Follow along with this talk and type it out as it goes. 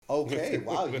Okay,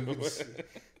 wow.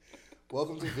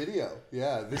 Welcome to video.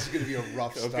 Yeah, this is going to be a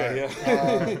rough start. Okay,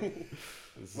 yeah.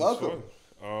 Welcome.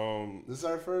 This is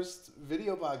our first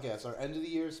video podcast, our end of the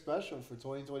year special for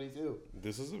 2022.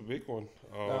 This is a big one.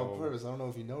 Now, Purvis, I don't know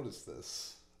if you noticed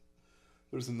this.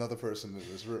 There's another person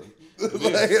in this room.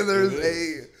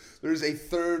 There's a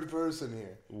third person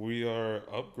here. We are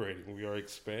upgrading. We are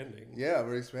expanding. Yeah,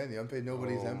 we're expanding. Unpaid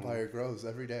Nobody's empire grows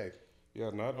every day. Yeah,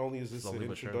 not only is this Slowly an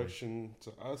but surely. introduction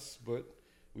to us, but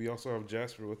we also have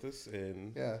Jasper with us,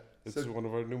 and Yeah, it's so one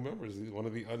of our new members. He's one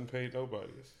of the unpaid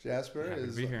nobodies. Jasper Happy to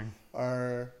is be here.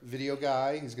 our video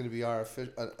guy. He's going to be our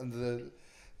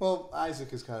well,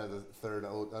 Isaac is kind of the third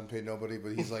unpaid nobody,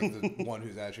 but he's like the one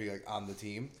who's actually like on the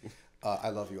team. I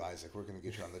love you, Isaac. We're going to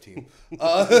get you on the team.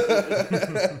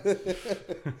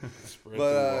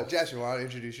 But Jasper, you want to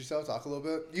introduce yourself? Talk a little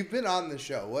bit. You've been on the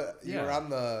show. You were on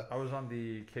the. I was on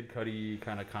the Kid Cudi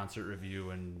kind of concert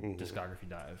review and discography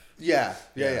dive. Yeah.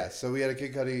 So we had a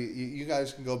Kid Cudi. You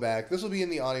guys can go back. This will be in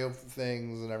the audio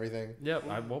things and everything. Yep.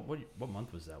 What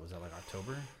month was that? Was that like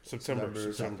October?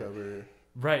 September.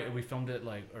 Right. We filmed it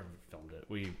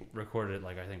We recorded it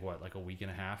like a week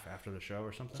and a half after the show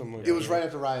or something. It was right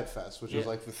after Riot Fest, which was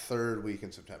like the third week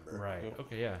in September. Right. Yep.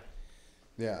 Okay. Yeah.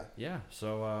 Yeah. Yeah.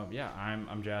 So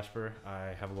I'm Jasper.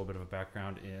 I have a little bit of a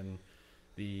background in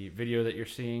the video that you're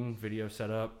seeing, video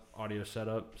setup, audio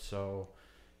setup. So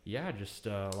yeah, just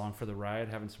along for the ride,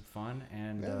 having some fun,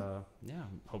 and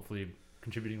hopefully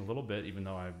contributing a little bit, even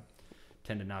though I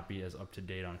tend to not be as up to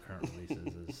date on current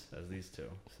releases as these two.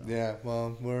 So. Yeah,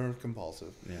 well, we're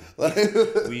compulsive. Yeah.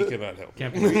 We cannot help.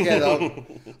 Can't We be. can't help.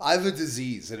 I have a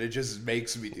disease, and it just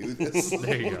makes me do this.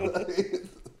 There you go.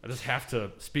 I just have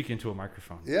to speak into a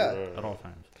microphone. Yeah. At all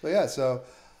times. But yeah, so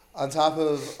on top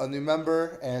of a new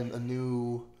member and a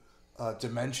new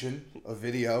dimension of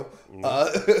video,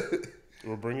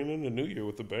 We're bringing in the new year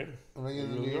with a bang. we're bringing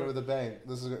in the new year with a bang.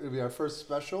 This is going to be our first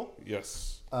special.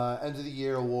 Yes. End of the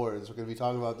year awards. We're going to be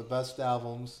talking about the best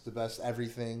albums, the best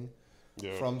everything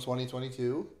from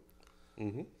 2022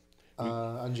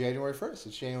 on January 1st.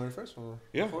 It's January 1st when we're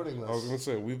recording this. I was going to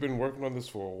say, we've been working on this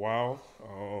for a while.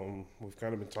 We've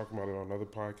kind of been talking about it on other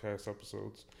podcast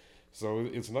episodes. So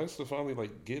it's nice to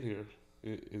finally get here.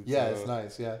 It's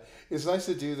nice. Yeah, it's nice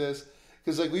to do this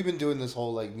because we've been doing this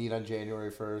whole meet on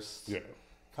January 1st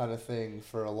kind of thing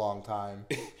for a long time.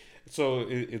 So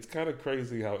it's kind of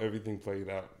crazy how everything played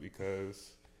out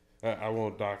because I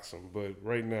won't dox him, but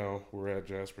right now we're at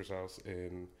Jasper's house,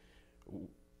 and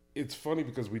it's funny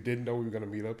because we didn't know we were going to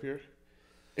meet up here.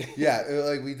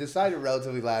 Yeah, we decided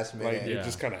relatively last minute It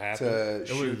just kind of happened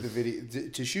to shoot the video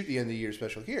to shoot the end of the year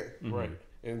special here. Mm-hmm. Right.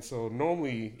 And so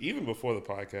normally, even before the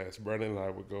podcast, Brandon and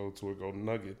I would go to a Golden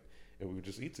Nugget and we would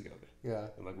just eat together. Yeah,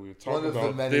 and we would talk one of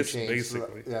about the many this chains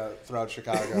basically. Throughout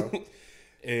Chicago.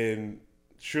 And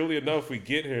surely enough, we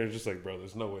get here and it's just bro,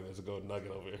 there's no way there's a Golden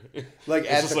Nugget over here. At it's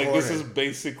just the corner. This is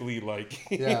basically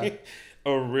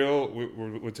a real.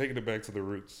 We're taking it back to the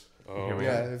roots.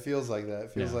 It feels like that.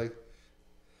 It feels like.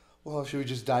 Well, should we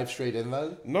just dive straight in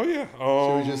then? No, yeah.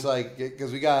 Should we just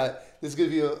because we got this is gonna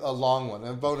be a long one,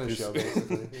 a bonus show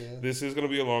basically. Yeah. This is gonna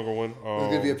be a longer one. It's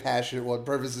gonna be a passionate one.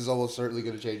 Purpose is almost certainly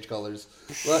gonna change colors.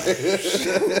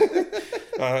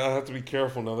 I have to be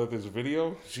careful now that there's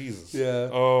video. Jesus. Yeah.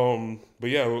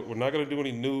 But yeah, we're not gonna do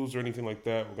any news or anything like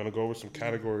that. We're gonna go over some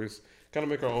categories. Kind of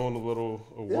make our own little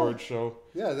award show.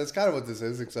 Yeah, that's kind of what this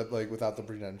is, except without the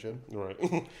pretension. Right.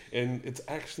 And it's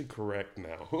actually correct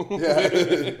now.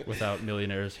 Yeah. Without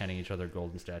millionaires handing each other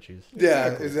golden statues. Yeah,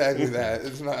 exactly that.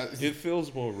 It's not. It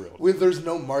feels more real. There's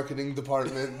no marketing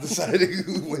department deciding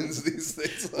who wins these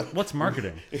things. What's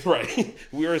marketing? Right.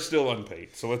 We are still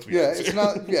unpaid, so let's be honest.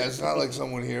 It's not like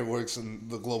someone here works in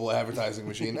the global advertising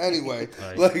machine. Anyway,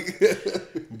 But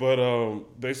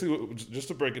basically, just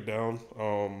to break it down,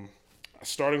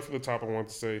 starting from the top, I want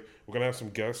to say we're going to have some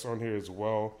guests on here as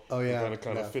well. Oh, yeah. We're going to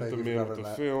kind of fit them in with the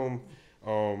film.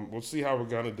 We'll see how we're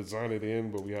going to design it in,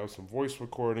 but we have some voice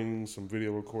recordings, some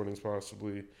video recordings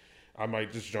possibly. I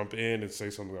might just jump in and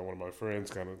say something that one of my friends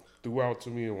kind of threw out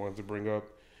to me and wanted to bring up.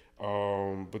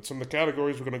 But some of the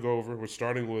categories we're going to go over, we're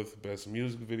starting with Best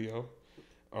Music Video.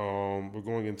 We're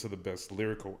going into the Best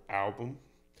Lyrical Album.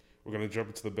 We're going to jump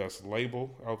into the Best Label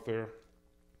out there.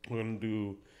 We're going to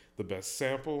do the Best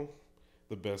Sample,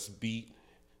 the best beat,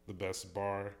 the best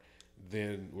bar.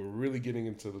 Then we're really getting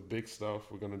into the big stuff.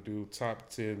 We're going to do top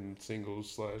 10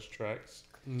 singles / tracks,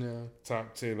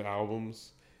 top 10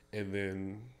 albums, and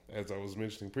then, as I was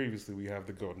mentioning previously, we have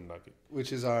the Golden Nugget.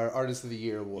 Which is our Artist of the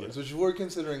Year awards, which we're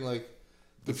considering the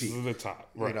This peak. is the top,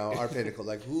 right? Our pinnacle.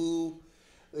 Who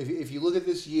if you look at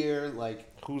this year, like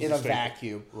Who's in the a staple?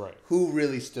 vacuum, Right. who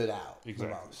really stood out Exactly.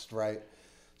 the most, right?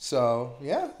 So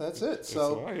yeah, that's it.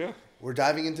 So yeah. we're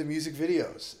diving into music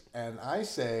videos, and I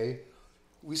say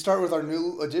we start with our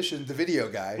new addition, the video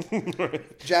guy,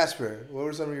 Jasper. What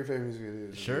were some of your favorite music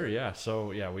videos? Sure, yeah.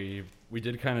 So yeah, we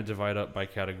did kind of divide up by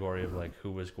category of like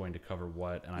who was going to cover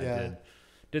what, and Yeah. I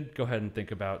did go ahead and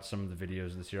think about some of the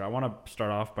videos this year. I want to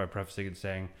start off by prefacing and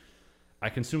saying I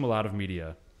consume a lot of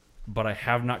media, but I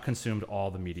have not consumed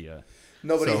all the media.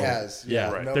 Nobody So, has.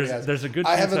 yeah, right. Nobody has. there's a good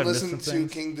I chance haven't I've missed listened some to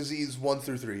things. King Disease 1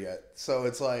 through 3 yet, so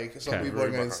it's like some Okay, people are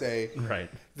very going to much. say Right.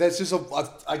 that's just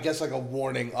I guess like a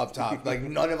warning up top. Like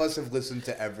none of us have listened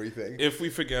to everything. If we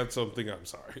forget something, I'm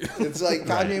sorry. It's like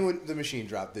Right. Kanye when the Machine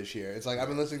dropped this year. It's like I've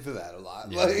been listening to that a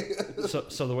lot. Yeah. Like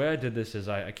So the way I did this is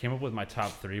I came up with my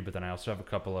top 3, but then I also have a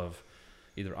couple of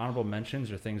either honorable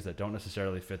mentions or things that don't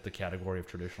necessarily fit the category of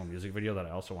traditional music video that I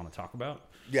also want to talk about.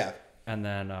 yeah, And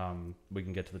then we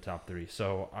can get to the top 3.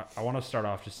 So I want to start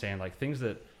off just saying like things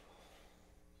that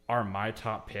are my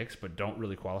top picks but don't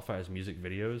really qualify as music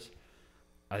videos.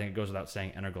 I think it goes without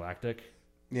saying Intergalactic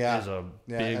yeah, is a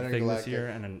Yeah, big thing this Intergalactic. year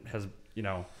and it has,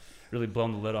 really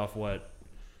blown the lid off what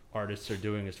artists are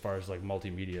doing as far as like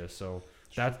multimedia. So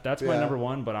that's my Yeah. number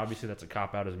 1, but obviously that's a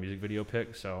cop out as a music video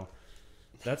pick. So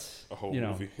that's A whole you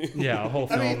know, movie. yeah, a whole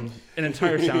I film, mean, an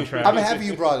entire soundtrack. I'm happy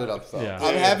you brought it up though. Yeah.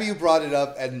 I'm Yeah. happy you brought it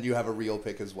up and you have a real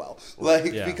pick as well.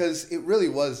 Like Yeah. because it really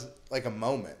was like a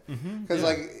moment. Because Yeah.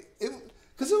 like it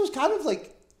was kind of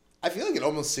like I feel like it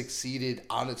almost succeeded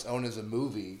on its own as a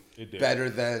movie It did. better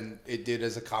than it did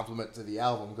as a compliment to the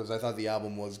album because I thought the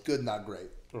album was good, not great.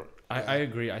 Right. I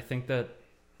agree. I think that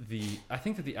the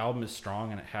album is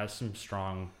strong and it has some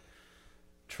strong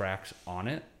tracks on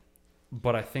it,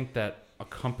 but I think that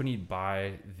accompanied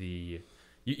by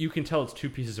you can tell it's two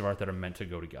pieces of art that are meant to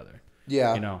go together.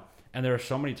 Yeah. And there are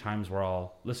so many times where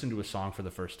I'll listen to a song for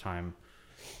the first time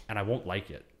and I won't like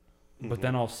it, but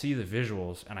then I'll see the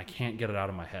visuals and I can't get it out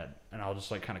of my head, and I'll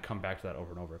just like kind of come back to that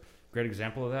over and over. Great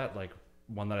example of that, like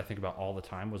one that I think about all the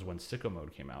time, was when Sicko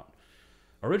Mode came out.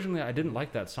 Originally, I didn't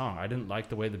like that song. I didn't like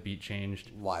the way the beat changed.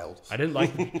 Wild. I didn't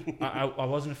like. I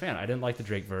wasn't a fan. I didn't like the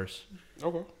Drake verse.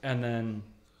 Okay. And then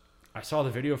I saw the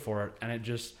video for it, and it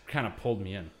just kind of pulled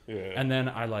me in. Yeah. And then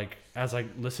as I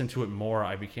listened to it more,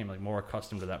 I became like more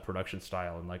accustomed to that production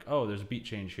style, and like, oh, there's a beat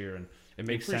change here, and it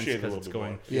makes sense appreciate it a because little it's bit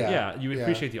going. more. Yeah. You Yeah.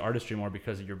 appreciate the artistry more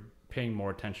because you're paying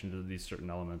more attention to these certain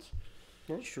elements.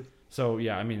 That's true. So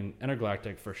yeah, I mean,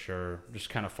 Intergalactic for sure, just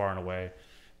kind of far and away.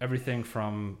 Everything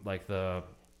from like the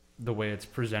way it's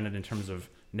presented in terms of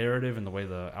narrative and the way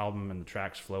the album and the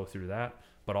tracks flow through that,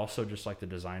 but also just like the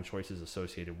design choices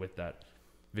associated with that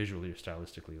visually or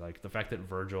stylistically. Like the fact that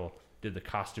Virgil did the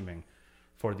costuming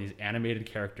for these animated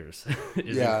characters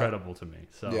is Yeah. incredible to me.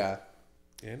 So Yeah.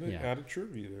 And it Yeah. had a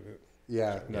tribute in it.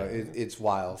 Yeah. No, it's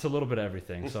wild. it's a little bit of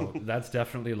everything. So that's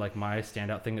definitely like my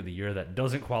standout thing of the year that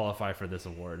doesn't qualify for this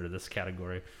award or this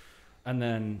category. And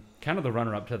then kind of the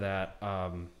runner up to that,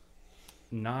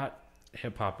 not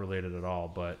hip hop related at all,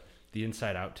 but the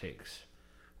Inside Outtakes,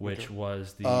 which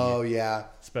was the Oh yeah.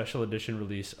 special edition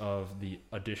release of the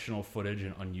additional footage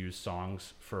and unused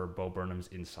songs for Bo Burnham's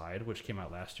Inside, which came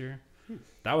out last year.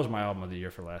 That was my album of the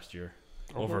year for last year,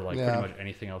 over like Yeah. pretty much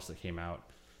anything else that came out.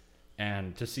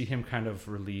 And to see him kind of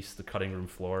release the cutting room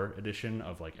floor edition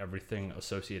of like everything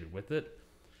associated with it,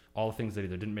 all the things that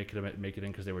either didn't make it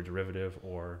in because they were derivative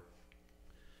or,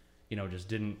 just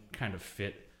didn't kind of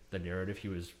fit the narrative he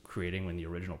was creating in the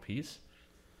original piece.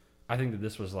 I think that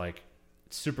this was like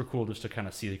super cool just to kind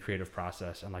of see the creative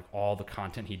process and like all the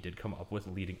content he did come up with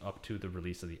leading up to the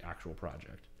release of the actual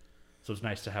project. So it's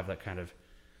nice to have that kind of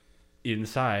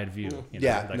inside view.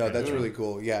 Yeah. that No, kind of that's thing. really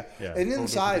cool. Yeah. Yeah. And Total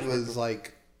Inside different was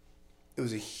like, it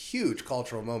was a huge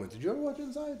cultural moment. Did you ever watch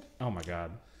Inside? Oh my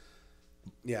God.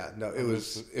 Yeah. No, it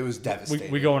was devastating.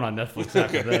 We going on Netflix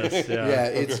after this. Yeah. Yeah,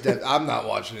 it's. I'm not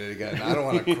watching it again. I don't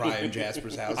want to cry in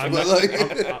Jasper's house. I'm But not,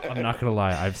 like, I'm not gonna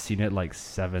lie. I've seen it like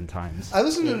 7 times. I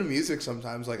listen to the music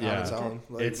sometimes, like on Yeah. its own.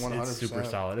 Like It's 100%. super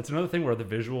solid. It's another thing where the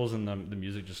visuals and the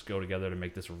music just go together to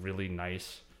make this really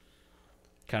nice,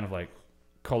 kind of like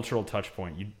cultural touch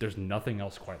point. There's nothing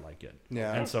else quite like it.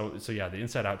 Yeah. And so yeah, the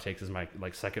Inside Outtakes is my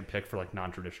like second pick for like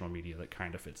non-traditional media that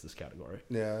kind of fits this category.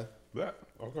 Yeah. That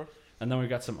okay. And then we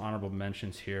got some honorable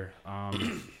mentions here.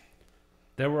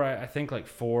 There were, I think, like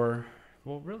 3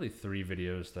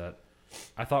 videos that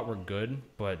I thought were good,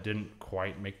 but didn't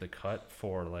quite make the cut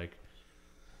for like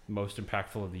most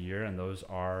impactful of the year. And those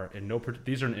are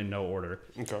these are in no order.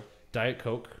 Okay. Diet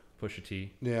Coke, Pusha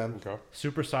T, Yeah. Okay.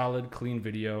 super solid, clean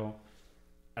video.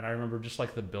 And I remember just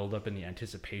like the build up and the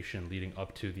anticipation leading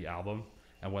up to the album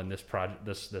And when this project,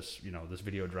 this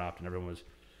video dropped, and everyone was,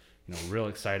 real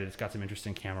excited. It's got some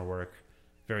interesting camera work,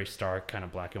 very stark, kind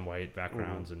of black and white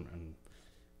backgrounds and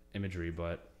imagery.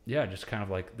 But yeah, just kind of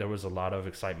like there was a lot of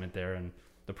excitement there, and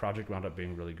the project wound up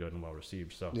being really good and well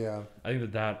received. So yeah, I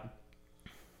think that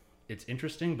it's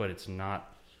interesting, but it's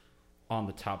not on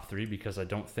the top 3 because I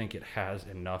don't think it has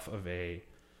enough of a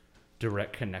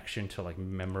direct connection to like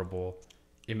memorable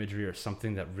imagery or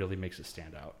something that really makes it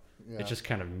stand out. Yeah. It's just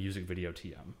kind of music video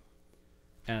TM.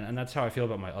 And that's how I feel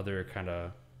about my other kind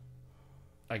of,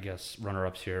 I guess,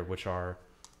 runner-ups here, which are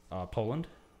Poland.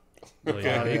 Really,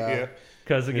 yeah.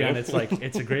 Because again, it's like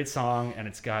it's a great song and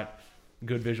it's got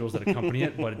good visuals that accompany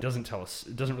it, but it doesn't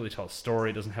really tell a story.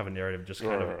 It doesn't have a narrative. Just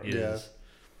kind of is. Yeah.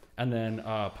 And then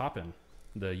Poppin',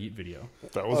 the Yeet video.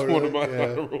 That was one of my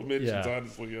honorable mentions,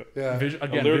 honestly. Yeah.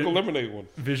 Again, a Lyrical Lemonade one.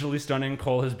 Visually stunning.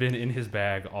 Cole has been in his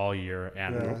bag all year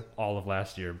and all of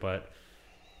last year, but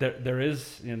there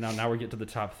is now we get to the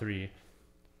top 3.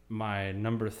 My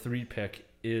number 3 pick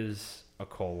is a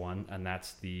Cole one, and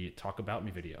that's the Talk About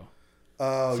Me video.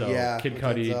 Oh, so yeah. Kid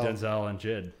Cudi, Denzel, and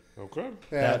Jid. Okay.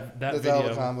 Yeah, that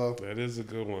video combo. That is a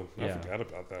good one. I forgot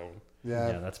about that one.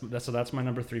 Yeah. That's my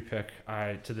number 3 pick.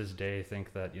 I to this day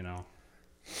think that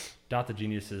Dot the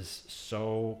Genius is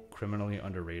so criminally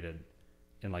underrated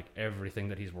in like everything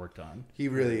that he's worked on. He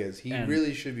really is. He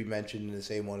really should be mentioned in the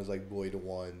same one as like Boy to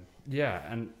One. Yeah,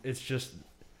 and it's just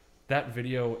that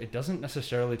video. It doesn't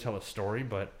necessarily tell a story,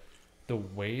 but the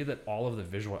way that all of the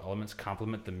visual elements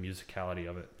complement the musicality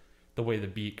of it, the way the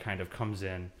beat kind of comes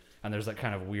in, and there's that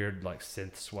kind of weird like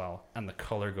synth swell, and the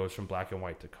color goes from black and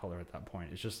white to color at that point.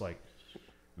 It's just like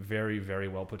very, very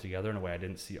well put together in a way I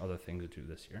didn't see other things do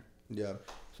this year. Yeah.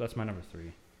 So that's my number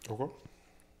 3. Okay.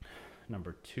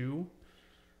 Number 2,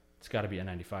 it's got to be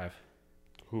N95.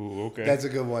 Ooh, okay. That's a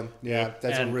good one. Yeah,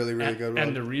 that's a really, really good one.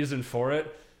 And the reason for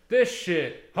it, this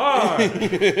shit hard.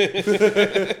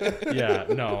 Yeah,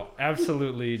 no,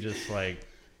 absolutely just like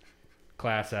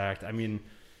class act. I mean,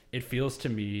 it feels to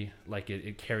me like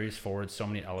it carries forward so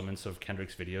many elements of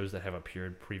Kendrick's videos that have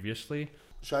appeared previously.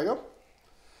 Should I go?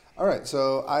 All right,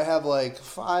 so I have like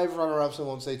 5 runner-ups I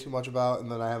won't say too much about,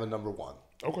 and then I have a number 1.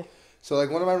 Okay. So like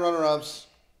one of my runner-ups,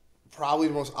 probably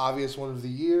the most obvious one of the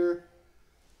year,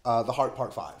 The Heart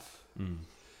Part 5.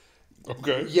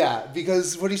 Okay. Yeah,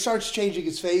 because when he starts changing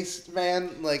his face,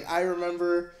 man, like I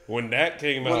remember when that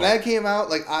came out.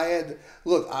 Like I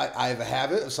have a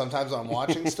habit of sometimes I'm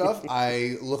watching stuff,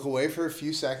 I look away for a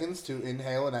few seconds to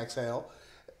inhale and exhale,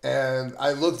 and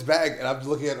I looked back and I'm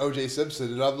looking at O.J.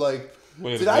 Simpson and I'm like,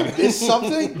 did I miss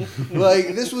something?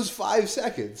 Like this was 5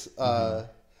 seconds.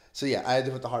 So yeah, I had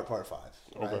to put The Heart Part 5.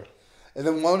 Right? Okay. And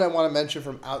then one I want to mention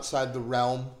from outside the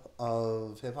realm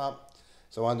of hip hop.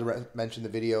 So I wanted to mention the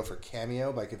video for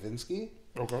Cameo by Kavinsky.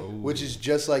 Okay. Which is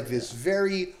just like this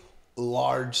very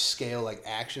large scale like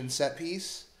action set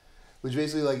piece. Which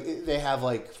basically like they have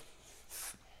like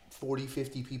 40,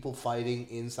 50 people fighting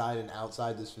inside and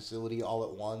outside this facility all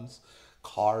at once.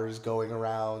 Cars going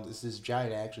around. It's this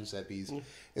giant action set piece.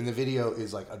 And the video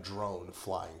is like a drone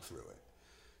flying through it.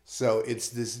 So it's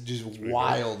this just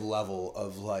wild level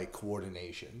of like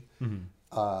coordination.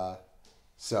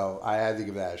 So I had to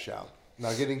give that a shout.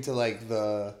 Now getting to like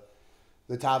the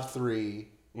top 3,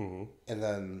 and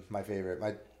then my favorite.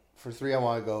 For 3, I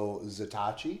want to go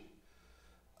Zatachi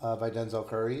by Denzel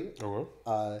Curry.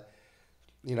 Okay.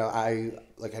 I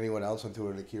like anyone else went through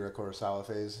an Akira Kurosawa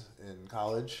phase in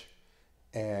college,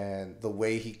 and the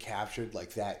way he captured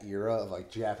like that era of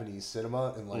like Japanese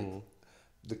cinema and like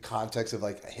the context of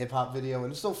like a hip hop video,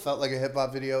 and it still felt like a hip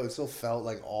hop video. It still felt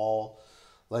like all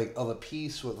like of a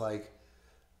piece with like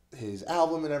his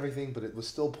album and everything, but it was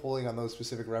still pulling on those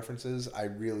specific references. I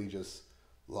really just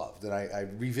loved, and I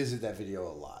revisit that video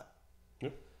a lot.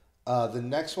 Yep. The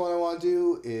next one I want to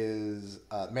do is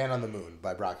Man on the Moon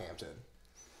by Brockhampton.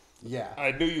 Yeah,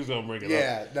 I knew you was gonna bring it up.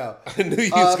 Yeah, no, I knew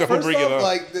you was gonna bring it up.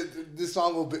 Like this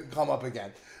song will come up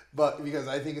again, but because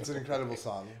I think it's an incredible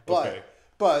song. But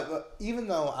but even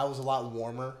though I was a lot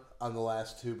warmer on the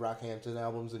last 2 Brockhampton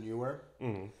albums than you were.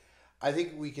 I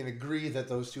think we can agree that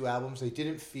those 2 albums, they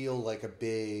didn't feel like a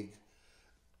big,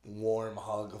 warm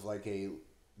hug of like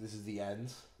this is the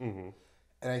end. And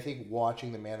I think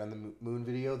watching the Man on the Moon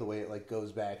video, the way it like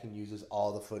goes back and uses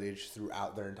all the footage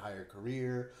throughout their entire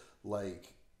career,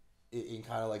 like it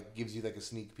kind of like gives you like a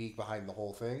sneak peek behind the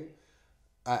whole thing.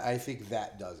 I think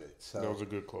that does it. So that was a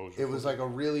good closure. It was like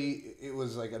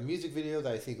a music video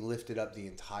that I think lifted up the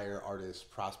entire artist's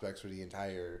prospects for the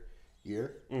entire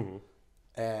year.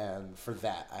 And for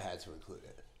that, I had to include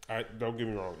it. don't get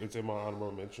me wrong, it's in my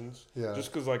honorable mentions. Yeah.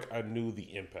 Just because like I knew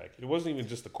the impact. It wasn't even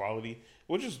just the quality,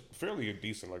 which is fairly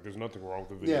decent. Like there's nothing wrong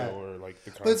with the video or like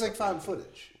the. But it's like found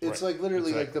footage. It's like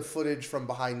literally like the footage from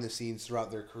behind the scenes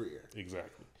throughout their career.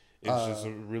 Exactly. It's just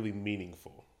a really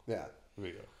meaningful. Yeah.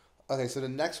 Video. Okay, so the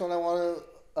next one I want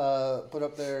to put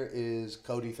up there is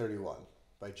Cody 31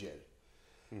 by Jid.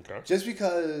 Okay. Just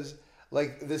because,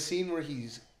 like, the scene where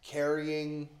he's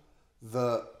carrying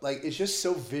it's just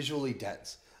so visually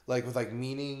dense. Like, with, like,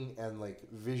 meaning and, like,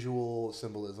 visual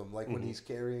symbolism. Like, when he's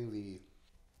carrying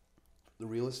the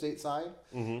real estate sign,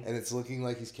 and it's looking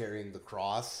like he's carrying the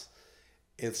cross.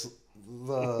 It's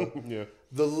the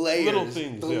the layers, little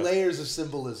things, layers of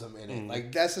symbolism in it.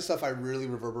 Like that's the stuff I really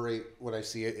reverberate when I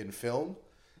see it in film,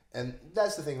 and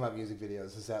that's the thing about music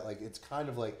videos is that like it's kind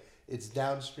of like it's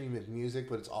downstream of music,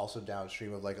 but it's also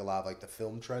downstream of like a lot of like the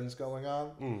film trends going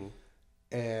on,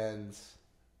 and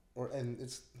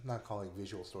it's not calling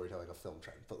visual storytelling a film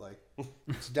trend, but like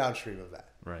it's downstream of that,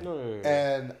 right?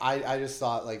 And I just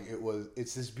thought like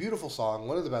it's this beautiful song,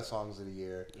 one of the best songs of the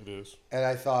year. It is, and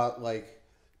I thought like.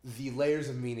 The layers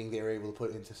of meaning they were able to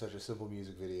put into such a simple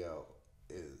music video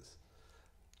is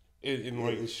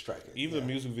striking. Even the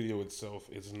music video itself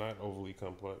is not overly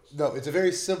complex. No, it's a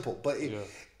very simple, but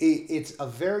it's a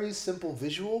very simple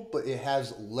visual, but it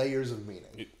has layers of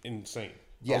meaning. Insane.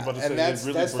 Yeah, and that's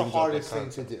the hardest thing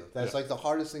to do. That's like the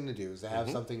hardest thing to do is to have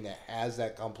something that has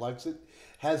that complexity,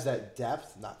 has that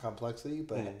depth, not complexity,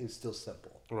 but is still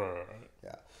simple. Right.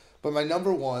 Yeah, but my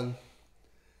number one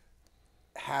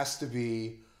has to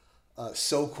be.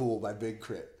 So Cool by Big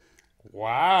Crit.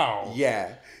 Wow.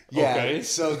 Yeah. Okay.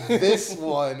 So this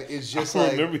one is just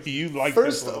I remember you like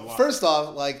this one a lot. First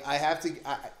off, like I have to,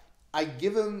 I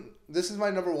give him. This is my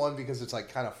number one because it's like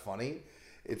kind of funny.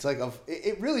 It's like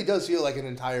it really does feel like an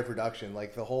entire production.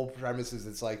 Like the whole premise is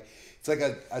it's like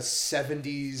a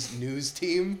 70s news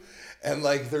team, and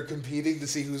like they're competing to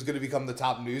see who's going to become the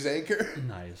top news anchor.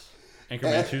 Nice.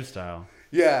 Anchorman 2 style.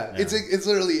 Yeah. It's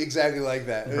literally exactly like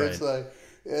that. Right.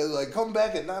 It's like come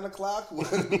back at 9 o'clock. We'll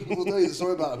tell you the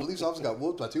story about a police officer got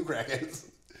whooped by 2 crackheads.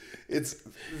 It's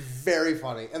very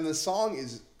funny, and the song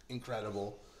is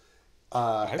incredible.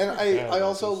 And I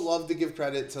also love to give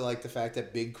credit to like the fact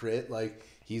that Big Crit, like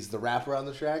he's the rapper on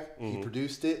the track. He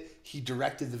produced it. He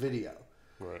directed the video.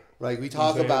 Right. Like we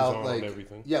talk about like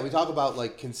everything. Yeah, we talk about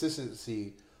like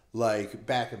consistency, like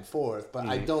back and forth. But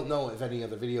I don't know if any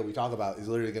other video we talk about is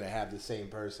literally going to have the same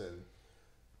person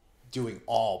doing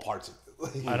all parts of it.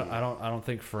 I don't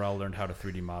think Pharrell learned how to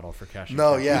 3D model for Cash.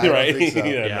 No, yeah, I don't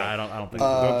think so.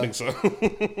 I don't think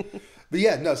so. But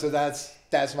yeah, no. So that's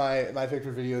my pick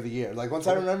for video of the year. Like once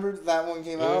I remembered that one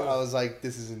came out, I was like,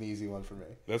 this is an easy one for me.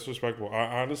 That's respectable.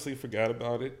 I honestly forgot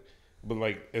about it, but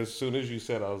like as soon as you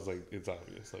said, I was like, it's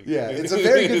obvious. Like it's a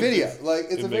very good video. Like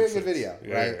it's a very good video,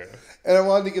 right? Yeah. And I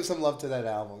wanted to give some love to that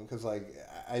album because like.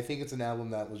 I think it's an album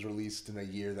that was released in a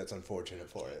year that's unfortunate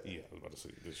for it. Yeah, I was about to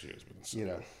say this year's been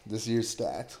insane. This year's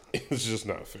stacked. It's just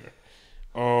not fair.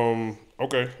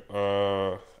 Okay.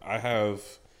 I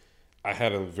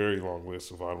had a very long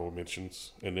list of honorable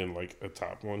mentions and then like a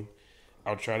top one.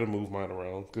 I'll try to move mine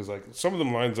around because like some of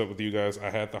them lines up with you guys. I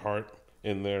had The Heart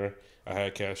in there. I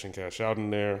had Cash In Cash Out in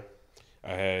there.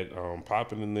 I had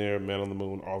Poppin' in there, Man on the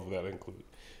Moon, all of that included.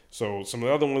 So some of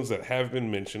the other ones that have been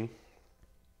mentioned.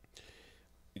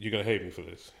 You're going to hate me for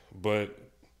this, but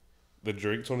the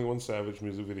Drake 21 Savage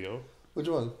music video. Which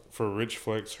one? For Rich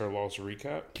Flex, Her Loss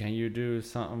Recap. Can you do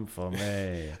something for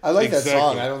me? I like that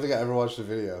song. I don't think I ever watched the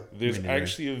video. There's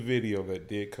actually a video that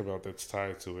did come out that's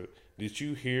tied to it. Did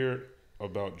you hear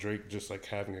about Drake just like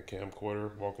having a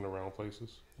camcorder walking around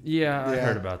places? Yeah, I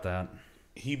heard about that.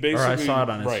 He basically, I saw it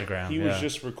on Instagram. He was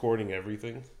just recording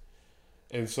everything.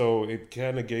 And so it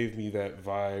kind of gave me that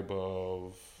vibe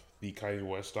of the Kanye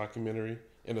West documentary.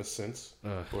 In a sense,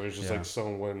 where it's just like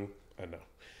someone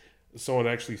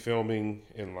actually filming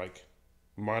and like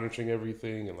monitoring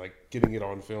everything and like getting it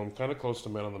on film, kind of close to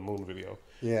Man on the Moon video.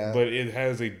 Yeah, but it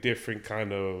has a different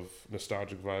kind of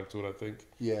nostalgic vibe to it. I think.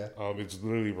 Yeah, it's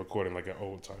literally recording like an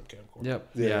old time camcorder. Yep.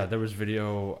 Yeah, there was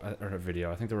video.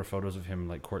 I think there were photos of him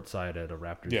like courtside at a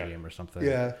Raptors game or something.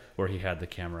 Yeah, where he had the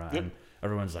camera and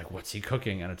everyone's like, "What's he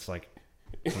cooking?" And it's like.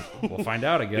 We'll find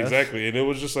out, I guess. Exactly. And it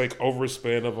was just like over a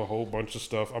span of a whole bunch of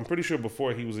stuff. I'm pretty sure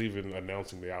before he was even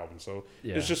announcing the album. So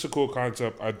it's just a cool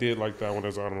concept. I did like that one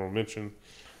as honorable mention.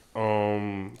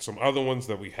 Some other ones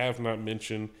that we have not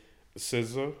mentioned.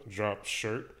 SZA dropped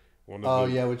Shirt. Which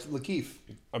Lakeith.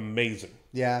 Amazing.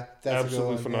 Yeah, that's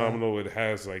absolutely phenomenal. Yeah. It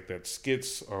has like that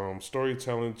skits,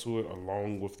 storytelling to it,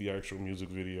 along with the actual music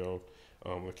video.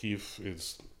 Lakeith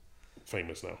is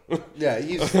famous now. Yeah,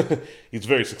 he's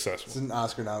very successful. He's an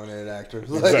Oscar-nominated actor.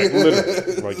 Exactly,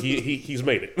 literally. Like he's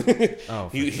made it.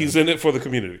 He's in it for the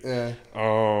community. Yeah.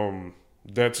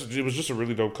 It was just a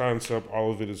really dope concept.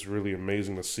 All of it is really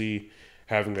amazing to see.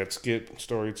 Having that skit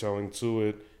storytelling to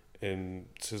it, and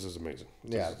this is amazing.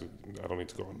 Yeah. I don't need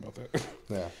to go on about that.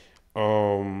 Yeah.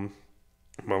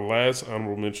 My last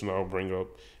honorable mention I'll bring up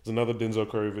is another Denzel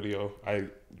Curry video. I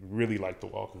really like the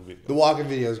walking video. The walking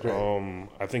video is great.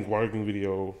 I think walking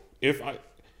video.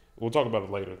 We'll talk about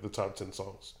it later. The top 10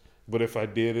 songs. But if I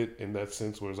did it in that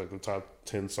sense, where it's like the top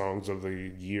 10 songs of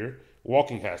the year,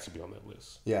 walking has to be on that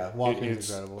list. Yeah, walking is it's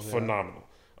incredible. Phenomenal.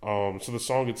 So the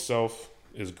song itself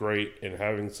is great, and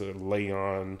having to lay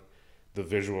on the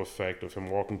visual effect of him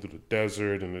walking through the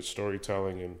desert and his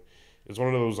storytelling, and it's one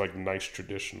of those like nice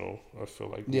traditional, I feel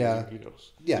like, music videos.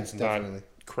 Yeah, it's definitely. not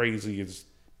crazy. It's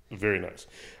very nice.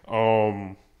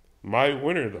 My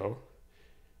winner though,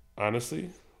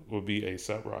 honestly, would be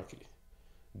A$AP Rocky,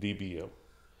 DBM.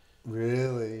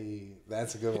 Really,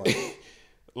 that's a good one.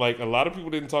 Like, a lot of people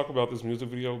didn't talk about this music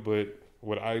video, but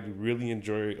what I really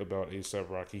enjoy about A$AP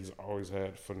Rocky, he's always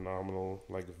had phenomenal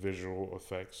like visual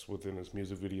effects within his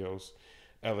music videos.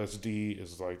 LSD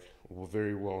is like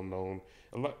very well known.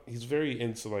 He's very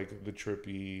into like the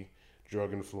trippy,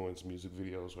 drug influenced music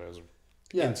videos, where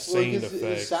insane effects.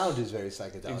 His sound is very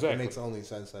psychedelic. Exactly. It makes only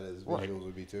sense that his visuals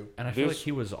would be too. And I feel like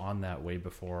he was on that way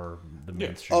before the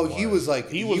mainstream. Oh, he was like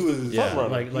he was yeah, front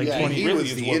like yeah, 20, he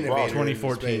was the innovator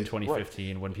 2014,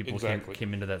 2015 when people Exactly.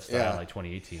 came into that style, like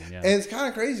 2018. Yeah, and it's kind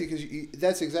of crazy because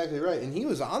that's exactly right. And he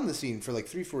was on the scene for like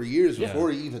 3-4 years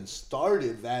before he even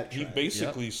started that. He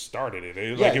basically started it.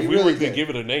 Yeah, Like, if we really were to give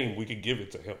it a name, we could give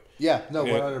it to him. Yeah, no,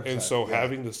 100%. And so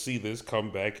having to see this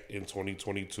come back in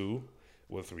 2022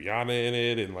 with Rihanna in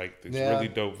it and like these really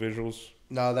dope visuals.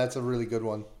 No, that's a really good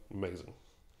one. Amazing.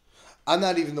 I'm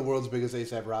not even the world's biggest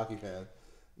A$AP Rocky fan.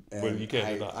 But you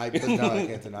can't deny I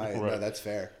can't deny it. Right. No, that's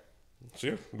fair. So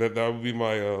yeah, that would be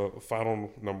my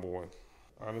final number one.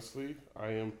 Honestly, I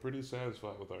am pretty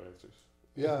satisfied with our answers.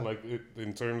 Yeah. Like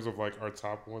in terms of like our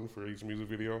top one for each music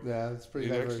video. Yeah, it's pretty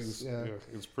diverse.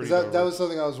 It's pretty that was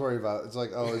something I was worried about. It's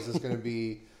like, oh, is this going to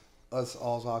be us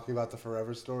all talking about the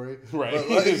Forever Story? Right. But,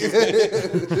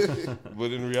 like,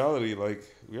 but in reality, like,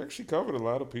 we actually covered a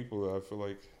lot of people that I feel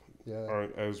like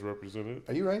aren't as represented.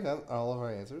 Are you writing down all of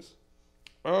our answers?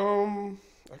 I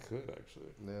could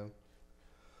actually. Yeah.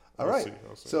 All right.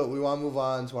 I'll see. So we want to move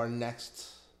on to our next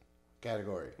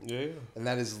category. Yeah. And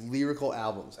that is lyrical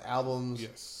albums.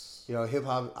 Yes. You know, hip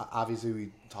hop. Obviously,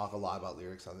 we talk a lot about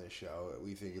lyrics on this show.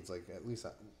 We think it's like, at least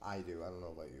I do. I don't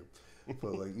know about you,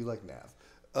 but like you like Nav.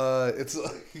 It's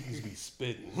like he's be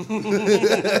spitting.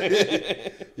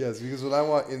 Yes, because when I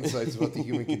want insights about the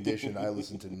human condition, I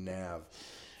listen to Nav.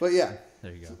 But yeah,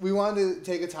 there you go. We wanted to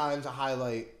take a time to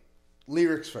highlight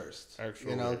lyrics first.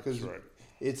 Actual, you know, because right.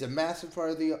 It's a massive part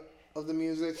of the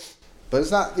music, but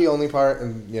it's not the only part.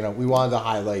 And you know, we wanted to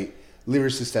highlight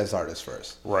lyricists as artists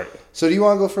first. Right. So do you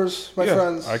want to go first, my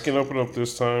friends? I can open up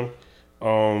this time.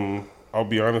 I'll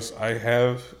be honest, I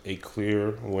have a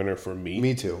clear winner for me.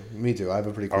 Me too. I have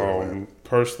a pretty clear winner.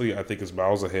 Personally, I think it's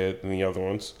miles ahead than the other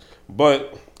ones.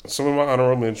 But some of my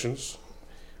honorable mentions,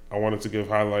 I wanted to give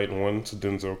highlight one to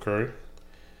Denzel Curry.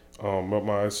 Up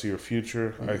My Eyes to Your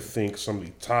Future. I think some of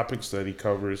the topics that he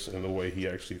covers and the way he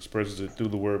actually expresses it through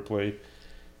the wordplay,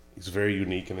 he's very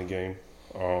unique in the game.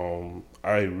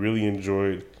 I really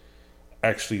enjoyed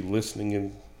actually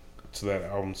listening to that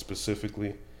album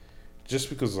specifically, just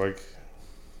because like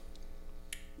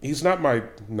he's not my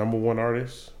number one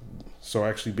artist, so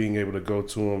actually being able to go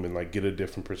to him and like get a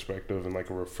different perspective and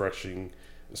like a refreshing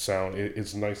sound,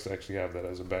 it's nice to actually have that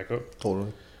as a backup.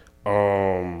 Totally.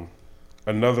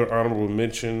 Another honorable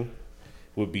mention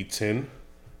would be 10.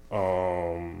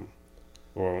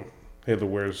 Heather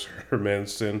Wears Her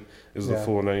Man's 10 is the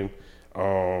full name.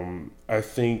 I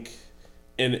think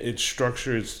in its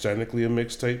structure, it's technically a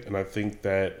mixtape, and I think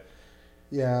that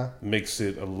makes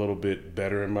it a little bit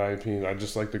better in my opinion. I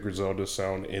just like the Griselda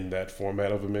sound in that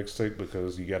format of a mixtape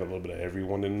because you got a little bit of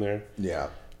everyone in there. Yeah.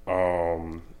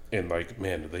 And like,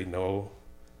 man, do they know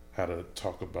how to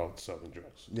talk about Southern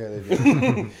drugs? Yeah, they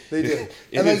do. They do.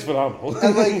 It is phenomenal.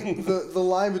 And like the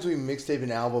line between mixtape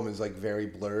and album is like very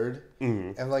blurred.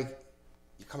 Mm-hmm. And like,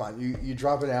 come on, you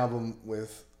drop an album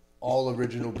with all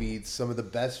original beats, some of the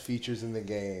best features in the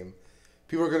game.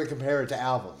 People are going to compare it to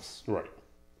albums. Right.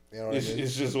 You know what I mean?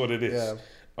 It's just what it is. Yeah.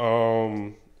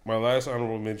 My last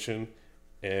honorable mention,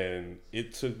 and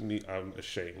it took me, I'm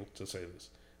ashamed to say this,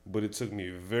 but it took me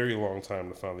a very long time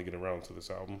to finally get around to this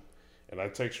album. And I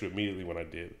texted you immediately when I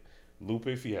did.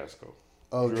 Lupe Fiasco.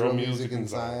 Oh, Drill Music in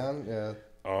Zion? Yeah.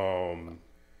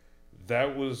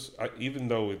 That was even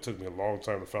though it took me a long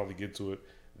time to finally get to it.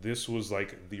 This was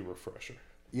like the refresher.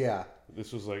 Yeah.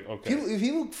 This was like, okay.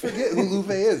 People forget who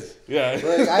Lupe is. Yeah.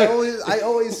 Like I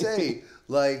always say,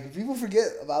 like, people forget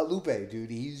about Lupe, dude.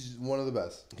 He's one of the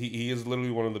best. He is literally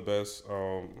one of the best.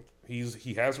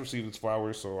 He has received his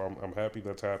flowers, so I'm happy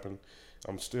that's happened.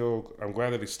 I'm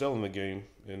glad that he's still in the game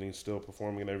and he's still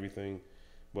performing and everything.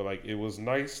 But like, it was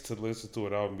nice to listen to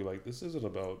it out and be like, this isn't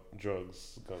about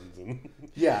drugs, guns, and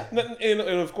yeah. and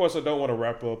of course, I don't want to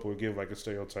wrap up or give like a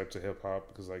stereotype to hip hop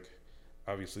because like,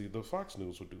 obviously, the Fox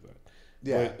News would do that.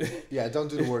 Yeah, but, yeah. Don't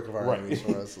do the work of our right. enemies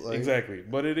for us. Like, exactly.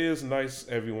 But it is nice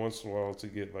every once in a while to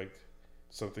get like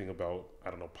something about, I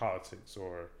don't know, politics,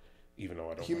 or even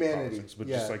though I don't humanity, like politics, but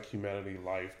just like humanity,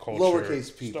 life, culture,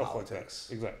 lowercase p stuff politics.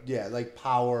 Like that. Exactly. Yeah, like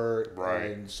power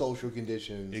right. and social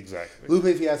conditions. Exactly.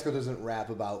 Lupe Fiasco doesn't rap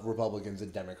about Republicans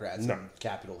and Democrats in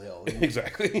Capitol Hill.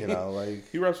 Exactly. You know, like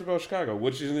he raps about Chicago,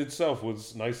 which in itself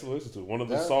was nice to listen to. One of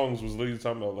the songs was literally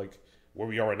talking about like where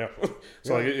we are right now.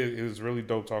 So like it is really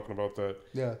dope talking about that.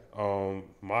 Yeah.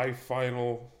 My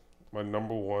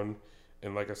number one,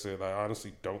 and like I said, I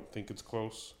honestly don't think it's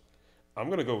close.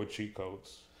 I'm gonna go with Cheat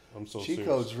Codes. I'm so Cheat serious.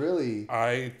 Codes, really?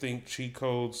 I think Cheat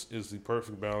Codes is the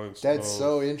perfect balance. That's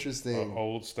so interesting.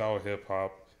 Old style hip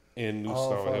hop and new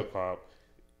style hip hop.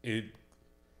 It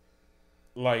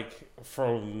like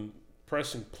from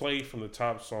pressing play from the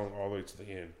top song all the way to the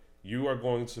end, you are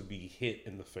going to be hit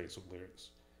in the face with lyrics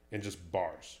and just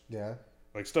bars. Yeah.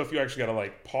 Like stuff you actually gotta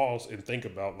like pause and think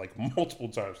about like multiple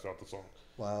times throughout the song.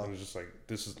 Wow. And it's just like,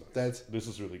 this is nice. This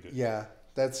is really good. Yeah.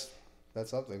 That's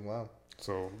something. Wow.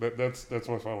 So that's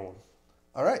my final one.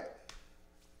 All right.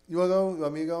 You want to go? You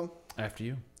want me to go? After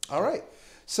you. All right.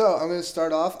 So I'm going to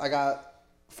start off. I got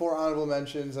 4 honorable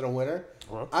mentions and a winner.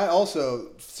 Right. I also,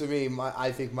 to me,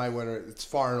 I think my winner, it's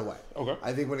far and away. Okay.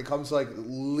 I think when it comes to like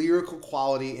lyrical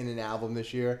quality in an album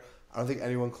this year, I don't think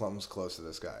anyone comes close to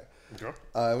this guy.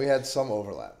 Okay. We had some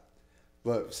overlap.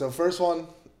 But so first one,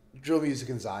 Drill Music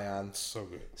and Zion. So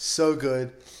good. So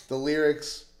good. The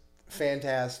lyrics,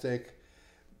 fantastic.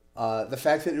 The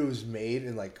fact that it was made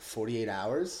in like 48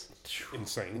 hours,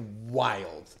 insane,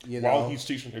 wild. You know, while he's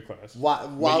teaching the class,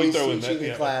 while he's teaching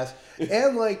the class,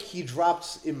 and like he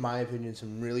drops, in my opinion,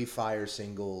 some really fire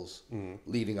singles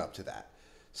leading up to that.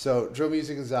 So Drill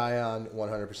Music and Zion,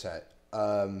 100%.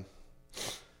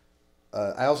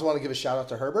 I also want to give a shout out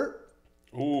to Herbert.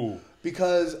 Ooh.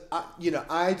 Because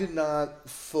I did not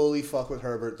fully fuck with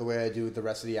Herbert the way I do with the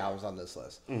rest of the albums on this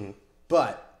list,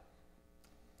 but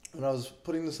when I was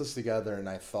putting this list together and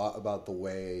I thought about the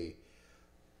way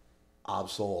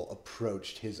Absol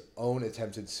approached his own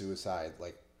attempted suicide,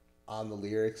 like on the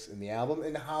lyrics in the album,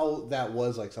 and how that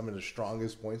was like some of the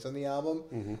strongest points on the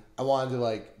album, I wanted to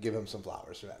like give him some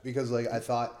flowers for that, because like I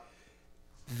thought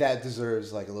that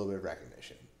deserves like a little bit of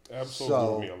recognition.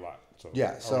 Absolutely, me a lot.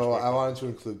 So I wanted to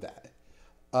include that.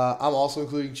 I'm also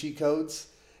including Cheat Codes.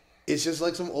 It's just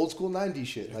like some old school 90s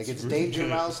shit. Like it's really Danger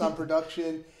Mouse on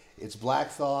production. It's Black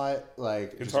Thought,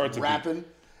 like it's hard to rapping, beat.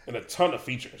 And a ton of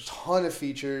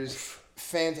features.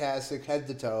 Fantastic, head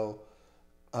to toe.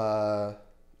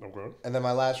 Okay. And then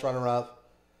my last runner up,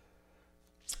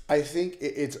 I think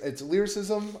it's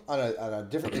lyricism on a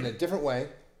different in a different way,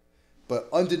 but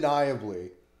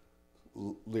undeniably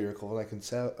lyrical, and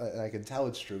I can tell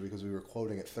it's true because we were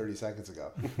quoting it 30 seconds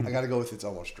ago. I got to go with It's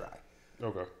Almost Dry.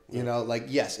 Okay. You know, like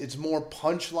yes, it's more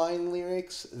punchline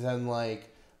lyrics than like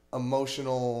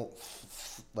emotional,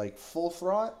 like full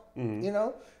thought. You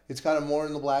know, it's kind of more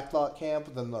in the Black Thought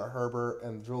camp than the Herbert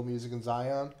and Drill Music and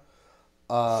Zion.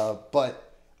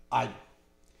 But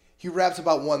he raps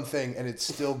about one thing and it's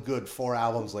still good 4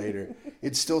 albums later.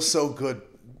 It's still so good.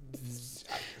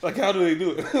 Like, how do they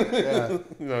do it? Yeah.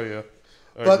 No, yeah.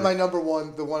 But my number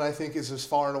one, the one I think is just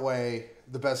far and away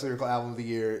the best lyrical album of the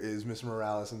year, is Mr.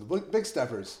 Morales and the Big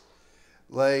Steppers.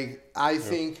 Like, I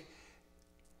think,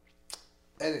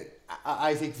 and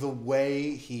I think the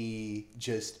way he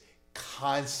just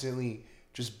constantly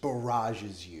just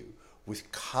barrages you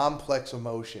with complex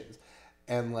emotions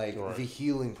and like the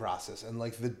healing process and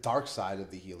like the dark side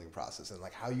of the healing process and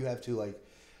like how you have to like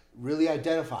really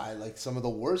identify like some of the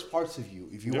worst parts of you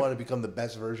if you want to become the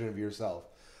best version of yourself,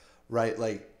 right?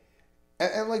 Like,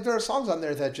 and like there are songs on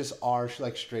there that just are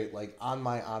like straight like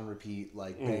on repeat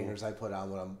like bangers I put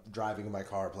on when I'm driving in my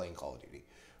car playing Call of Duty,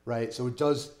 right? So it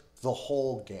does the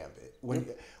whole gambit.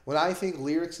 When I think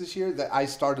lyrics this year, that I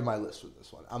started my list with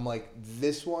this one. I'm like,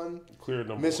 this one,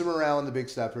 Mr. Morale and the Big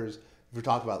Steppers. If we're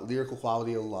talking about lyrical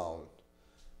quality alone,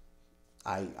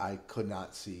 I could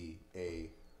not see a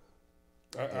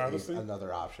honestly,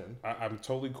 another option. I'm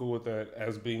totally cool with that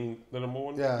as being the number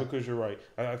one. Yeah. Because you're right.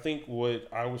 I think what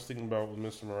I was thinking about with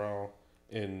Mr. Morale,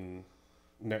 and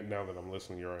now that I'm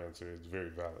listening, your answer is very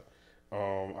valid.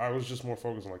 I was just more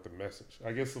focused on like the message.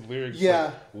 I guess the lyrics,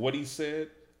 like, what he said.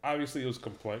 Obviously, it was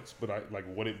complex, but I like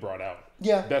what it brought out.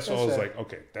 Yeah, that's why I was like,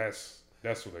 okay, that's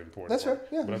what the important. That's part.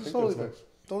 fair. Yeah, but I think totally that's fair. nice.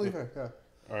 Totally fair.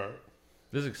 Yeah. All right.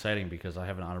 This is exciting because I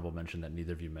have an honorable mention that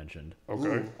neither of you mentioned.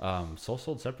 Okay. Soul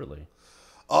Sold Separately.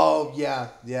 Oh yeah.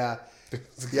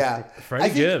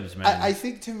 Freddie Gibbs, man. I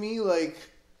think to me like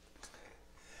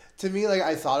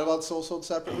I thought about Soul Sold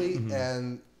Separately,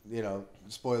 and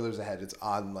spoilers ahead. It's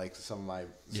on like some of my.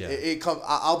 Yeah. It come.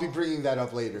 I'll be bringing that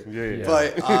up later. Yeah.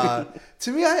 But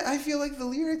to me, I feel like the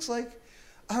lyrics, like,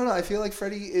 I don't know. I feel like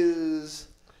Freddie is.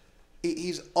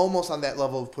 He's almost on that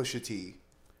level of Pusha T.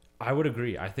 I would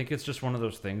agree. I think it's just one of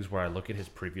those things where I look at his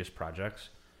previous projects,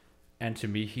 and to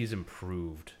me, he's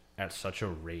improved at such a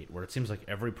rate where it seems like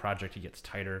every project he gets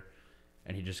tighter,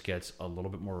 and he just gets a little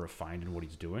bit more refined in what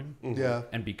he's doing. Mm-hmm. Yeah.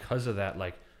 And because of that,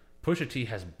 like, Pusha T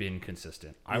has been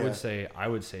consistent. I would say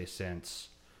since.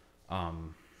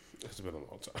 It's been a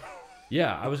long time.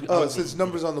 Yeah, since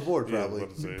Numbers on the Board, probably.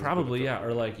 Probably, yeah,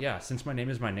 or like, yeah, since My Name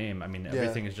Is My Name. I mean,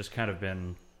 everything has just kind of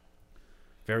been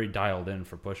very dialed in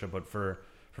for Pusha, but for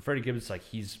Freddie Gibbs, like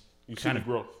he's kind of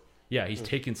growth. Yeah, he's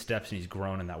taken steps and he's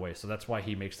grown in that way. So that's why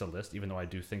he makes the list, even though I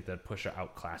do think that Pusha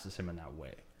outclasses him in that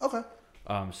way. Okay.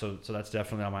 So that's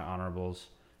definitely on my honorables.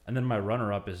 And then my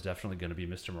runner-up is definitely going to be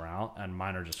Mr. Morale, and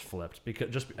mine are just flipped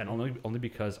only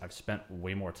because I've spent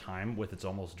way more time with It's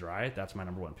Almost Dry. That's my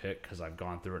number one pick because I've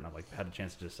gone through it and I've like had a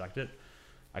chance to dissect it.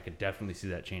 I could definitely see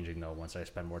that changing though once I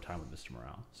spend more time with Mr.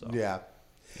 Morale. So yeah,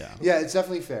 it's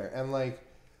definitely fair, and like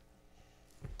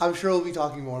I'm sure we'll be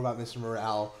talking more about Mr.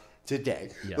 Morale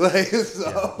today. Yeah.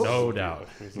 No doubt.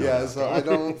 So I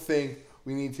don't think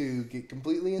we need to get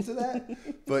completely into that,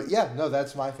 but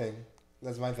that's my thing.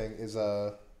 That's my thing. Is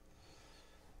all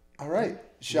right.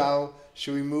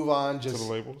 Should we move on just to the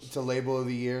labels? To label of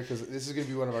the year, because this is going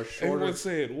to be one of our shorter. Everyone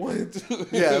say it. 1, 2.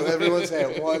 Yeah, everyone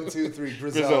say it. 1, 2, 3.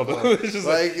 Griselda. It's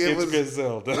like it's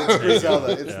Griselda. It's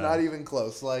Griselda. It's not even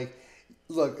close. Like,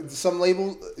 look, some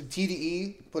label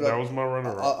TDE put that up was my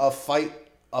runner. A fight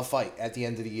at the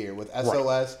end of the year with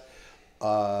SOS,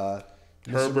 Herbert,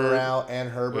 Morale, and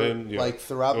Herbert. And, like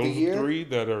throughout those the year, 3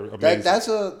 that are amazing.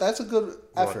 That's a good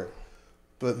effort. Right.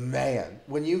 But man,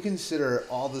 when you consider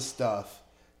all the stuff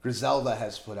Griselda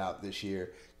has put out this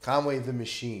year, Conway the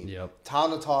Machine,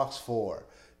 Tana Talks 4,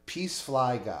 Peace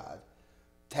Fly God,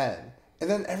 10, and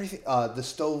then everything, the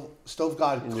Stove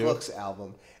God Cooks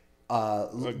album, the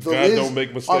God Liz, Don't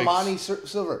Make Mistakes, Armani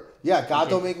Silver, God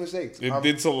Don't Make Mistakes.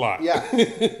 It's a lot. Yeah,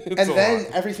 and then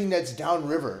everything that's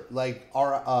downriver, like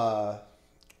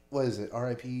what is it?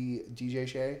 R.I.P. DJ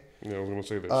Shay. Yeah, I was gonna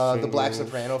say that. The Black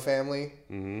Soprano Family.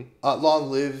 Mm-hmm.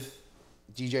 Long Live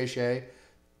DJ Shay.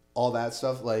 All that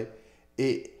stuff. Like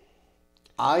it.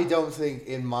 I don't think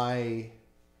in my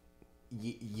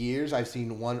years I've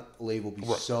seen one label be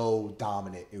so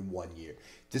dominant in 1 year.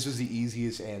 This was the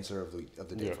easiest answer of the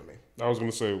day for me. I was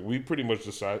gonna say we pretty much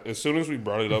decided as soon as we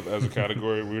brought it up as a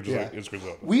category, we were just like, it's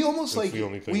Griselda. We almost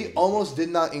did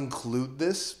not include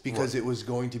this because it was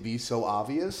going to be so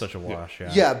obvious. Such a wash,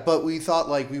 Yeah, but we thought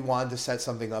like we wanted to set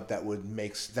something up that would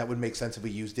make sense if we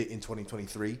used it in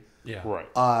 2023. Yeah, right.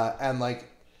 And like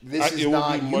this is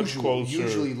not usual.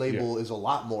 Usually, label is a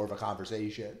lot more of a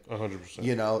conversation.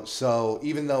 100%. So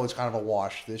even though it's kind of a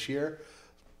wash this year,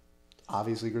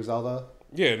 obviously Griselda.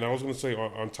 Yeah, and I was going to say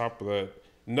on top of that,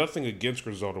 nothing against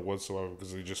Griselda whatsoever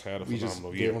because they just had a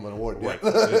phenomenal year. Gave them an award, right?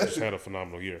 They just had a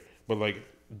phenomenal year, but like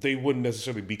they wouldn't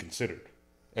necessarily be considered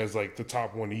as like the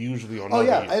top one usually on. Oh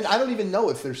yeah, and I don't even know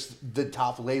if there's the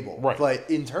top label, right? But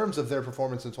in terms of their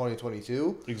performance in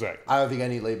 2022, exactly, I don't think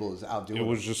any label is outdoing. It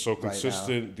was just so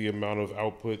consistent, right, the amount of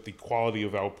output, the quality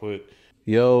of output.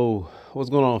 Yo, what's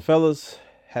going on, fellas?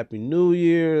 Happy New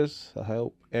Year's! I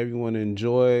hope everyone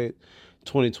enjoyed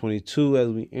 2022 as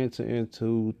we enter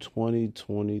into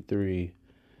 2023.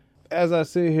 As I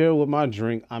sit here with my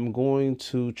drink, I'm going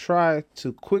to try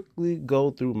to quickly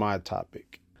go through my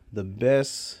topic. The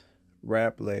best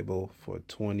rap label for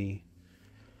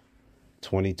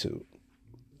 2022.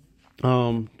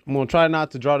 I'm going to try not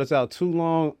to draw this out too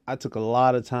long. I took a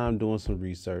lot of time doing some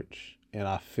research, and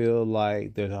I feel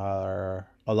like there are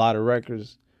a lot of record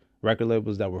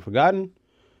labels that were forgotten.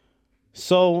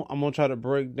 So I'm going to try to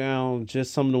break down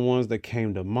just some of the ones that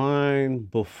came to mind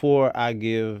before I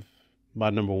give my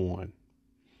number one.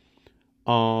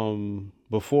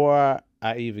 Before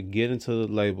I even get into the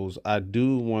labels, I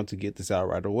do want to get this out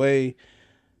right away.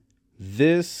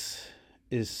 This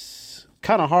is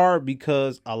kind of hard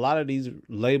because a lot of these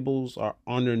labels are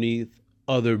underneath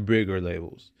other bigger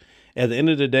labels. At the end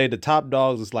of the day, the top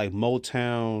dogs is like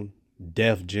Motown,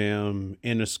 Def Jam,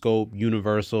 Interscope,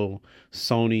 Universal,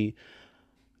 Sony.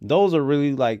 Those are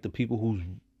really like the people who's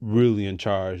really in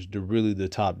charge. They're really the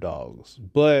top dogs.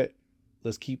 But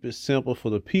let's keep it simple for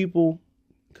the people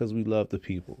because we love the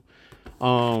people.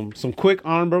 Some quick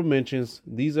honorable mentions.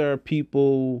 These are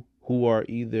people who are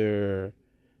either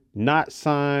not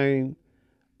signed,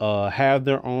 have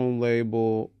their own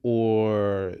label,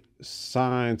 or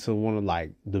signed to one of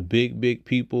like the big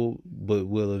people, but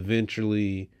will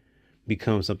eventually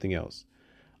become something else.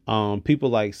 People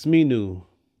like Sminu,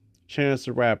 Chance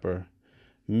the Rapper,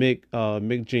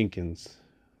 Mick Jenkins,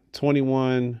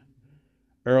 21,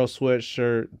 Earl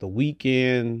Sweatshirt, The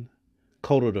Weeknd,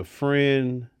 Coda the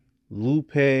Friend,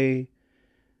 Lupe,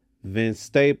 Vince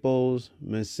Staples,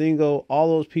 Masingo. All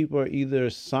those people are either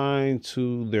signed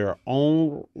to their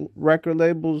own record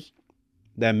labels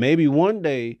that maybe one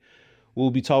day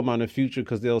we'll be talking about in the future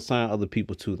because they'll sign other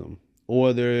people to them.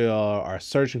 Or they are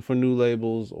searching for new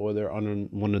labels, or they're under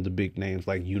one of the big names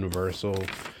like Universal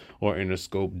or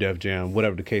Interscope, Def Jam,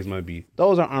 whatever the case might be.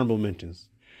 Those are honorable mentions.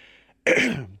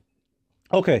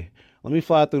 Okay, let me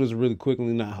fly through this really quickly,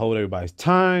 not hold everybody's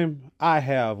time. I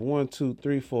have 1, 2,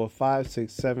 3, 4, 5,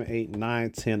 6, 7, 8,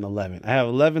 9, 10, 11. I have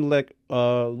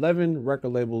 11 record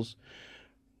labels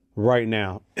right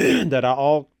now that I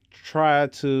all try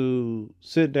to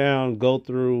sit down, go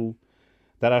through,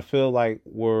 that I feel like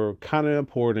were kind of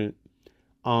important,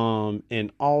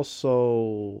 and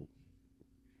also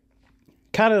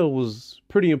kind of was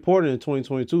pretty important in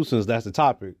 2022 since that's the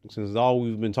topic, since all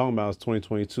we've been talking about is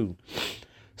 2022.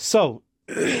 So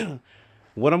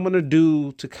what I'm going to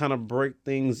do to kind of break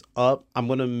things up, I'm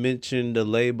going to mention the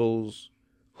labels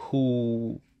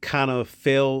who kind of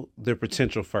failed their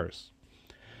potential first.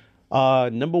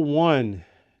 Number 1,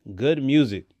 Good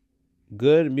Music.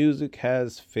 Good Music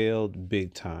has failed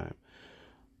big time.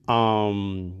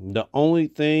 The only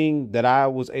thing that I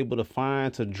was able to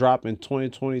find to drop in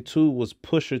 2022 was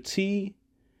Pusha T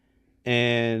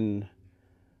and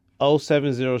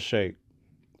 070 Shake.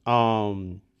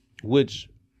 Which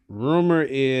rumor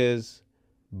is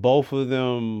both of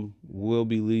them will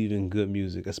be leaving Good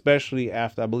Music, especially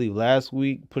after, I believe last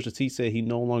week, Pusha T said he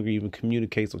no longer even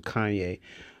communicates with Kanye.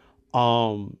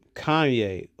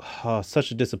 Kanye,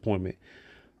 such a disappointment.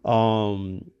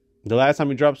 The last time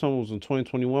he dropped something was in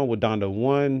 2021 with Donda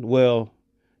 1. Well,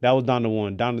 that was Donda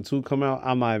 1. Donda 2 come out.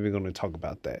 I'm not even going to talk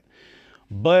about that.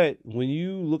 But when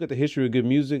you look at the history of Good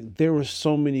Music, there were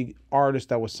so many artists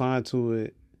that were signed to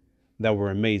it that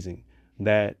were amazing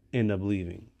that end up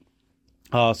leaving.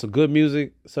 So Good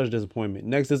Music, such a disappointment.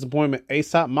 Next disappointment,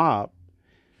 A$AP Mob.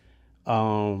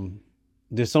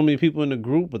 There's so many people in the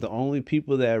group, but the only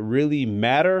people that really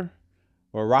matter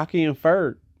are Rocky and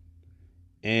Ferg.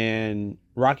 And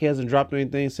Rocky hasn't dropped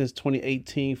anything since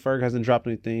 2018. Ferg hasn't dropped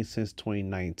anything since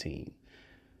 2019.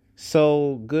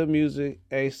 So Good Music,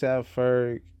 A$AP,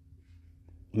 Ferg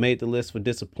made the list for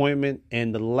disappointment.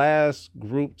 And the last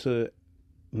group to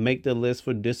make the list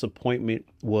for disappointment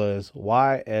was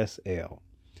YSL.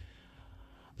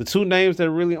 The two names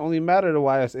that really only matter to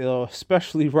YSL,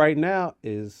 especially right now,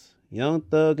 is Young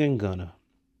Thug and Gunna.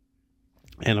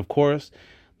 And of course,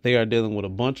 they are dealing with a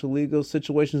bunch of legal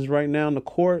situations right now in the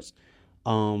courts.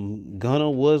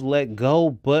 Gunna was let go,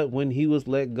 but when he was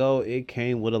let go, it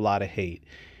came with a lot of hate.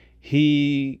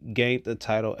 He gained the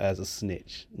title as a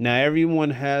snitch. Now,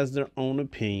 everyone has their own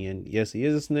opinion. Yes, he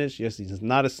is a snitch. Yes, he's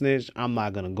not a snitch. I'm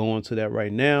not going to go into that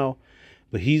right now.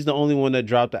 But he's the only one that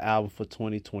dropped the album for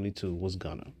 2022 was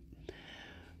Gunna.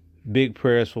 Big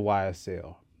prayers for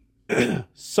YSL.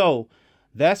 So,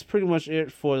 that's pretty much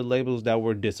it for the labels that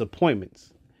were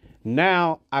disappointments.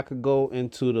 Now, I could go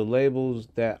into the labels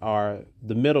that are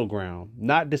the middle ground.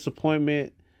 Not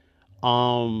disappointment,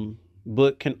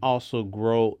 but can also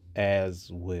grow as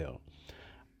well.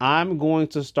 I'm going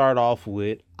to start off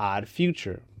with Odd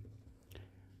Future.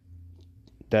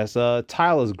 That's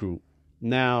Tyler's group.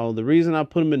 Now, the reason I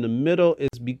put him in the middle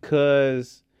is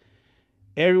because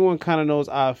everyone kind of knows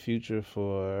Odd Future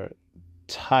for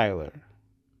Tyler.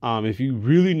 If you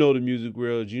really know the music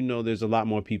world, you know there's a lot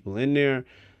more people in there.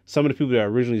 Some of the people that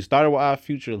originally started with Odd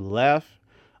Future left.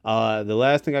 The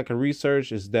last thing I can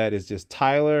research is that it's just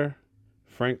Tyler,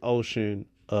 Frank Ocean,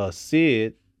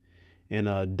 Sid,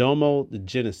 and Domo the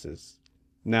Genesis.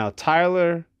 Now,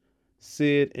 Tyler,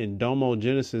 Sid, and Domo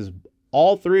Genesis,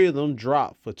 all three of them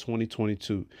dropped for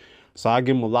 2022. So I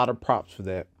give them a lot of props for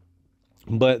that.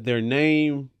 But their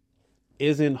name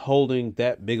isn't holding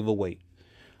that big of a weight.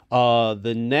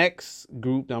 The next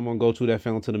group that I'm gonna go to that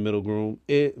fell into the middle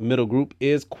group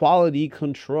is Quality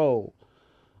Control.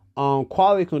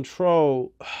 Quality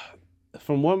Control,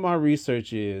 from what my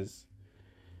research is,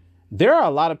 there are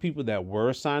a lot of people that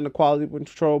were signed to Quality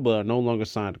Control, but are no longer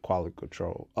signed to Quality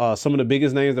Control. Some of the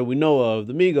biggest names that we know of: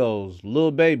 the Migos,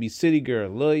 Lil Baby, City Girl,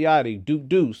 Lil Yachty, Duke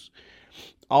Deuce.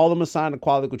 All of them are signed to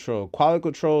Quality Control. Quality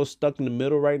Control is stuck in the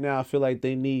middle right now. I feel like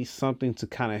they need something to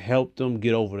kind of help them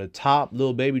get over the top.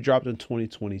 Lil Baby dropped in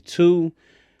 2022,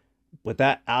 but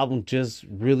that album just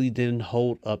really didn't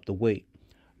hold up the weight.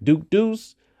 Duke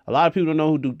Deuce, a lot of people don't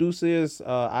know who Duke Deuce is.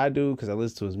 I do, because I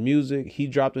listen to his music. He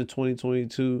dropped in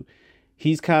 2022.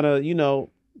 He's kind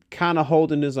of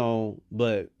holding his own,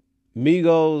 but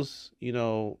Migos,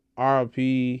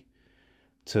 RP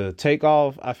to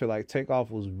Takeoff, I feel like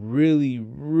Takeoff was really,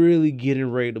 really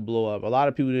getting ready to blow up. A lot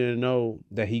of people didn't know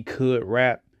that he could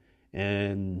rap,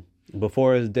 and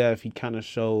before his death, he kind of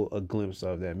showed a glimpse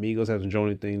of that. Migos hasn't shown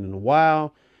anything in a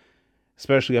while,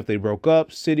 especially if they broke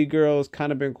up. City Girls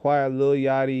kind of been quiet. Lil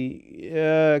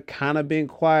Yachty, kind of been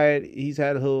quiet. He's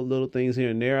had little things here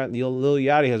and there. Lil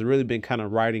Yachty has really been kind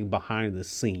of riding behind the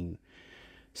scene.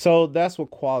 So that's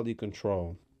what Quality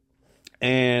Control.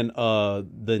 And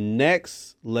the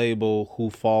next label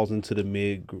who falls into the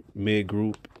mid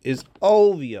group is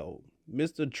OVO,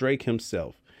 Mr. Drake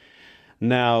himself.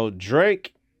 Now,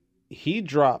 Drake, he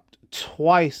dropped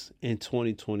twice in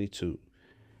 2022.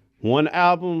 One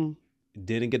album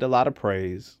didn't get a lot of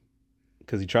praise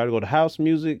because he tried to go to house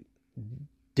music,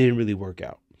 didn't really work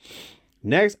out.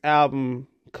 Next album,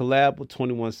 collab with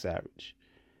 21 Savage.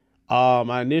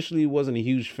 I initially wasn't a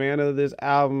huge fan of this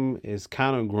album. It's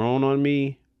kind of grown on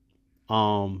me.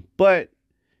 But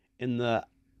in the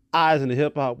eyes in the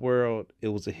hip hop world, it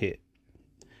was a hit.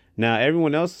 Now,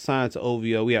 everyone else assigned to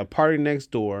OVO. We have Party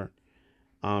Next Door.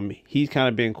 He's kind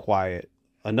of been quiet.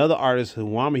 Another artist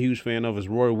who I'm a huge fan of is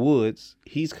Roy Woods.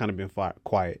 He's kind of been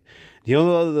quiet. The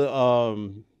only other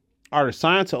artist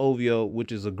signed to OVO,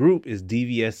 which is a group, is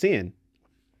DVSN.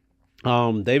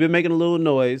 They've been making a little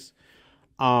noise.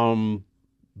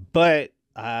 But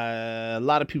a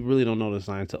lot of people really don't know they're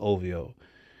signed to OVO.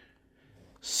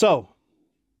 So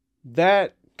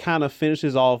that kind of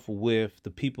finishes off with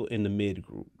the people in the mid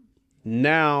group.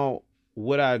 Now,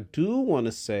 what I do want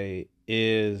to say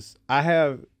is I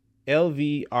have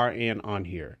LVRN on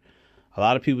here. A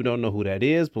lot of people don't know who that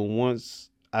is, but once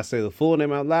I say the full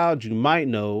name out loud, you might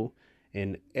know.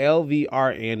 And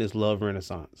LVRN is Love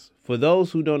Renaissance. For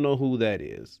those who don't know who that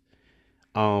is,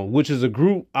 which is a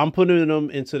group, I'm putting them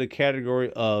into the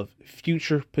category of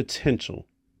future potential.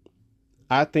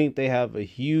 I think they have a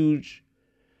huge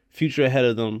future ahead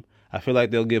of them. I feel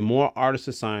like they'll get more artists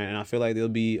to sign, and I feel like they'll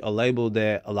be a label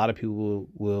that a lot of people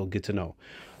will get to know.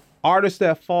 Artists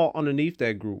that fall underneath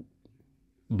that group: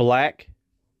 Black,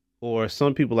 or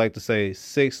some people like to say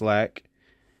 6 Lack.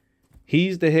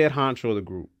 He's the head honcho of the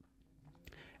group.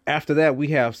 After that, we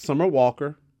have Summer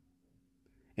Walker.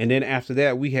 And then after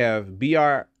that, we have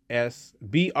BRS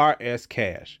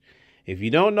Cash. If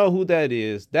you don't know who that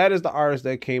is the artist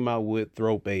that came out with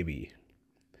Throat Baby.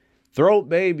 Throat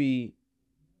Baby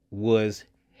was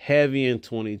heavy in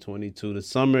 2022. The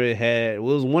summer it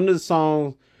was one of the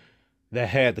songs that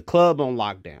had the club on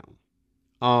lockdown.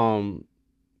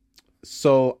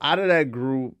 So out of that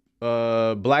group,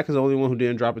 Black is the only one who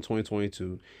didn't drop in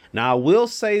 2022. Now, I will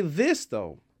say this,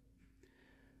 though.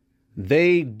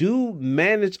 They do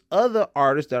manage other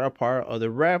artists that are part of other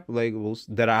rap labels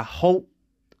that I hope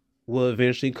will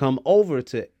eventually come over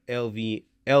to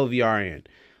LVRN.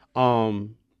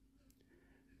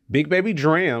 Big Baby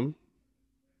Dram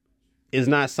is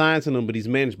not signed to them, but he's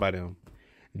managed by them.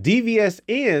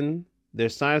 DVSN, they're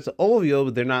signed to OVO,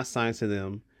 but they're not signed to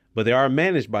them, but they are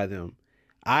managed by them.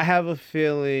 I have a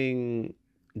feeling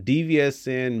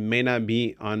DVSN may not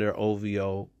be under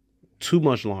OVO too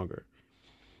much longer.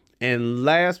 And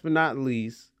last but not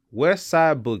least,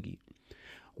 Westside Boogie.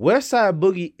 Westside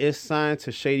Boogie is signed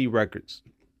to Shady Records,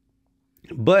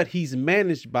 but he's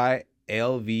managed by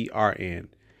LVRN.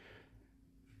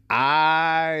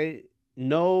 I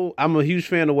know I'm a huge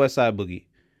fan of Westside Boogie.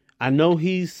 I know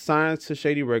he's signed to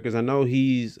Shady Records. I know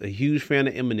he's a huge fan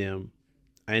of Eminem,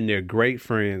 and they're great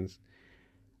friends.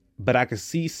 But I can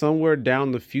see somewhere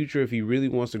down the future, if he really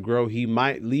wants to grow, he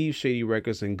might leave Shady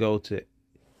Records and go to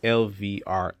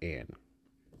LVRN.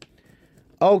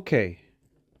 Okay,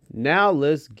 now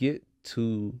let's get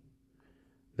to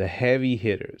the heavy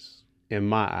hitters in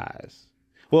my eyes.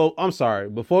 Well, I'm sorry.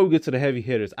 Before we get to the heavy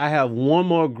hitters, I have one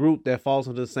more group that falls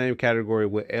into the same category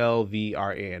with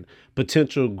LVRN,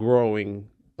 potential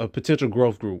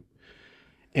growth group,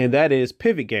 and that is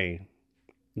Pivot Game.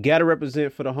 Gotta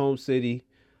represent for the home city.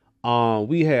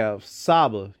 We have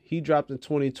Saba. He dropped in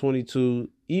 2022.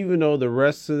 Even though the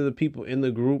rest of the people in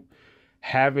the group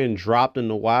haven't dropped in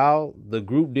a while, the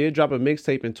group did drop a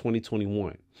mixtape in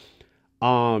 2021.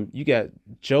 You got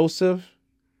Joseph.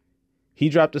 He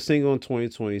dropped a single in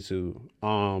 2022.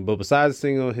 But besides the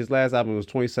single, his last album was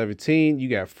 2017. You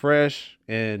got Fresh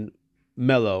and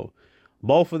Mellow.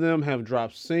 Both of them have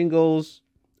dropped singles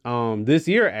this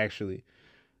year, actually.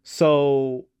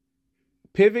 So,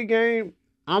 Pivot Game,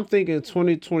 I'm thinking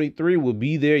 2023 will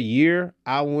be their year.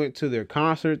 I went to their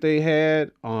concert they had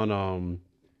on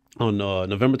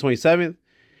November 27th.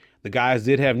 The guys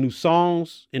did have new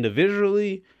songs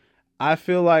individually. I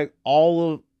feel like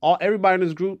everybody in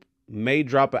this group may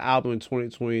drop an album in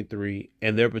 2023,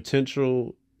 and their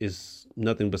potential is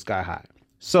nothing but sky high.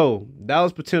 So that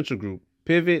was Potential Group,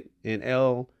 Pivot and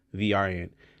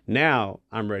LVRN. Now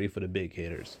I'm ready for the big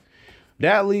hitters.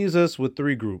 That leaves us with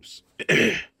 3 groups.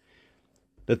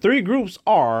 The 3 groups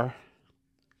are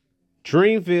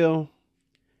Dreamville,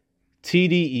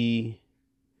 TDE,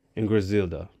 and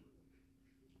Griselda.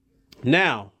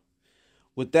 Now,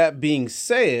 with that being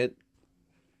said,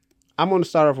 I'm going to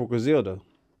start off with Griselda.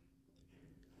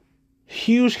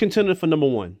 Huge contender for number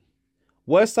 1.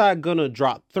 Westside Gunna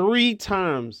dropped 3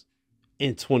 times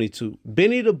in 22.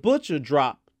 Benny the Butcher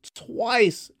dropped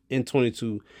twice in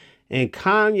 22. And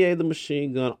Kanye the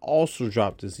Machine Gun also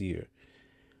dropped this year.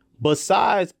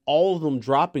 Besides all of them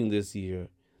dropping this year,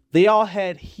 they all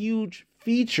had huge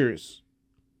features.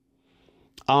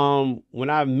 When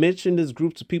I mentioned this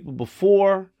group to people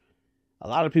before, a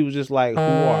lot of people just like, who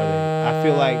are they? I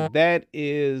feel like that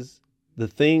is the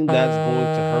thing that's going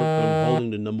to hurt them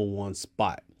holding the number 1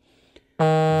 spot.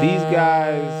 These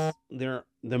guys, they're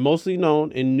mostly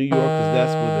known in New York because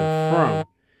that's where they're from.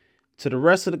 To the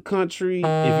rest of the country, if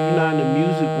you're not in the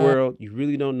music world, you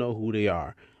really don't know who they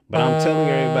are. But I'm telling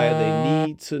everybody they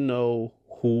need to know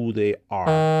who they are.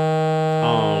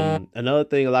 Another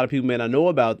thing a lot of people may not know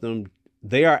about them,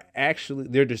 their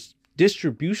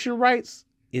distribution rights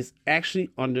is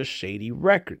actually under Shady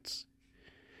Records.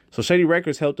 So Shady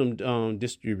Records helped them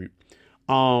distribute.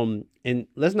 And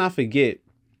let's not forget,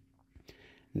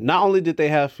 not only did they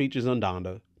have features on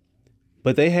Donda,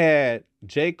 but they had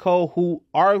J. Cole, who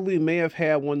arguably may have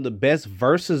had one of the best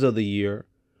verses of the year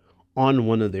on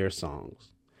one of their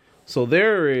songs. So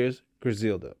there is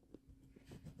Griselda.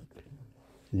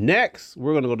 Next,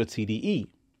 we're going to go to TDE.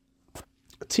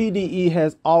 TDE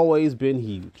has always been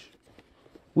huge.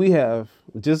 We have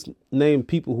just named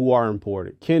people who are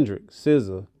important: Kendrick,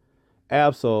 SZA,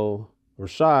 Absol,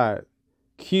 Rashad,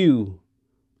 Q,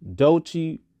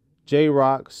 Doechii,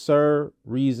 J-Rock, Sir,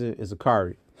 Reason, and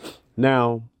Zakari.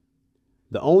 Now,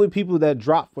 the only people that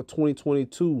dropped for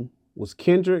 2022 was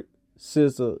Kendrick,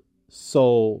 SZA,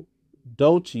 Soul,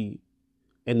 Doechii,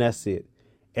 and that's it.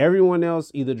 Everyone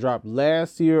else either dropped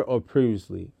last year or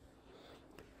previously.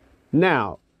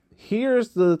 Now, here's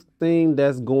the thing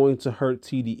that's going to hurt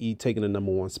TDE taking the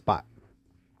number 1 spot.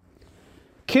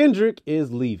 Kendrick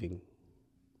is leaving.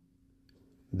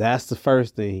 That's the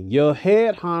first thing. Your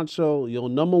head honcho, your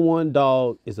number 1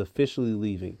 dog is officially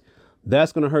leaving.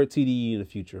 That's going to hurt TDE in the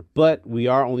future. But we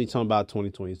are only talking about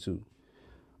 2022.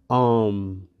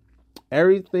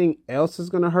 Everything else is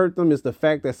going to hurt them is the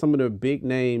fact that some of their big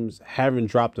names haven't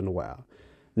dropped in a while.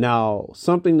 Now,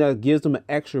 something that gives them an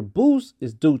extra boost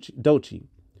is Doechii.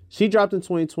 She dropped in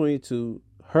 2022.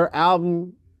 Her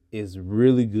album is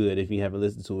really good if you haven't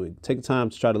listened to it. Take time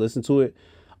to try to listen to it.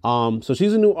 So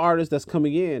she's a new artist that's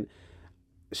coming in.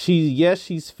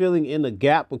 She's filling in a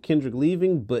gap with Kendrick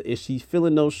leaving, but is she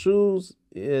filling those shoes?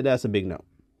 Yeah, that's a big no.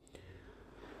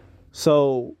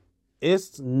 So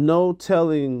it's no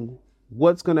telling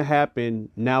what's going to happen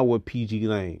now with PG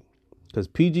Lane. Because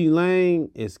PG Lane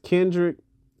is Kendrick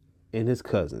and his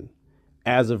cousin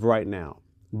as of right now.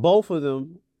 Both of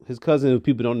them, his cousin, who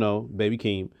people don't know, Baby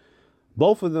Keem,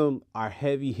 both of them are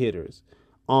heavy hitters.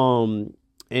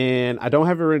 And I don't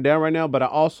have it written down right now, but I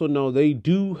also know they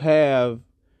do have,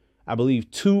 I believe,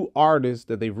 2 artists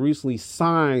that they've recently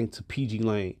signed to PG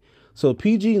Lane. So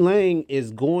PG Lane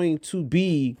is going to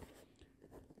be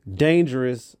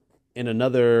dangerous in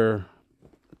another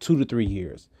 2 to 3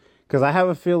 years. Because I have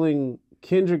a feeling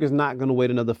Kendrick is not going to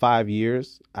wait another 5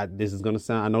 years. I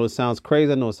know it sounds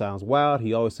crazy. I know it sounds wild.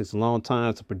 He always takes a long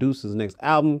time to produce his next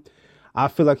album. I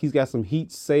feel like he's got some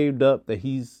heat saved up that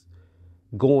he's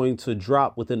going to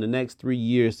drop within the next 3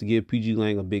 years to give PG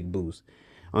Lang a big boost.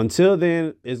 Until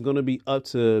then, it's going to be up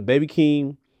to Baby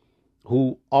Keem,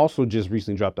 who also just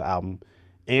recently dropped the album,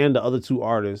 and the other 2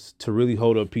 artists to really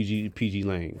hold up PG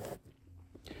Lang.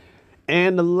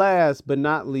 And the last but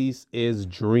not least is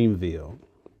Dreamville.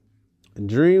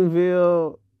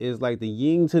 Dreamville is like the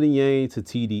yin to the yang to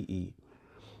TDE.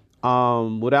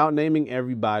 Without naming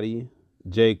everybody,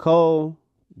 J. Cole,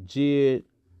 Jid,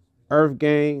 Earth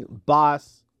Gang,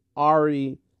 Boss,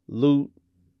 Ari, Loot,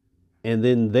 and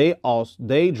then they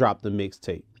dropped the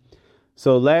mixtape.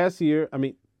 So last year,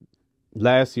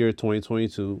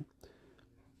 2022,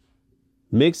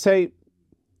 mixtape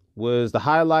was the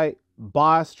highlight.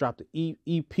 Boss dropped the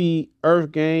EP.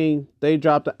 Earth Gang, they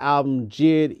dropped the album.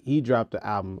 Jid, he dropped the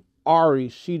album. Ari,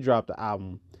 she dropped the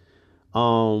album.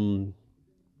 Luda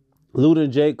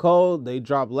and J. Cole, they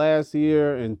dropped last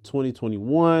year in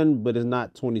 2021, but it's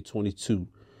not 2022.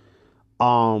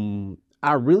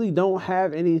 I really don't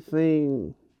have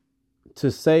anything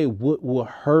to say what will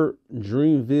hurt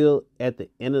Dreamville at the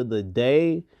end of the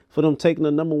day for them taking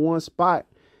the number one spot.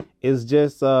 It's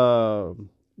just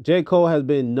J. Cole has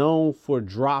been known for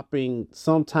dropping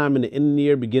sometime in the end of the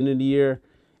year, beginning of the year,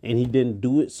 and he didn't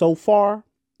do it so far.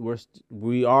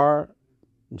 We are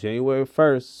January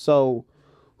 1st, so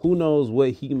who knows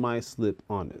what he might slip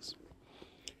on us.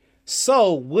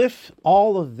 So with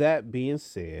all of that being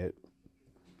said,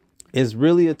 it's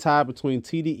really a tie between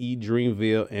TDE,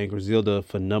 Dreamville, and Griselda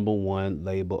for number one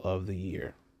label of the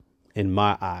year, in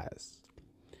my eyes.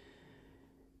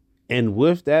 And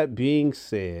with that being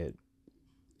said,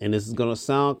 and this is going to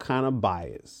sound kind of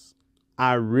biased,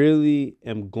 I really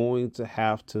am going to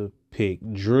have to pick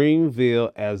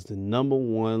Dreamville as the number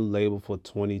one label for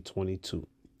 2022.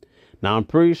 Now, I'm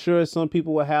pretty sure some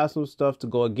people will have some stuff to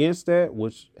go against that,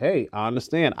 which, hey, I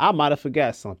understand. I might have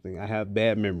forgot something. I have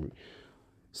bad memory.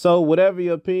 So whatever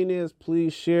your opinion is,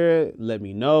 please share it. Let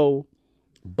me know.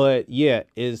 But yeah,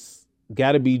 it's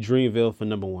got to be Dreamville for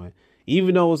number one.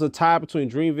 Even though it's a tie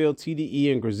between Dreamville,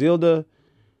 TDE, and Griselda,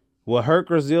 what hurt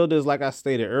Griselda is, like I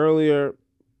stated earlier,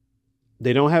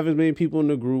 they don't have as many people in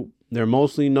the group. They're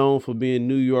mostly known for being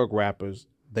New York rappers.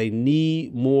 They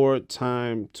need more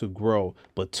time to grow.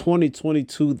 But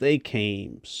 2022, they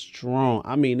came strong.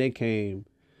 I mean, they came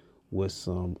with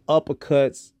some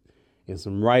uppercuts and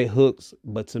some right hooks.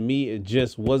 But to me, it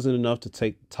just wasn't enough to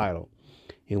take the title.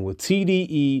 And with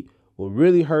TDE, what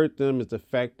really hurt them is the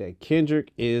fact that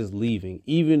Kendrick is leaving.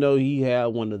 Even though he had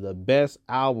one of the best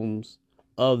albums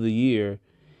of the year,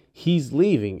 he's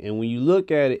leaving. And when you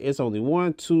look at it, it's only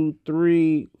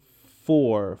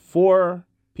 4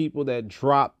 people that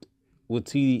dropped with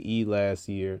TDE last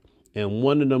year, and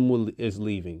one of them is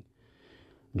leaving.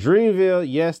 Dreamville,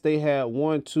 yes, they had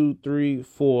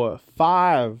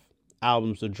 5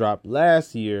 albums to drop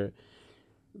last year.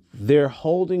 They're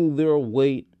holding their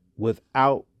weight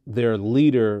without their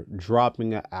leader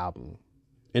dropping an album.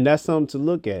 And that's something to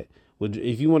look at.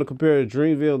 If you want to compare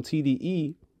Dreamville and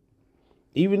TDE,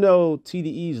 even though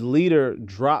TDE's leader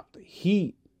dropped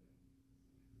heat,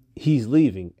 he's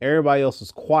leaving. Everybody else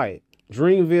is quiet.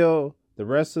 Dreamville, the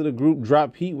rest of the group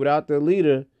dropped heat without their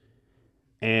leader,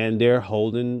 and they're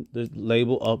holding the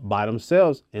label up by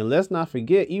themselves. And let's not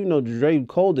forget, even though J.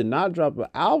 Cole did not drop an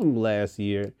album last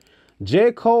year,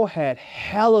 J. Cole had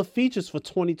hella features for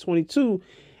 2022,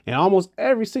 and almost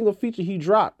every single feature he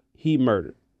dropped, he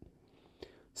murdered.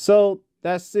 So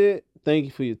that's it. Thank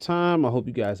you for your time. I hope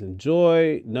you guys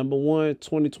enjoy. Number one,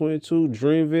 2022,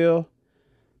 Dreamville.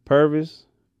 Purvis,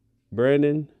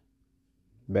 Brandon,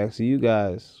 back to you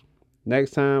guys.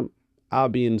 Next time, I'll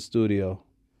be in the studio.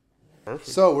 Perfect.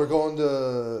 So we're going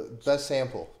to best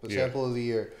sample, sample of the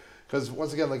year. Because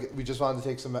once again, like we just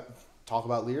wanted to talk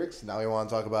about lyrics. Now we want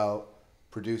to talk about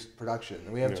production,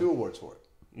 and we have 2 awards for it.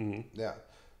 Mm-hmm. Yeah.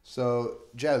 So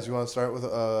Jazz, you want to start with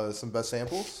some best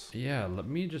samples? Yeah. Let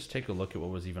me just take a look at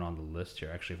what was even on the list here.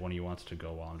 Actually, if one of you wants to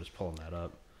go while I'm just pulling that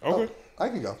up. Okay. I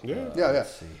can go. Yeah.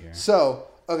 Let's see here. So,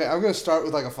 okay, I'm going to start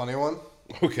with like a funny one.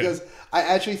 Okay. Because I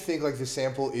actually think like the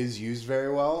sample is used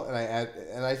very well,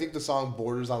 and I think the song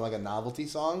borders on like a novelty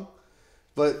song,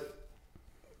 but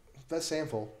best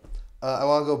sample. I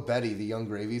want to go Betty, the Young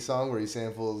Gravy song where he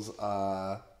samples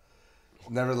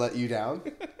 "Never Let You Down."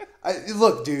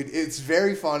 Look, dude, it's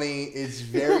very funny. It's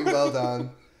very well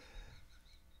done.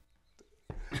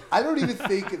 I don't even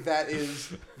think that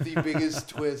is the biggest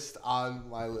twist on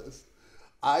my list.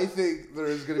 I think there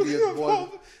is going to be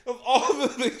one of all the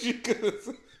things you could have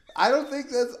said. I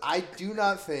do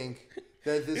not think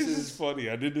that this is funny.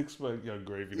 I didn't expect Young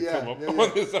Gravy to come up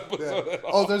on this episode at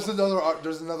all. Oh, there's another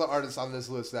artist on this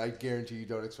list that I guarantee you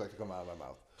don't expect to come out of my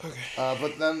mouth. Okay.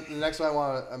 But then the next one I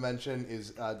want to mention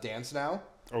is Dance Now.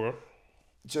 Okay.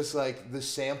 Just like the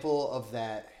sample of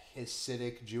that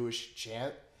Hasidic Jewish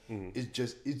chant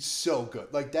is it's so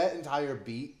good. Like that entire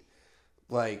beat,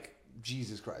 like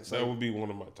Jesus Christ. That would be one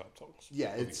of my top songs.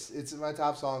 Yeah, it's in my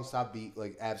top songs, top beat,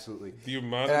 like absolutely. The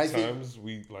amount of times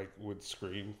we like would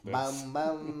scream. Bum,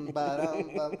 bum,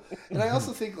 ba-dum, bum. And I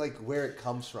also think like where it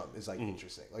comes from is like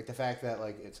interesting. Like the fact that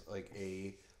like it's like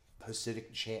a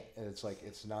Hasidic chant, and it's like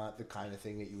it's not the kind of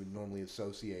thing that you would normally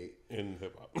associate in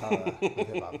hip hop. With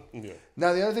hip hop. Yeah.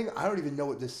 Now the other thing, I don't even know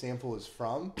what this sample is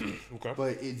from, Okay.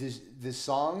 but this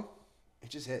song,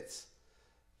 it just hits.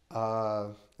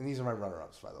 And these are my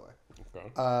runner-ups, by the way.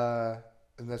 Okay.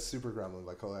 And that's Super Gremlin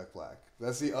by Kodak Black.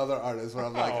 That's the other artist where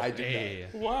I'm like, I do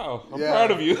that. Wow, I'm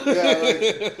proud of you. Yeah,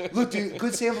 like, look, dude,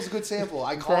 good sample's a good sample.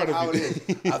 I call it how it is.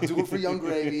 I'll do it for Young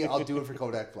Gravy. I'll do it for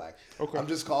Kodak Black. Okay. I'm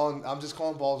just calling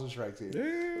balls and strikes here.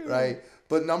 Yeah. Right?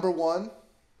 But number one,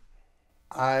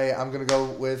 I'm gonna go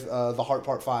with The Heart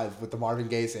Part 5 with the Marvin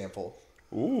Gaye sample.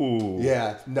 Ooh.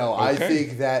 Yeah, no, okay. I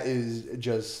think that is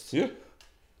just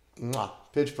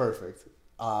pitch perfect.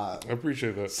 I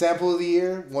appreciate that. Sample of the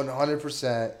year,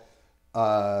 100%.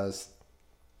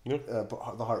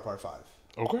 The Heart Part 5.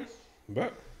 Okay,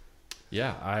 bet.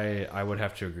 Yeah, I would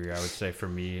have to agree. I would say for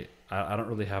me, I don't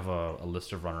really have a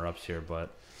list of runner-ups here,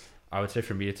 but I would say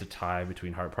for me it's a tie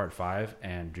between Heart Part 5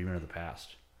 and Dreaming of the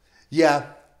Past. Yeah.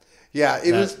 Yeah,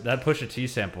 that Pusha T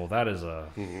sample, that is a...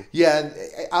 Mm-hmm. Yeah,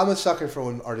 I'm a sucker for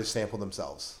when artists sample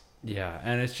themselves. Yeah,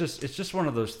 and it's just one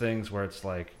of those things where it's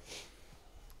like,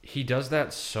 he does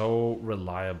that so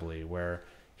reliably, where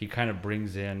he kind of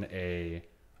brings in a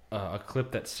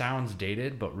clip that sounds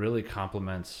dated but really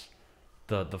complements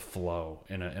the flow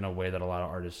in a way that a lot of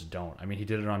artists don't. I mean, he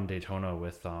did it on Daytona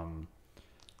with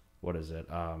what is it?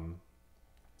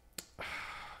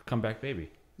 Come Back Baby.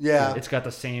 Yeah, it's got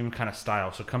the same kind of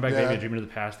style. So Come Back Baby and Dreaming of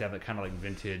the Past, they have that kind of like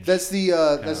vintage. That's the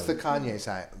Kanye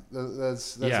side.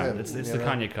 That's him. It's the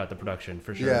Kanye cut, the production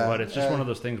for sure. Yeah, but it's just one of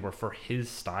those things where for his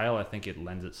style, I think it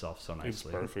lends itself so nicely. It's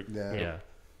perfect.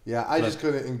 Yeah, I just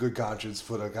couldn't, in good conscience,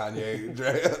 put a Kanye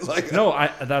like. No,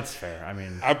 that's fair. I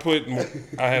mean, I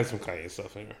had some Kanye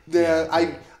stuff in there.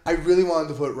 Yeah, I really wanted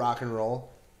to put Rock and Roll.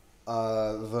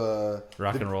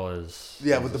 Rock and Roll is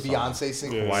with the Beyonce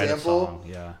sample.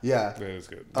 Yeah, that is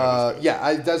good.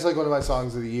 That's like one of my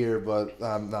songs of the year, but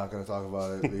I'm not going to talk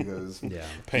about it because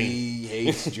he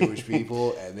hates Jewish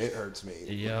people and it hurts me.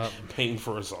 Yeah, pain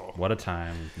for us all. What a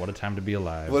time to be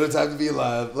alive. What a time to be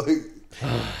alive. Like.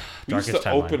 We used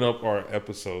to open up our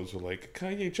episodes with like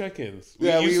Kanye check-ins.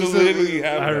 We used to literally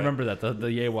have. I remember that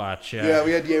the Ye Watch. Yeah,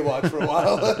 we had Ye Watch for a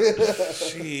while.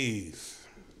 Jeez.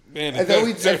 Man, and then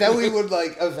we would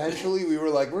like eventually we were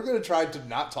like, we're gonna try to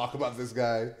not talk about this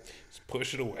guy. Just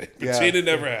push it away. Pretend it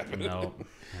never happened. No.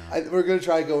 We're gonna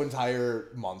try to go entire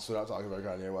months without talking about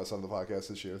Kanye West on the podcast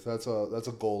this year. That's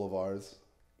a goal of ours.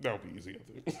 That'll be easy,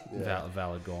 I think.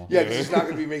 Valid goal. Yeah, because he's not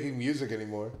gonna be making music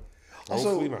anymore. Also,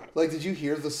 hopefully not. Like, did you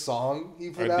hear the song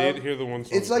he put out? I did hear the one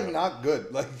song. It's like not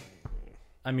good. Like,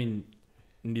 I mean,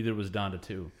 neither was Donda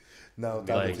 2. No,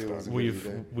 Donda 2 was a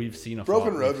good we've seen a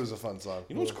Broken Road was a fun song.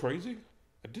 You know what's crazy?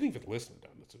 I didn't even listen to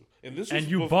Donda 2. And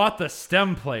you bought the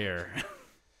stem player.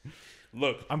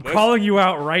 Look, I'm calling you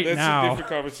out right now. That's a different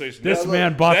conversation. This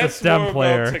man bought the stem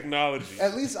player. About technology.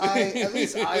 At least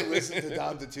I listened to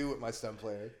Donda 2 with my stem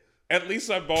player. At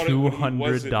least I bought it when he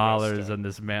wasn't $200, and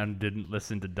this man didn't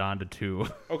listen to Donda 2.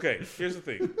 Okay, here's the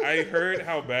thing. I heard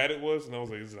how bad it was, and I was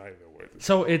like, "This is not even worth it."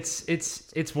 So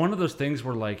it's one of those things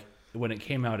where like when it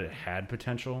came out, it had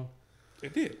potential.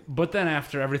 It did. But then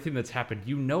after everything that's happened,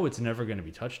 it's never going to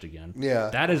be touched again. Yeah,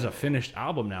 that is a finished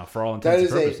album now for all intents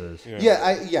and purposes.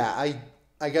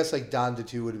 I guess like Donda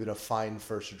 2 would have been a fine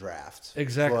first draft.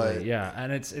 Exactly. Yeah,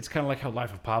 and it's kind of like how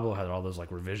Life of Pablo had all those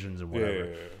like revisions and whatever.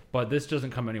 Yeah. But this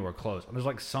doesn't come anywhere close. There's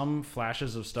like some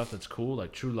flashes of stuff that's cool.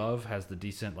 Like True Love has the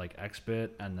decent like X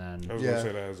bit, and then I was gonna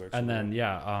say that has X bit. And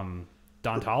then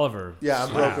Don Toliver.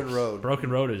 On Broken Road. Broken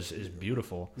Road is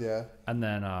beautiful. Yeah. And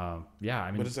then I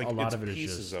mean, but it's like a lot of it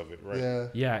pieces is just of it, right?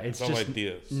 Yeah, it's all just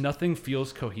ideas. Nothing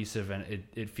feels cohesive, and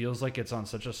it feels like it's on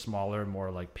such a smaller,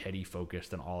 more like petty focus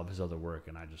than all of his other work,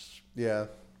 and I just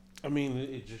I mean,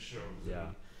 it just shows. Yeah.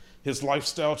 His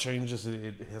lifestyle changes.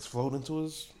 It has flowed into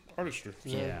his artistry.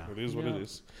 So it is what it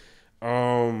is.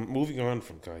 Moving on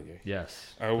from Kanye.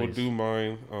 Yes. I will do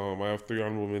mine. I have 3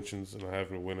 honorable mentions, and I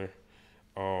have a winner.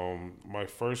 My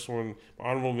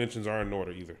honorable mentions aren't in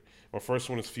order either. My first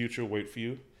one is Future, Wait For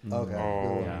You.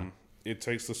 Okay. It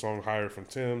takes the song Higher from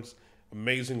Tim's.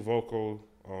 Amazing vocal.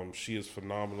 She is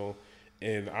phenomenal.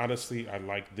 And honestly, I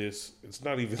like this. It's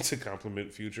not even to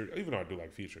compliment Future, even though I do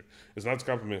like Future. It's not to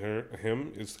compliment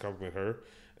him. It's to compliment her.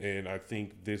 And I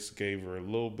think this gave her a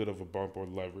little bit of a bump or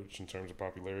leverage in terms of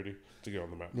popularity to get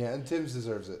on the map. Yeah, and Tim's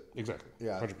deserves it. Exactly.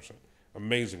 Yeah. 100%.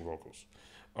 Amazing vocals.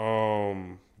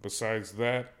 Besides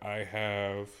that, I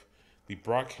have the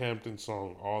Brockhampton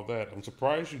song, All That. I'm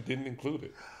surprised you didn't include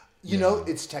it. You know,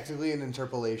 it's technically an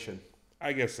interpolation.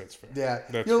 I guess that's fair.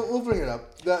 Yeah, we'll bring it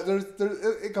up.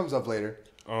 It comes up later.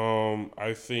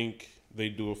 I think they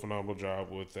do a phenomenal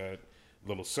job with that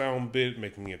little sound bit,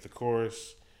 making it the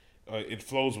chorus. It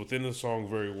flows within the song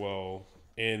very well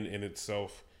in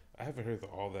itself. I haven't heard the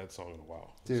All That song in a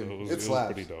while. Dude, so it was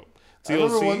pretty dope. I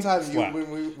remember one time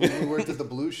when we worked at the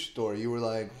Blue store, you were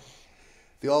like,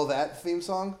 the All That theme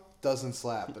song doesn't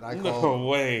slap. And I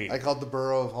called the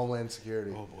Bureau of Homeland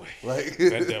Security. Oh, boy. Like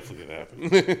that definitely did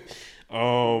happen.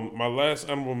 My last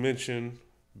honorable mention,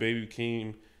 Baby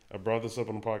Keem. I brought this up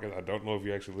on the podcast. I don't know if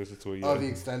you actually listened to it yet. Oh, the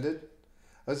extended?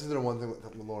 I listened to the one thing with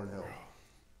Lauryn Hill.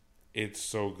 It's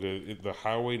so good. The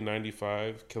Highway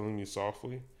 95, Killing Me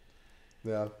Softly.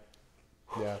 Yeah.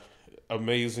 Yeah.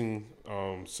 Amazing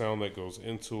sound that goes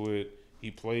into it.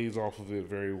 He plays off of it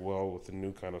very well with a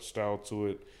new kind of style to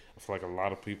it. I feel like a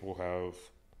lot of people have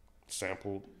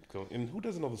sampled. And who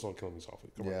doesn't know the song Killing Me Softly?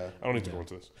 Come on. I don't need to go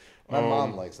into this. My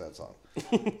mom likes that song.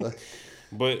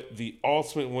 But the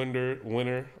ultimate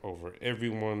winner over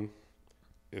everyone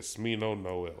is Smino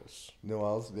Noel's.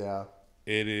 Noel's, yeah.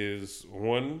 It is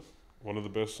one of the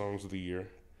best songs of the year.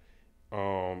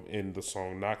 In the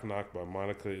song Knock Knock by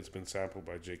Monica, it's been sampled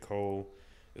by J. Cole.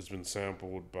 It's been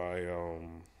sampled by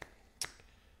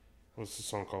what's the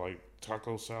song called, like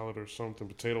Taco Salad or something,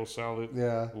 Potato Salad.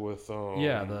 Yeah. With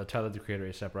the Tyler the Creator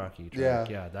A$AP Rocky track.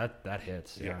 Yeah, that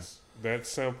hits. Yes. That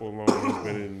sample alone has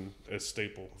been a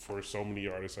staple for so many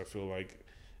artists, I feel like,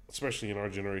 especially in our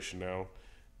generation now.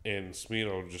 And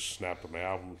Smino just snapped on the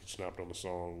album, snapped on the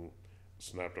song,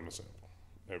 snapped on the sample.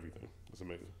 Everything. It's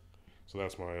amazing. So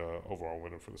that's my overall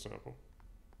winner for the sample.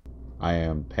 I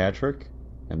am Patrick,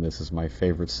 and this is my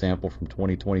favorite sample from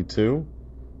 2022.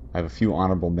 I have a few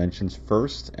honorable mentions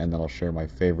first, and then I'll share my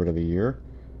favorite of the year.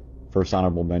 First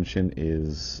honorable mention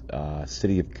is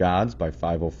City of Gods by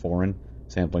 504,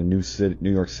 sampling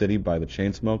New York City by the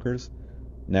Chainsmokers.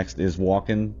 Next is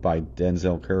Walkin' by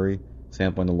Denzel Curry,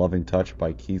 sampling The Loving Touch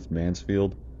by Keith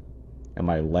Mansfield. And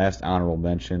my last honorable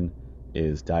mention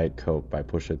is Diet Coke by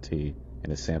Pusha T,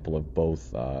 and a sample of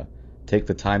both Take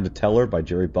the Time to Tell Her by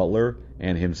Jerry Butler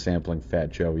and him sampling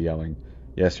Fat Joe yelling,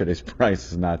 "Yesterday's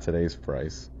price is not today's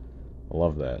price." I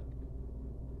love that.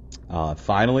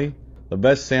 Finally, the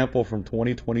best sample from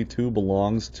 2022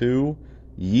 belongs to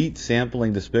Yeet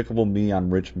sampling Despicable Me on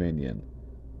Rich Minion.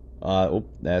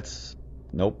 Never.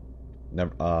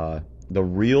 The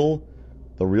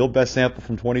real best sample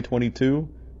from 2022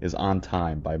 is On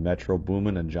Time by Metro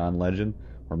Boomin and John Legend,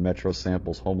 where Metro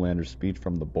samples Homelander's speech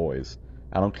from The Boys.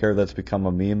 I don't care if that's become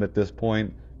a meme at this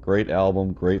point. Great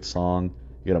album, great song.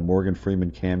 You get a Morgan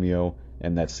Freeman cameo,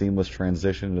 and that seamless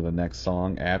transition to the next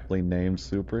song, aptly named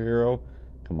Superhero.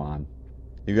 Come on.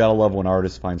 You gotta love when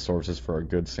artists find sources for a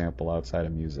good sample outside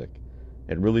of music.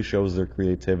 It really shows their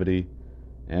creativity.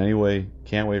 Anyway,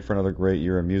 can't wait for another great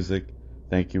year of music.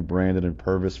 Thank you, Brandon and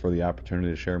Purvis, for the opportunity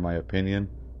to share my opinion.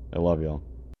 I love y'all.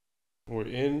 We're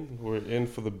in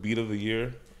for the beat of the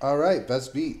year. All right,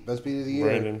 best beat of the year.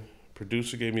 Brandon,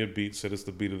 producer gave me a beat, said it's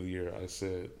the beat of the year. I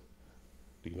said,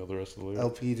 do you know the rest of the lyrics?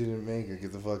 LP didn't make it.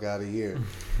 Get the fuck out of here.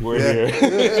 We're here.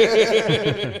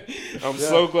 I'm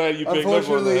so glad you picked up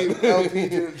on that. Unfortunately, LP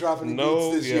didn't drop any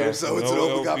beats this year, so it's an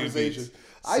open conversation.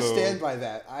 I stand by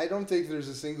that. I don't think there's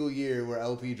a single year where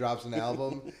LP drops an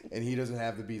album and he doesn't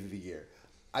have the beat of the year.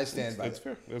 I stand by that.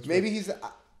 That's Maybe fair. he's...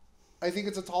 I think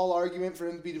it's a tall argument for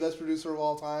him to be the best producer of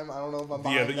all time. I don't know if I'm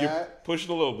behind that. You're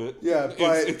pushing a little bit. Yeah,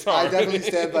 but it's hard. I definitely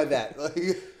stand by that.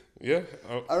 Yeah.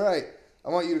 All right. I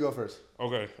want you to go first.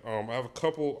 Okay. I have a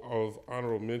couple of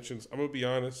honorable mentions. I'm going to be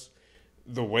honest.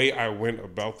 The way I went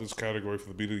about this category for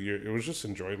the beat of the year, it was just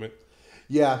enjoyment.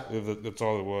 Yeah. That's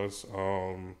all it was.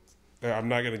 I'm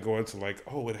not going to go into like,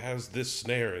 oh, it has this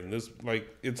snare and this,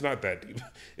 like, it's not that deep.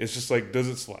 It's just like, does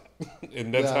it slap?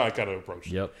 And that's how I kind of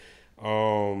approached it. Yep.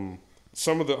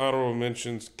 Some of the honorable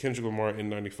mentions, Kendrick Lamar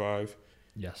N95.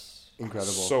 Yes.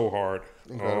 Incredible. So hard.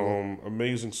 Incredible.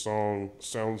 Amazing song.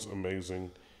 Sounds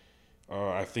amazing.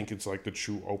 I think it's like the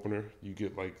true opener. You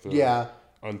get like the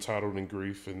Untitled and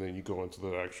Grief, and then you go into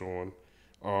the actual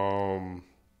one.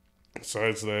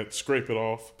 Besides that, Scrape It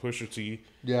Off, Pusha T.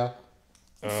 Yeah.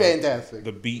 Fantastic.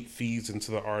 The beat feeds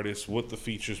into the artist with the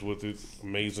features with it.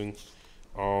 Amazing.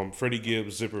 Freddie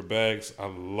Gibbs, Zipper Bags. I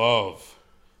love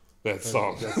that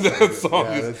song. That's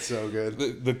so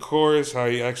good. The chorus, how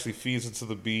he actually feeds into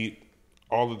the beat.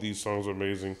 All of these songs are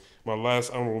amazing. My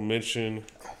last honorable mention,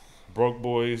 Broke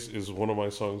Boys, is one of my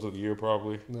songs of the year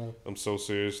probably. No. I'm so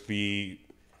serious. The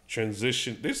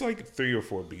transition, there's like 3 or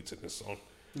 4 beats in this song.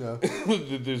 No.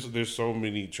 there's so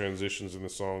many transitions in the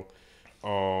song.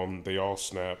 They all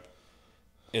snap.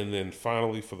 And then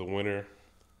finally for the winner,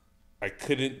 I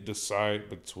couldn't decide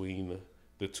between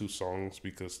the two songs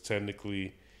because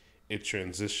technically it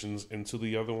transitions into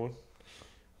the other one.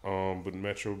 But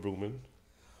Metro Boomin,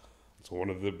 it's one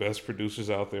of the best producers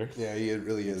out there. Yeah, he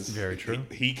really is. Very true.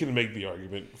 He can make the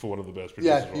argument for one of the best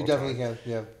producers. Yeah, he definitely can.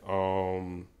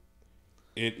 Yeah.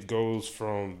 It goes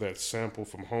from that sample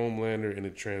from Homelander and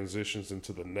it transitions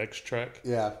into the next track.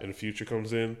 Yeah. And Future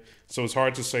comes in. So it's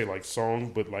hard to say like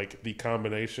song, but like the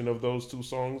combination of those two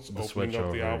songs The opening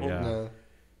up the album. Yeah. No.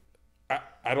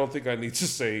 I don't think I need to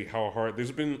say how hard.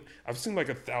 I've seen like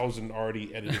 1,000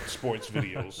 already edited sports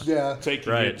videos. Yeah.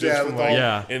 Taking Right. it just Yeah, from with all- like,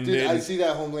 Yeah. and Dude, then, I see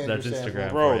that Homelander That's sample. Instagram.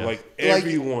 bro, Yeah. like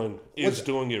everyone is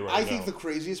doing it right now. I think the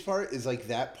craziest part is like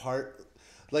that part.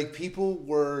 Like people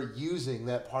were using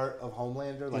that part of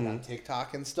Homelander like on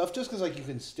TikTok and stuff just because like you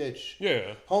can stitch.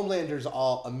 Yeah. Homelander's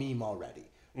all a meme already,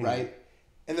 right?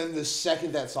 And then the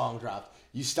second that song dropped,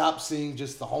 you stop seeing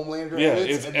just the Homelander. Yeah,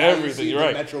 edits, it's and now you everything. see You're the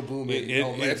right. Metro Boomin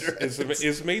Homelander.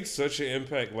 It's made such an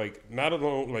impact. Like not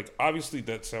alone, like obviously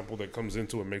that sample that comes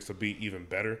into it makes the beat even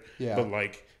better. Yeah. But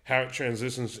like how it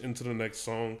transitions into the next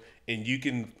song, and you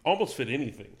can almost fit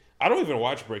anything. I don't even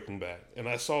watch Breaking Bad, and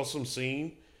I saw some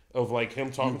scene of like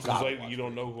him talking to his gotta lady. watch You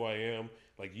don't know who I am.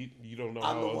 Like you don't know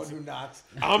I'm how the it's- one who knocks.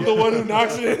 I'm the one who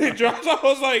knocks it and it drops. I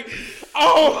was like,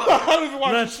 oh, I didn't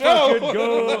watch Let's the show. fucking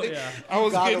go. Like, Yeah. I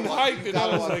was Gotta getting watch- hyped you and I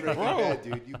gotta was watch like, Breaking bro. Bad,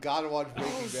 dude. You gotta watch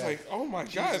Breaking I was Bad. like, oh my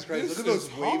Jesus god, Christ, this look at is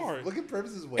those waves. hard. Look at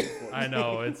Purpose's waveforms. I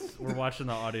know we're watching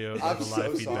the audio, I'm the so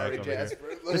live feedback sorry, over here. Jasper.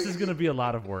 This is gonna be a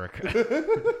lot of work.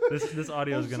 this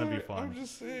audio is gonna be I'm fun.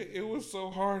 just saying, it was so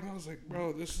hard. I was like,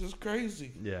 bro, this is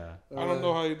crazy. Yeah, I don't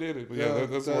know how he did it, but yeah, No,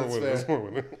 that's that's one winner. fair. That's one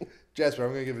winner. Jasper,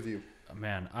 I'm gonna give it to you.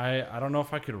 man. I don't know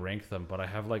if I could rank them, but I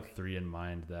have like 3 in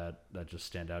mind that just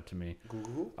stand out to me.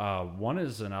 One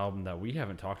is an album that we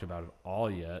haven't talked about at all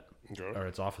yet, Okay. or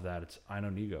it's off of that. It's I Know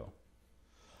Nego.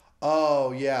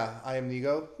 Oh yeah, I Am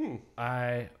Nego.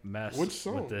 I messed Which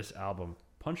song? with this album,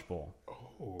 Punch Bowl,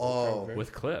 Oh. okay.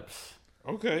 with clips.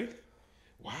 Okay.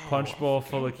 Wow. Punch Bowl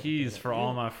full of keys for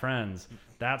all my friends.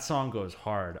 That song goes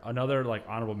hard. Another like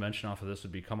honorable mention off of this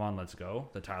would be Come On Let's Go,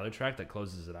 the Tyler track that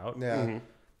closes it out. Yeah.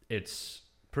 It's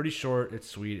pretty short, it's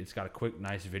sweet, it's got a quick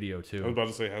nice video I was too. about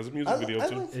to say, has a music video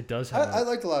too? It does have I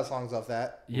liked a lot of songs off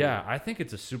that. yeah, I think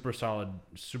it's a super solid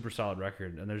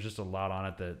record, and there's just a lot on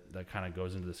it that kind of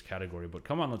goes into this category. But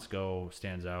Come On Let's Go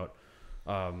stands out.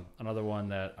 Another one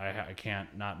that I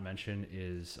can't not mention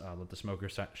is Let the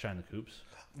Smokers Shine the Coops.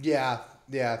 Yeah,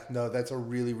 no, that's a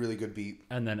really, really good beat.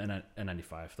 And then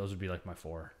N95. Those would be like my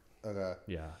 4. Okay.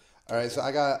 Yeah. All right, so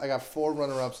I got 4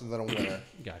 runner-ups and then a winner.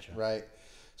 Gotcha. Right.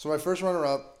 So my first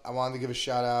runner-up, I wanted to give a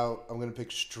shout out. I'm gonna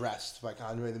pick "Stressed" by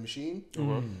Conway the Machine,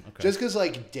 Okay. just because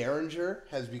like Derringer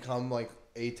has become like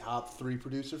a top 3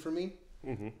 producer for me,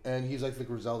 and he's like the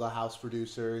Griselda house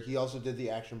producer. He also did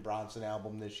the Action Bronson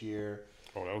album this year.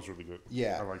 Oh, that was really good.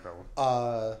 Yeah. I like that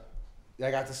one. I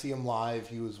got to see him live.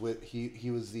 He was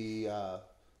the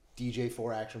DJ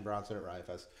for Action Bronson at Riot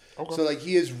Fest. Okay. So like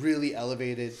he has really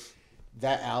elevated.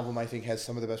 That album I think has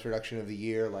some of the best production of the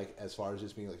year, like as far as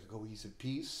just being like a cohesive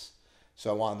piece. So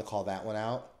I wanted to call that one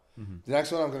out. The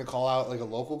next one I'm going to call out like a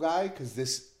local guy because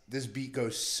this beat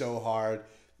goes so hard.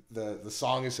 The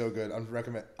song is so good. I'm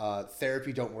recommend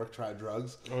 "Therapy Don't Work, Try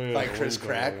Drugs" by Chris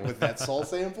Crack with that soul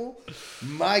sample.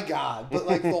 My God, but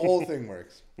like the whole thing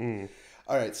works.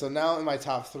 All right, so now in my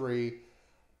top 3,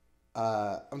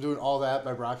 I'm doing "All That"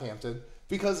 by Brockhampton.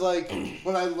 Because, like,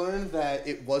 when I learned that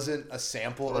it wasn't a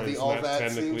sample of the it's All not That theme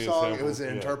technically a song, it sample, was an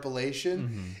yeah.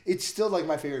 interpolation, it's still, like,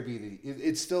 my favorite beat.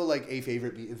 It's still, like, a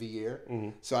favorite beat of the year.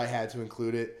 So I had to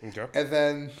include it. Okay. And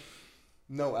then,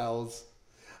 no L's.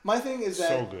 My thing is that,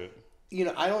 So good. you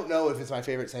know, I don't know if it's my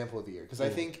favorite sample of the year. Because I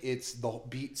think it's the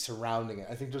beat surrounding it.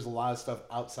 I think there's a lot of stuff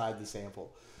outside the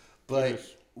sample. But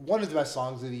is. one of the best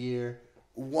songs of the year.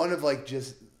 One of, like,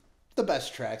 just the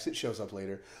best tracks. It shows up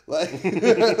later. Like,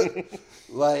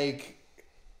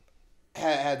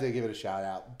 had to give it a shout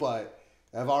out. But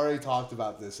I've already talked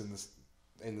about this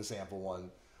in the sample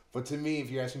one. But to me, if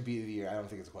you're asking beat of the year, I don't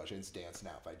think it's a question. It's "Dance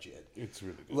Now" by Jid. It's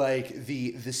really good. Like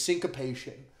the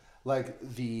syncopation, like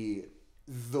the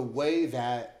way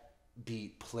that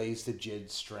beat plays to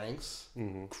Jid's strengths,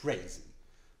 crazy.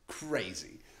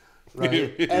 Right?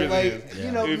 It And really like is.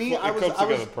 you know, It me, I comes was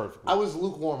together perfectly. I was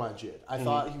lukewarm on Jid. I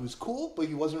thought he was cool, but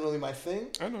he wasn't really my thing.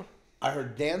 I know. I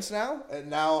heard "Dance Now," and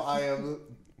now I am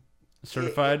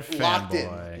Certified locked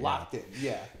fanboy. in. Locked in.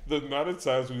 Yeah. The amount of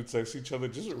times we would text each other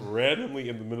just randomly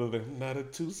in the middle of the not a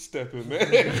 2-stepping, man.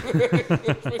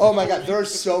 Oh my God, there are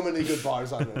so many good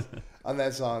bars on this. on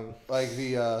that song. Like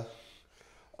the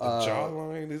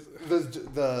jawline is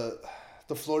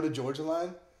the Florida Georgia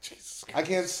line. Jesus I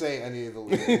can't say any of the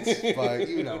lyrics, but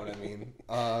you know what I mean.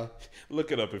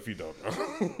 Look it up if you don't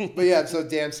know. But yeah, so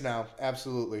dance now,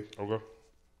 absolutely. Okay,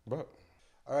 but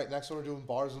All right, next one we're doing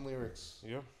bars and lyrics.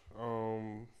 yeah.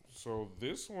 So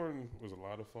this one was a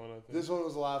lot of fun. I think This one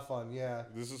was a lot of fun. Yeah.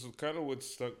 this is kind of what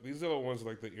stuck. These are the ones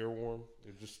like the earworm.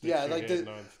 It just sticks Yeah, your like head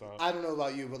nonstop. I don't know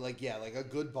about you, but like like a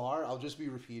good bar, I'll just be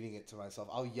repeating it to myself.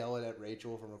 I'll yell it at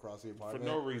Rachel from across the For apartment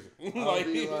no reason, I'll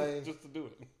be like, just to do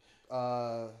it.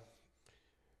 Uh,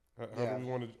 How yeah. do we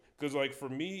want to? Because like for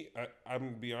me, I'm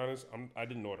gonna be honest. I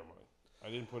didn't order mine. I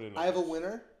didn't put in. I have a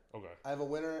winner. Okay. I have a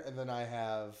winner, and then I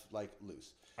have like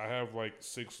loose. I have like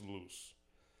 6 loose.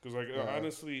 Because like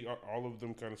honestly, all of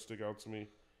them kind of stick out to me.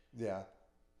 Yeah.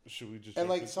 Should we just? And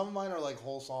like some of mine are like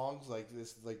whole songs, like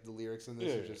this, like the lyrics in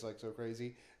this are Yeah. just like so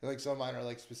crazy. And like some of mine are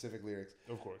like specific lyrics.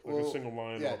 Of course, like a single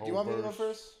line. Yeah. Or a whole Do you want me to go verse.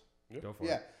 first? Go for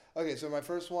Yeah. it. Okay. So my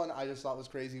first one I just thought was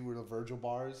crazy were the Virgil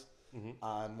bars Mm-hmm.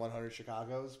 on 100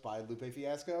 Chicago's by Lupe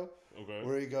Fiasco, Okay.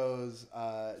 where he goes,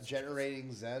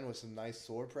 generating Zen with some nice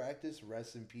sword practice.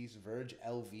 Rest in peace, Verge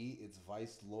LV. It's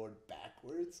Vice Lord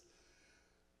backwards.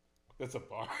 That's a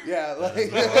bar. Yeah,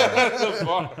 like That's a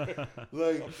bar.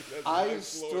 like That's I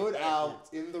Vice Lord stood out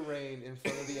backwards. in the rain in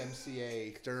front of the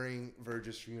MCA during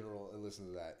Verge's funeral and listened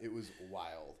to that. It was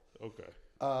wild. Okay.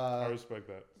 I respect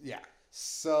that. Yeah.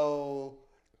 So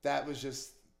that was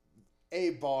just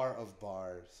a bar of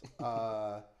bars.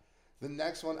 The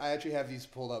next one, I actually have these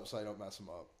pulled up so I don't mess them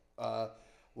up.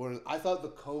 Where I thought the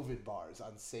COVID bars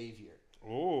on Savior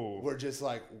Oh. were just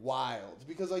like wild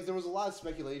because like there was a lot of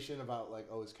speculation about like,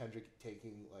 oh, is Kendrick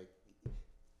taking like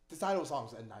the title of the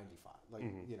song's N95, like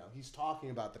you know he's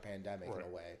talking about the pandemic in a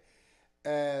way,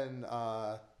 and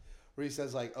where he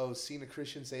says like, oh, seen a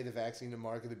Christian say the vaccine to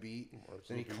mark of the beat,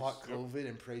 then he caught COVID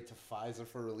and prayed to Pfizer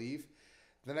for relief.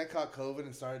 Then I caught COVID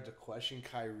and started to question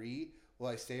Kyrie. Will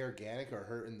I stay organic or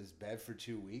hurt in this bed for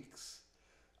 2 weeks?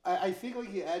 I think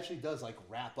like he actually does like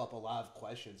wrap up a lot of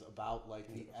questions about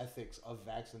like the ethics of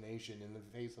vaccination in the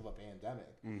face of a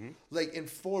pandemic. Like in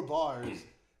 4 bars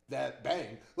that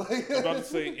bang. Like I'm about to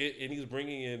say, and he's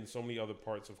bringing in so many other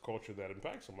parts of culture that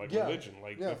impacts him, like religion,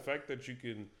 like the fact that you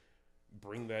can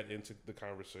bring that into the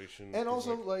conversation, and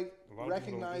also like a lot of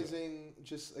people don't do that. recognizing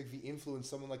just like the influence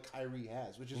someone like Kyrie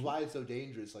has, which is why it's so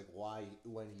dangerous. Like why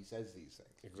when he says these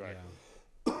things.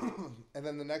 Exactly. And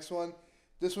then the next one,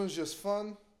 this one's just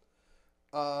fun.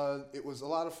 It was a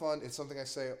lot of fun. It's something I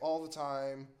say all the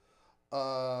time.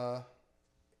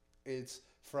 It's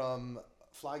from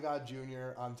Fly God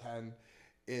Jr. on 10.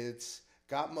 It's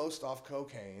got most off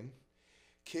cocaine.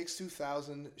 Kicks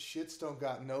 2000. Shits don't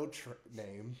got no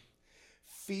name.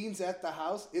 Fiends at the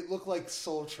house. It looked like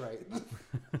Soul Train.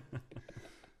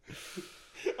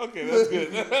 Okay, that's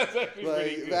good. That's actually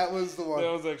pretty good. That was the one.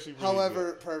 That was actually pretty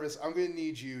However, Purvis, I'm going to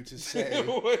need you to say...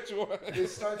 Which one? It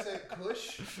starts at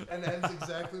Kush and ends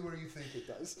exactly where you think it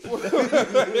does.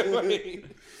 Wait.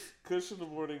 Kush in the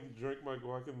morning, drink my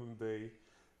guac in the day.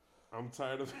 I'm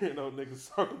tired of hearing old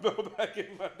niggas talk about back in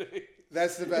my day.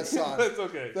 That's the best song. That's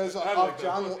okay. That's I off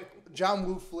like John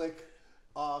Woo flick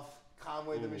off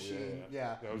Conway the Ooh, Machine.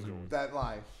 Yeah. That was good. That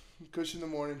line. Kush in the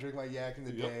morning, drink my yak in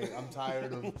the day. I'm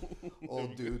tired of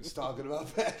old dudes talking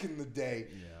about back in the day.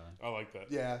 Yeah. I like that.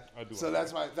 Yeah. I do. So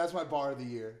like that's my bar of the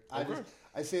year. Okay.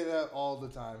 I say that all the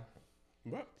time.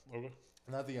 But, okay.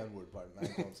 Not the N-word part. I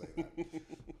don't say that.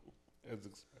 As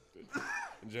expected.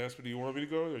 And Jasper, do you want me to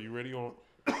go? Are you ready on?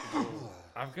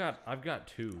 I've got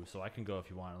 2, so I can go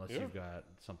if you want, unless you've got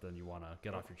something you want to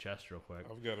get off your chest real quick.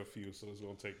 I've got a few, so it's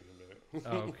going to take me a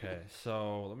minute. Okay,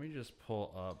 so let me just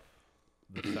pull up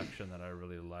the section that I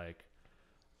really like.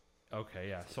 Okay,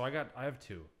 yeah. So I have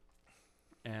 2,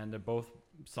 and they're both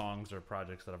songs or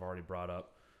projects that I've already brought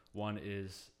up. One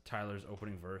is Tyler's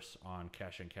opening verse on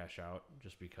Cash In, Cash Out,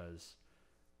 just because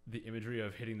the imagery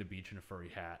of hitting the beach in a furry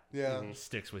hat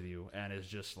sticks with you, and is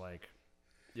just like,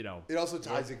 you know. It also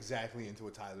ties exactly into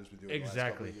what Tyler's been doing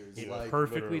Exactly. the last couple of It years. Like,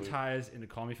 perfectly literally. ties into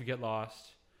Call Me If You Get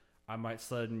Lost. I might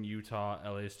sled in Utah.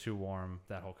 LA's too warm.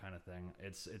 That whole kind of thing.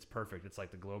 It's perfect. It's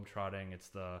like the globe trotting. It's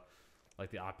the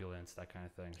opulence, that kind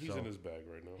of thing. He's in his bag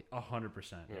right now.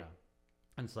 100%. Yeah.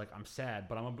 And it's like I'm sad,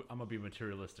 but I'm gonna be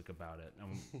materialistic about it,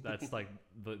 and that's like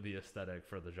the aesthetic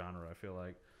for the genre. I feel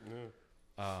like.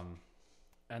 Yeah.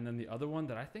 And then the other one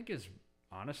that I think is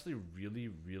honestly really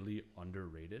really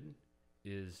underrated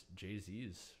is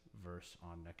Jay-Z's verse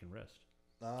on Neck and Wrist.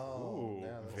 oh,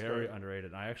 yeah, that's Very great.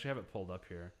 underrated. I actually have it pulled up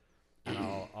here, and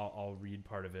I'll read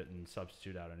part of it and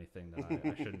substitute out anything that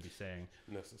I shouldn't be saying.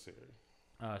 Necessary.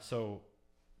 So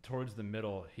towards the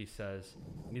middle, he says,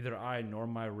 "Neither I nor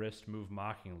my wrist move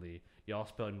mockingly. Y'all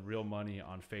spend real money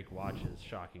on fake watches,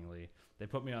 shockingly. They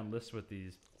put me on lists with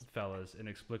these fellas,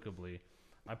 inexplicably.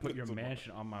 I put your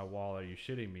mansion on my wall. Are you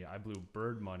shitting me? I blew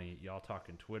bird money. Y'all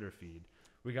talking Twitter feed.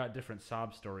 We got different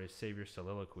sob stories. Save your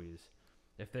soliloquies.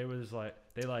 If they was like,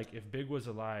 if Big was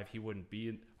alive,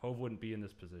 Hove wouldn't be in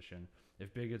this position.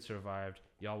 If Big had survived,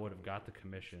 y'all would have got the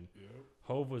commission. Yep.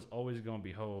 Hove was always gonna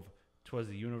be Hove. 'Twas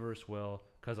the universe will,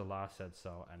 'cause Allah said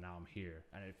so, and now I'm here."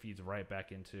 And it feeds right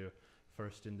back into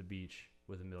first in the beach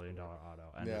with $1 million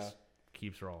auto, and this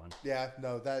keeps rolling. Yeah,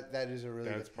 no, that is a really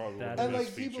that's good. Probably one of the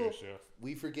best features.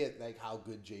 We forget like how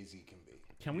good Jay-Z can be.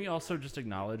 Can we also just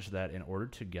acknowledge that in order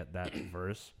to get that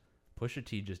verse, Pusha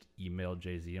T just emailed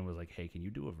Jay-Z and was like, "Hey, can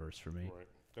you do a verse for me?" Right.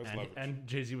 That's and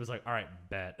Jay-Z was like, "All right,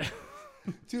 bet."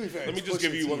 To be fair, let me just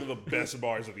give you one of the best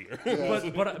bars of the year.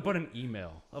 Yeah. but an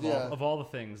email of all the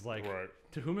things, like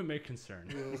to whom it may concern.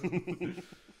 Yeah.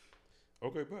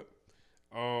 Okay, but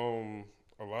a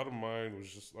lot of mine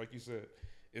was just like you said.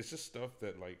 It's just stuff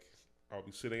that like I'll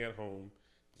be sitting at home,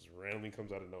 just randomly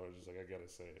comes out of nowhere. Just like I gotta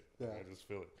say it. Yeah. I just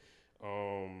feel it.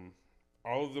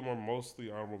 All of them are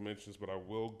mostly honorable mentions, but I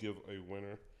will give a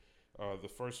winner. The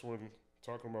first one,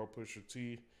 talking about Pusha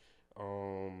T.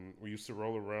 We used to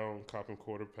roll around copping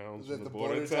quarter pounds from the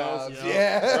border towns. Yep.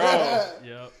 Yeah. Bro.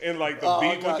 Yep. And like the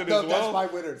beat with it as well. That's my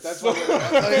winner. That's my winner.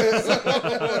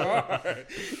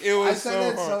 It was I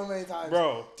said that so many times.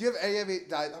 Bro. Do you have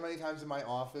how many times in my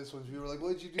office when people were like,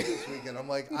 "What did you do this weekend?" I'm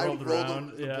like, "I rolled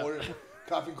around, the border,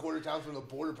 copping quarter towns from the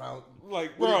border pound."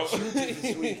 Like, bro. bro. What did you do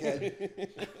this weekend?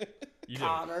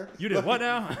 Connor. You did what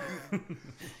now?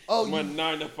 My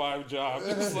 9-to-5 job.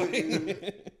 It's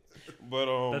like, but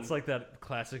that's like that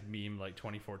classic meme, like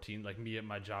 2014, like me at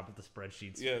my job at the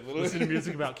spreadsheets. Yeah, listening to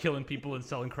music about killing people and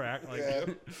selling crack. Like,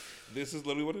 this is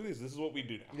literally what it is. This is what we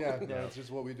do now. Yeah, that's just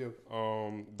what we do.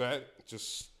 That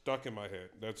just stuck in my head.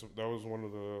 That was one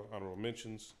of the honorable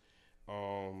mentions.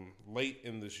 Late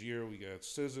in this year, we got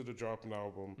SZA to drop an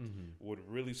album. Mm-hmm. What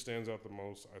really stands out the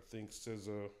most, I think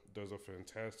SZA does a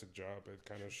fantastic job at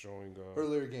kind of showing. Her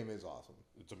lyric game is awesome.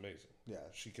 It's amazing. Yeah,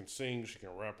 she can sing, she can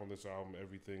rap on this album.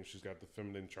 Everything. She's got the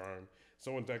feminine charm.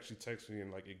 Someone's actually texted me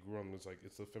and like it grew on. It's like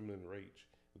it's the feminine rage.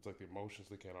 It's like the emotions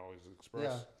they can't always express.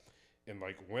 Yeah. And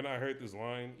like when I heard this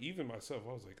line, even myself,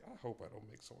 I was like, I hope I don't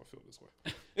make someone feel this way.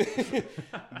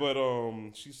 But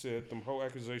she said, "Them whole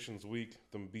accusations weak,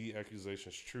 them B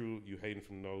accusations true. You hating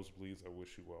from nosebleeds. I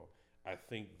wish you well." I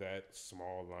think that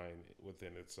small line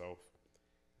within itself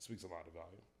speaks a lot of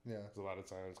volume. Yeah, because a lot of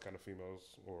times, kind of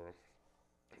females or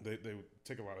they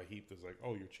take a lot of heat. That's like,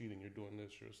 "Oh, you're cheating. You're doing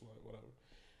this. You're a slut. Whatever."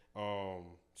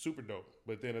 Super dope.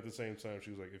 But then at the same time,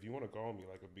 she was like, "If you want to call me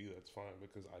like a B, that's fine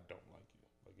because I don't like you.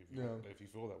 Like if you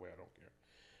feel that way, I don't care."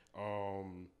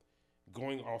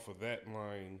 Going off of that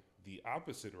line, the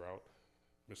opposite route,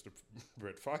 Mr.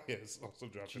 Brett Fayez also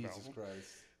dropped an album,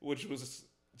 which was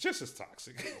just as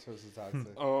toxic.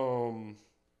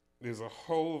 There's a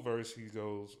whole verse. He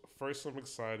goes, "First I'm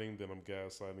exciting, then I'm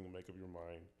gaslighting. Make up your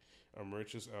mind. I'm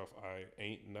rich as F. I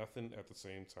ain't nothing at the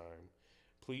same time.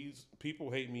 Please, people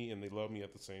hate me and they love me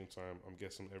at the same time. I'm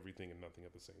guessing everything and nothing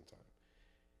at the same time."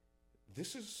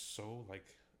 This is so like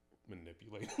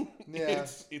manipulating. Yeah,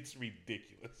 it's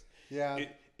ridiculous. Yeah,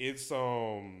 it's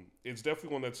definitely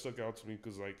one that stuck out to me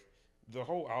because like the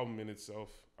whole album in itself,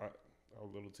 a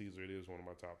little teaser, it is one of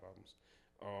my top albums.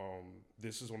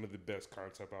 This is one of the best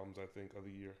concept albums I think of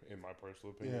the year in my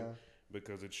personal opinion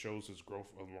because it shows his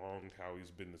growth along how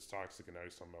he's been this toxic and now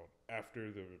he's talking about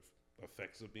after the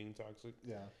effects of being toxic.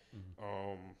 Yeah.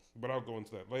 Mm-hmm. But I'll go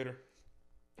into that later.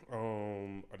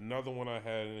 Another one I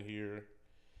had in here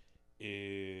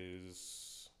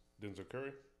is Denzel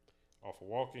Curry off of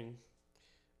Walking.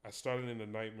 I started in a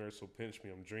nightmare, so pinch me.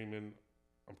 I'm dreaming.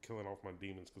 I'm killing off my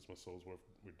demons because my soul's worth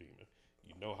redeeming.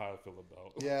 You know how I feel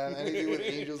about anything with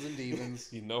angels and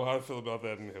demons. You know how I feel about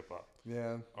that in hip hop.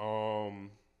 Yeah.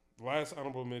 Last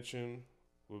honorable mention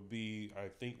would be I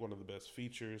think one of the best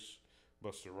features,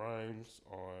 Busta Rhymes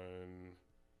on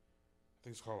I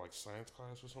think it's called like Science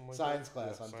Class or something like Science that.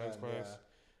 Class. Yeah, Science Class.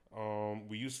 Yeah.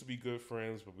 We used to be good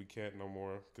friends, but we can't no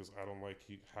more because I don't like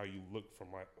how you look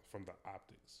from the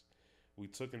optics. We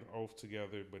took an oath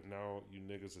together, but now you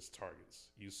niggas is targets.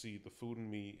 You see the food in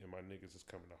me, and my niggas is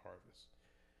coming to harvest.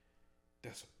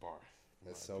 That's a bar.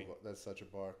 That's such a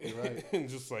bar. You're right. And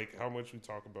just like how much we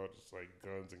talk about just like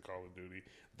guns and Call of Duty.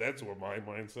 That's what my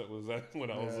mindset was at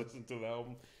when I was listening to the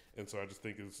album, and so I just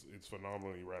think it's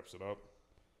phenomenal. He wraps it up.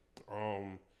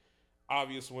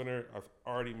 Obvious winner. I've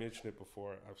already mentioned it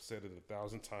before. I've said it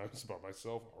 1,000 times by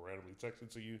myself. I'll randomly text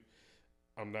it to you.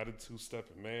 I'm not a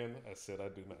two-stepping man. I said I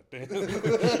do not dance.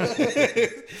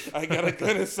 I got a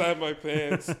gun inside my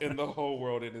pants and the whole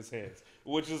world in his hands,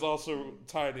 which is also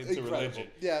tied into Incredible. religion.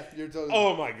 Yeah, you're totally.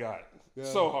 Oh my God. Yeah.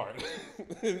 So hard.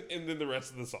 And then the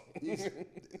rest of the song.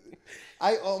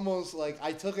 I almost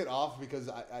I took it off because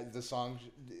the song,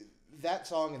 that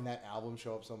song and that album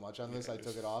show up so much on this. I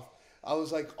took it off. I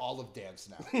was like all of dance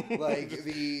now, like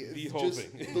the whole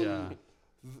thing.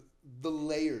 The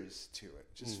layers to it,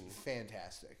 just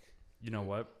fantastic. You know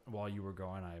what? While you were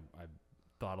going, I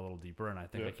thought a little deeper, and I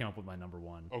think I came up with my number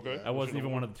one. Okay. I wasn't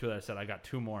even one of the two that I said. I got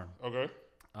two more. Okay.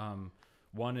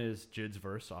 One is Jid's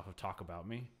verse off of "Talk About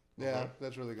Me." Yeah,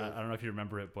 that's really good. I don't know if you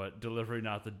remember it, but delivery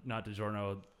not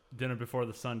DiGiorno, dinner before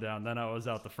the sundown. Then I was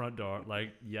out the front door. Like,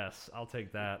 yes, I'll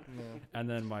take that. Yeah. And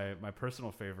then my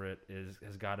personal favorite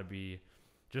has got to be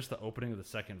just the opening of the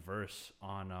second verse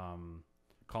on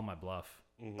 "Call My Bluff."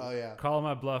 Mm-hmm. Oh yeah. Call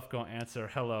my bluff, go answer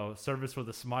hello. Service with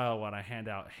a smile when I hand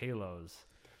out halos.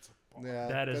 Yeah,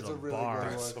 that is that's a really bar.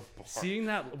 good one. Seeing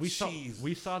that, we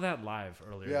saw that live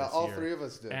earlier. Yeah, this all year. three of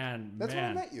us did. And that's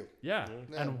man, when I met you. Yeah.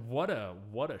 Yeah. And what a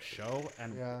show,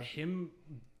 and Yeah. him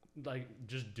like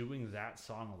just doing that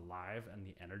song live, and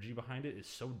the energy behind it is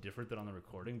so different than on the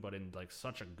recording, but in like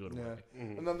such a good way.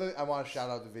 Mm-hmm. Another, I want to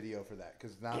shout out the video for that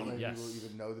because not many Yes. people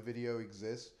even know the video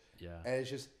exists. Yeah. And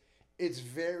it's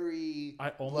very.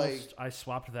 I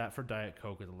swapped that for Diet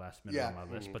Coke at the last minute on my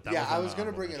list, but that I on was my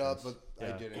gonna bring it up, honorable but I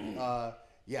mentions. didn't.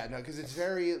 No, because it's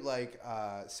very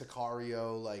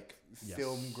Sicario,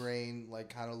 film grain,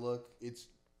 kind of look. It's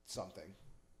something.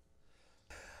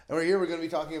 And right here, we're gonna be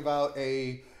talking about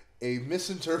a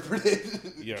misinterpreted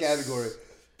category: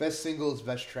 best singles,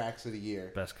 best tracks of the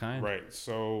year. Best kind. Right.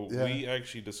 So we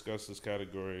actually discussed this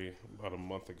category about a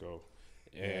month ago.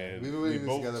 And we've been waiting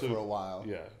together for a while.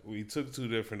 Yeah, we took two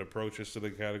different approaches to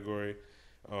the category.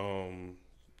 In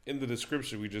the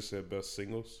description, we just said best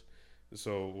singles.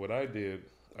 So what I did,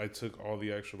 I took all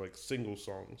the actual single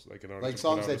songs, an artist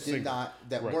songs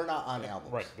that were not on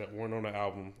albums, right? That weren't on the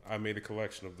album. I made a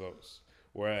collection of those.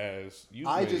 Whereas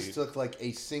just took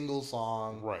a single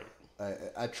song, right?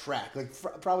 A track,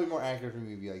 probably more accurate for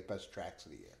me to be best tracks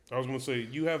of the year. I was gonna say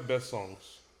you have best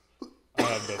songs. I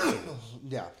have best singles.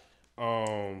 Yeah.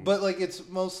 But it's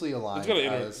mostly aligned.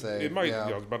 I would say it might. Yeah.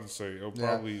 I was about to say it'll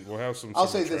probably we'll have some. I'll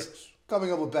say tracks. this: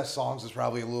 coming up with best songs is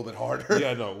probably a little bit harder.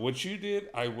 Yeah, no. What you did,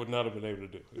 I would not have been able to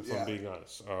do if I'm being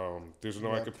honest. There's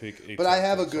no I could pick. But I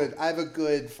have a good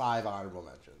 5 honorable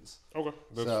mentions. Okay,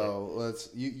 that's so fair. Let's.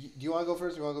 Do you want to go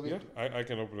first? You want to go? Yeah, I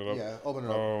can open it up. Yeah, open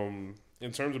it up.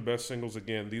 In terms of best singles,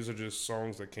 again, these are just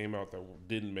songs that came out that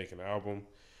didn't make an album.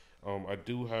 I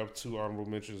do have 2 honorable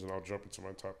mentions, and I'll jump into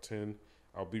my top 10.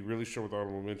 I'll be really short with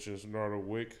honorable mentions. Nardo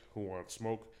Wick, Who Wants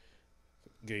Smoke,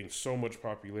 gained so much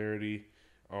popularity.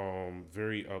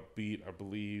 Very upbeat. I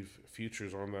believe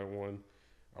Future's on that one.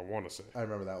 I want to say. I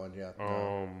remember that one. Yeah.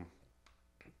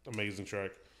 Amazing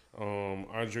track.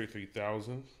 Andre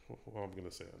 3000. Well, I'm gonna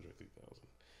say Andre 3000.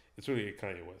 It's really a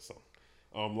Kanye West song.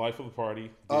 Life of the Party.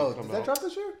 Did that drop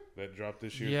this year? That dropped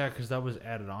this year. Yeah, because that was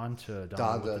added on to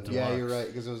Donda. Yeah, you're right.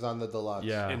 Because it was on the deluxe.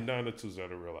 Yeah. And Donda 2's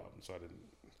not a real album, so I didn't.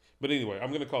 But anyway,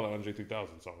 I'm gonna call it Andre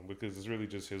 3000 song because it's really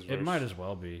just his verse. It might as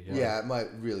well be. Yeah, it might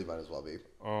as well be.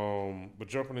 But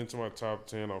jumping into my top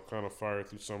 10, I'll kind of fire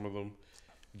through some of them,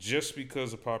 just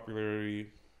because of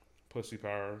popularity. Pussy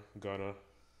Power, Gunna.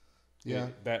 Yeah,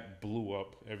 that blew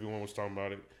up. Everyone was talking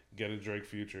about it. Get a Drake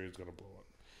Future is gonna blow up.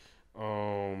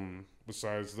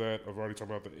 Besides that, I've already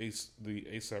talked about the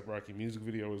ASAP Rocky music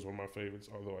video is one of my favorites,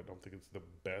 although I don't think it's the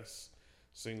best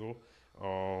single.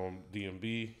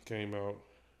 DMB came out.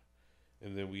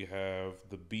 And then we have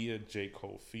the Bia J.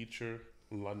 Cole feature.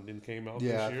 London came out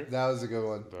this year. Yeah, that was a good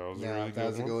one. That was a really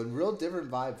good one. Real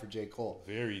different vibe for J. Cole.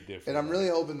 Very different. And I'm really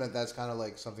hoping that that's kind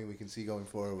of something we can see going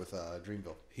forward with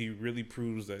Dreamville. He really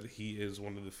proves that he is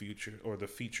one of the feature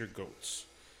goats.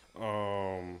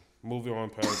 Moving on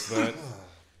past that,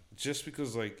 just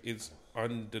because it's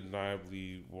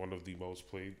undeniably one of the most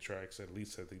played tracks, at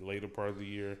least at the later part of the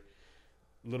year.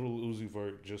 Little Uzi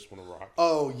Vert, Just Wanna Rock.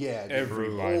 Oh yeah, dude.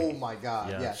 Everybody. Oh my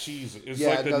god, yeah. Jesus, it's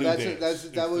like the new dance.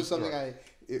 That was something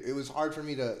It was hard for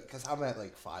me to, because I'm at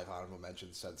 5 honorable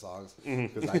mentions, 10 songs,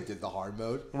 because I did the hard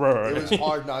mode. Right. It was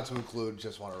hard not to include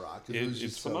Just Wanna Rock. It was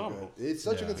just it's phenomenal. So good. It's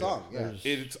such a good song. Yeah,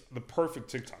 it's the perfect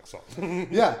TikTok song.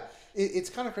 Yeah. It's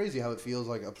kind of crazy how it feels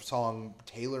like a song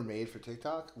tailor-made for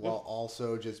TikTok while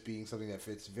also just being something that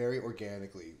fits very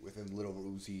organically within Little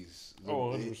Uzi's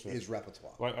his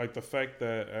repertoire. Like the fact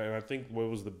that, and I think what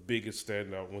was the biggest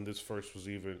standout when this first was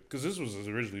even, because this was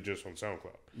originally just on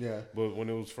SoundCloud. Yeah. But when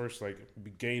it was first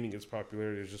gaining its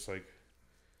popularity, it's just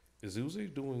is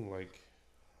Uzi doing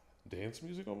dance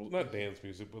music almost. Not dance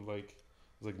music, but like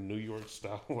it's like New York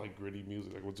style, like gritty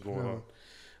music. Like what's going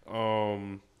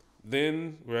on?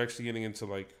 Then we're actually getting into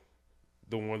like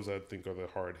the ones I think are the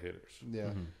hard hitters.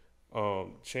 Yeah.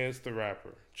 Chance the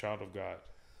Rapper, Child of God.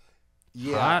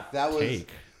 Yeah, that was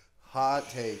hot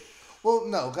take. Well,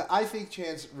 no, I think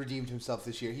Chance redeemed himself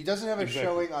this year. He doesn't have a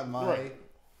showing on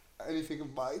anything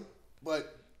of mine,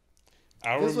 but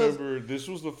I remember this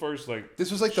was the first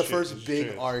this was like the first big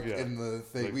Chance, arc in the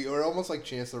thing. Like, we were almost like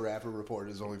Chance the Rapper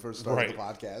reporters when we first started the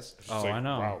podcast. Oh, like, I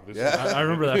know. Wow, I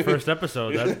remember that first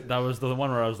episode. That was the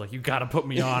one where I was like, "You got to put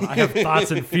me on. I have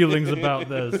thoughts and feelings about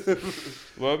this."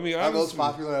 Well, I mean, our most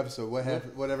popular episode.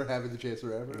 Whatever happened to Chance the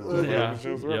Rapper?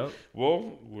 Yep.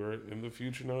 Well, we're in the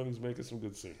future now, and he's making some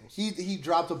good singles. He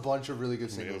dropped a bunch of really good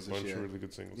singles this year. Of really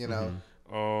good singles. You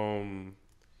know.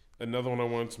 Another one I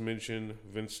wanted to mention: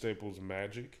 Vince Staples'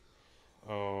 "Magic."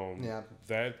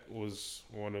 That was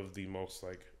one of the most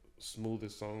like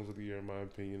smoothest songs of the year in my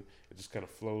opinion. It just kind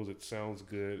of flows. It sounds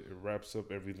good. It wraps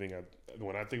up everything.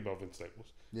 When I think about Vince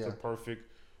Staples, it's a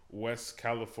perfect West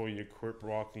California crip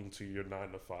walking to your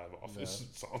 9-to-5 office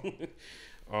song.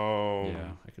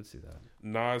 I could see that.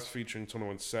 Nas featuring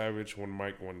 21 Savage, One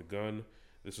Mic, One Gun.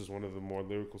 This is one of the more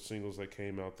lyrical singles that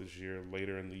came out this year.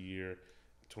 Later in the year,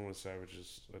 21 Savage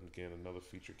is again another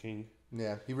feature king.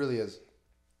 Yeah, he really is.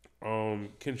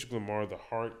 Kendrick Lamar, The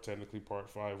Heart, technically part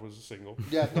 5 was a single.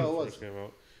 Yeah, no, it was. First came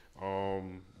out.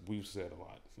 We've said a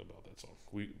lot about that song.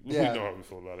 We know how we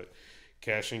feel about it.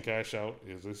 Cash In, Cash Out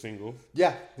is a single.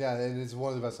 Yeah, and it's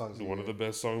one of the best songs of the year. One of the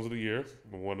best songs of the year.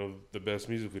 One of the best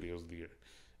music videos of the year.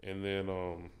 And then,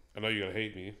 I know you're going to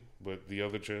hate me, but the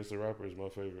other Chance the Rapper is my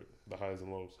favorite. The Highs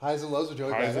and Lows. Highs and Lows with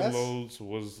Joey Badass? Highs and Lows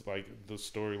was like the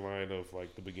storyline of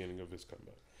like the beginning of his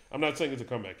comeback. I'm not saying it's a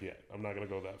comeback yet. I'm not going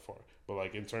to go that far. But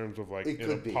like in terms of like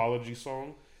an apology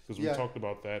song, because we talked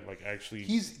about that, like actually,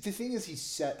 the thing is he's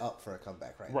set up for a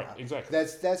comeback right now. Right, exactly.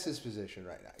 That's his position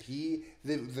right now.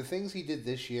 The things he did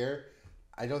this year,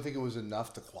 I don't think it was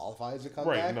enough to qualify as a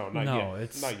comeback. Right? No, not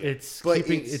yet.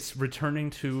 It's returning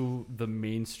to the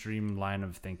mainstream line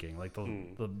of thinking, like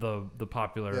the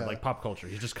popular like pop culture.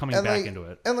 He's just coming back into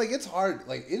it. And like it's hard,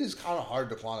 like it is kind of hard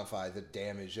to quantify the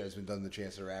damage that has been done to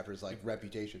Chance the Rapper's like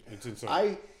reputation. It's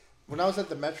insane. When I was at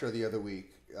the Metro the other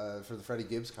week for the Freddie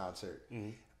Gibbs concert,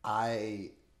 there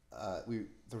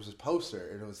was a poster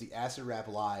and it was the Acid Rap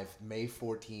Live May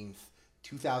 14th,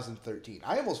 2013.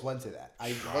 I almost went to that.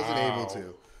 I wasn't able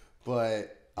to,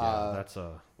 but that's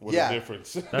a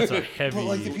difference. That's a heavy. But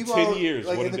like the people, 10 years.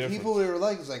 Like, what and a the difference. people were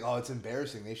like, it's like, oh, it's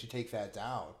embarrassing. They should take that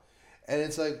down. And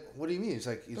it's like, what do you mean? He's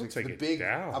like the big.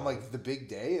 Down. I'm like the big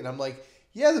day, and I'm like,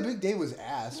 yeah, the big day was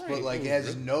ass, but like it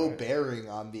has no bearing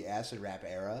on the acid rap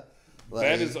era. Like,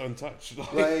 that is untouched.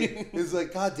 Like it's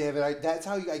like, God damn it! That's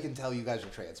how I can tell you guys are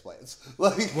transplants.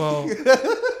 Like, well,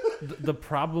 the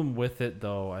problem with it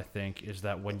though, I think, is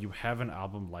that when you have an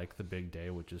album like The Big Day,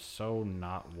 which is so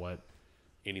not what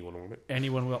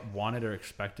anyone wanted or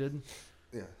expected.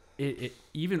 Yeah. It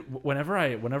even whenever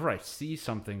I see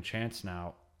something Chance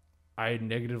now, I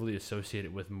negatively associate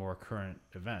it with more current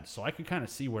events. So I can kind of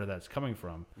see where that's coming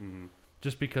from. Mm-hmm.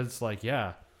 Just because, like,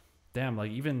 yeah, damn,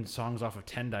 like even songs off of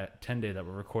 10 Day that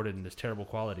were recorded in this terrible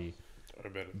quality,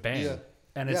 bang. Yeah.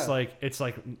 And it's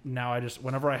like now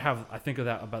whenever I think of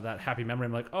that about that happy memory,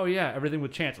 I'm like, oh yeah, everything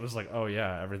with Chance. It was like, oh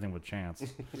yeah, everything with Chance.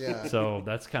 Yeah. So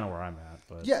that's kind of where I'm at.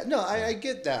 But yeah, no, I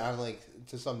get that. I'm like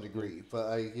to some degree,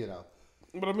 but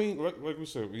But I mean, like we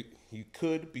said, he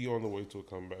could be on the way to a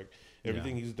comeback.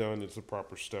 Everything he's done is the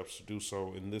proper steps to do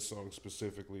so. In this song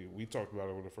specifically, we talked about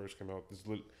it when it first came out.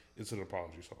 It's an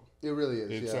apology song. It really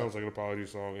is. It sounds like an apology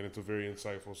song, and it's a very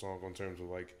insightful song in terms of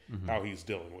like how he's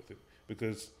dealing with it.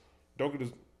 Because don't get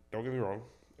me wrong,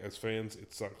 as fans,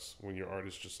 it sucks when your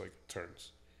artist just like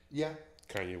turns. Yeah.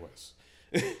 Kanye West.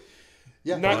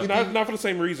 Yeah, not for the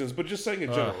same reasons, but just saying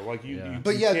in general, like you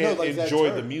can't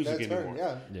enjoy the music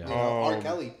anymore. Yeah. R.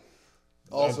 Kelly.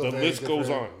 Also, the list goes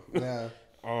on. Yeah.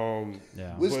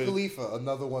 Wiz Khalifa,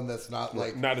 another one that's not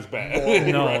like not as bad.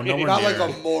 No, not like a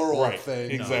moral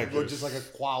thing, exactly, or just like a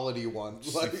quality one.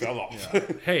 Like, fell off.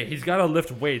 Yeah. Hey, he's got to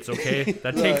lift weights. Okay,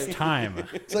 that takes time.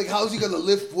 It's like, how's he gonna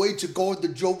lift weights and go on the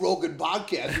Joe Rogan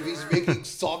podcast if he's making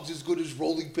songs as good as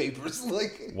Rolling Papers?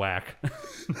 Like whack.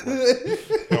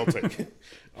 I'll take it.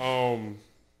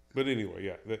 But anyway,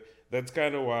 yeah, that's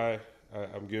kind of why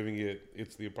I'm giving it.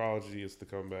 It's the apology. It's the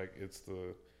comeback. It's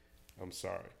the I'm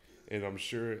sorry. And I'm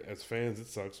sure as fans it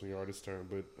sucks when your artist turn,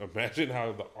 but imagine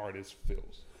how the artist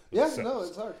feels.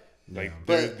 It's hard. Like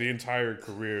the entire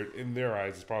career in their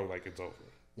eyes is probably like it's over.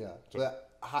 Yeah, so, but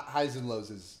Highs and Lows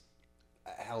is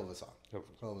a hell of a song. Hell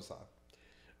of a song.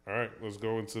 All right, let's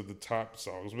go into the top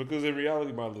songs because in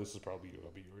reality, my list is probably gonna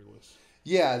be your list.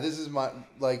 Yeah, this is my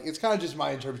it's kind of just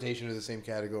my interpretation of the same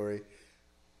category.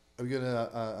 Are we good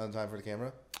on time for the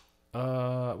camera?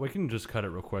 We can just cut it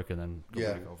real quick and then go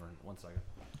Yeah. back over in 1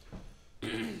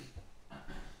 second.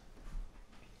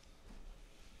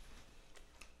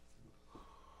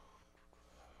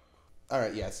 All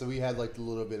right, yeah. So we had like a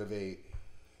little bit of a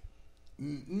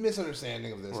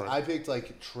misunderstanding of this. Right. I picked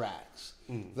like tracks,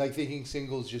 like thinking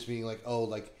singles just being like, oh,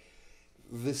 like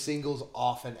the singles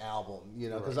off an album, you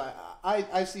know? Because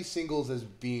I see singles as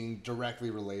being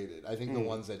directly related. I think the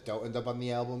ones that don't end up on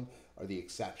the album are the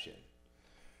exception,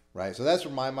 right? So that's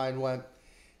where my mind went.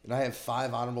 And I have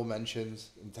 5 honorable mentions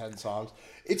and 10 songs.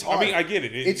 It's hard. I mean, I get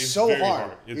it. It's so very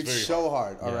hard. It's It's very so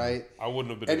hard. hard. All right. I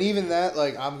wouldn't have been. And able to even do that,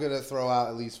 like, I'm going to throw out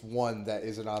at least one that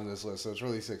isn't on this list. So it's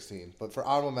really 16. But for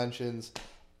honorable mentions,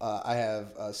 I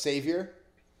have Savior,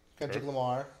 Kendrick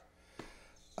Lamar.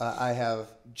 I have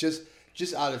just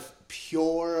out of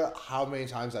pure how many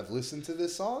times I've listened to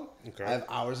this song, Okay. I have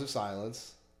Hours of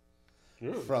Silence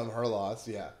Really? from Her Loss.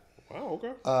 Yeah. Wow.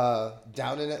 Okay.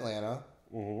 Down in Atlanta.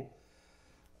 Mm-hmm.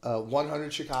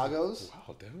 100 Chicago's.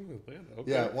 Wow. Down in Atlanta.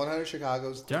 Okay. Yeah, 100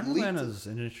 Chicago's. Down in Atlanta's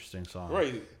an interesting song.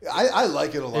 Right. I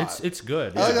like it a lot. It's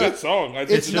good. I It's like a it. good song.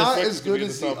 It's just not expected as to good be in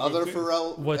as the the top other 15.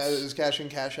 Pharrell, What's- as Cash In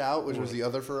Cash Out, which was the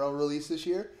other Pharrell release this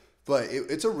year. But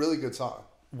it's a really good song.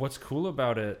 What's cool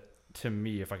about it to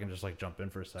me, if I can just like jump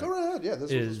in for a second, Go right ahead. Yeah, this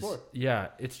is was for.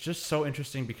 it's just so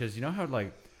interesting because you know how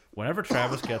like whenever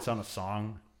Travis gets on a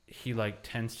song, he like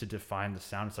tends to define the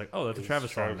sound. It's like, oh, that's a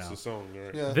Travis song now. Travis' song,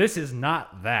 right? Yeah. This is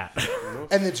not that.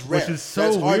 And it's rare. Which is so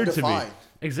That's hard weird to to me. find.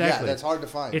 Exactly. Yeah, that's hard to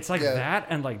find. It's like Yeah. that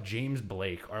and like James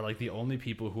Blake are like the only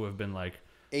people who have been like,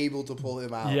 Able to pull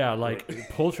him out. yeah, like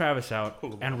pull Travis out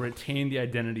and retain the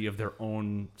identity of their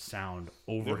own sound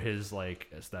over his like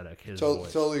aesthetic, his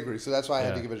voice. Totally agree. So that's why I had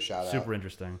to Yeah. give it a shout out. Super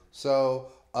interesting. So,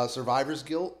 Survivor's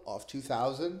Guilt off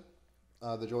 2000,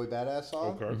 the Joey Badass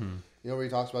song. Okay. You know where he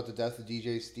talks about the death of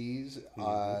DJ Steez.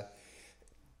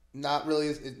 Not really.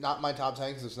 It's not my top 10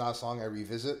 because it's not a song I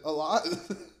revisit a lot.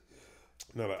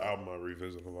 Not an album I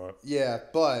revisit a lot. Yeah,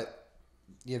 but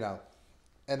you know,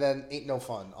 and then Ain't No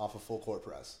Fun off of Full Court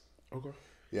Press. Okay.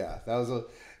 Yeah, that was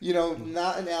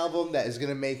not an album that is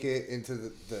gonna make it into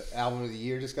the album of the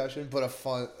year discussion, but it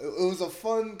was a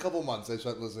fun couple months I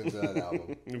spent listening to that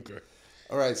album. Okay.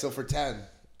 All right, so for 10,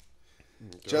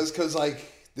 just because like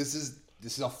this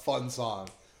is a fun song,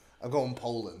 I'm going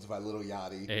Poland by Lil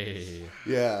Yachty. Hey,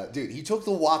 Yeah, dude, he took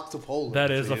the walk to Poland.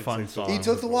 that is a fun song. He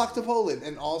took the walk to Poland,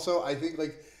 and also I think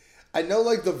like I know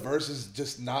like the verse is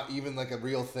just not even like a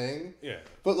real thing. Yeah.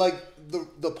 But like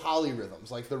the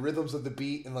polyrhythms, like the rhythms of the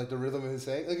beat and like the rhythm of his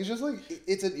saying, like it's just like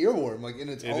it's an earworm, like in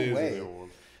its It own is way. a good one.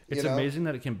 It's you know? amazing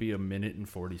that it can be 1 minute and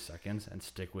 40 seconds and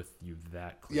stick with you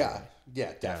that clearly. Yeah,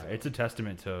 Yeah, definitely. it's a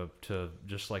testament to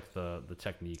just like the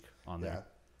technique on Yeah. there.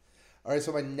 All right,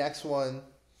 so my next one,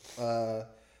 we'll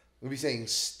be saying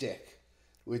 "Stick"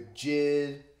 with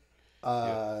Jid,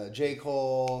 J.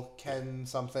 Cole, Ken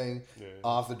something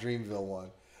off the Dreamville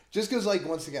one. Just because, like,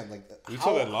 once again, like, We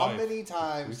saw that how live. many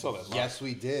times? We saw that live. Yes,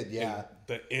 we did. Yeah. And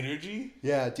the energy.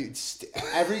 Yeah, dude.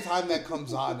 Every time that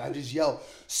comes on, I just yell,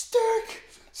 "Stick!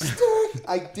 Stick!"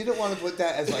 I didn't want to put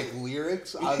that as, like,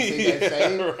 lyrics on the thing I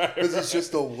say, because it's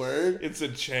just a word. It's a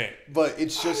chant. But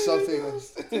it's just something.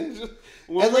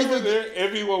 When And, we like, were the- there,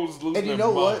 everyone was losing And you their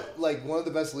know mind. what? Like, one of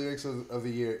the best lyrics of the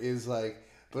year is, like,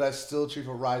 "But I still treat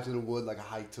a ride to the wood like a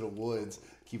hike to the woods.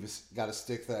 Got a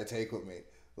stick that I take with me."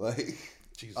 Like,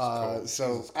 Jesus so Jesus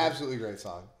Christ. absolutely great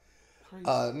song.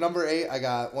 Number 8, I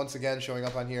got, once again, showing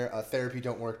up on here, Therapy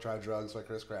Don't Work, Try Drugs by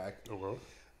Chris Crack.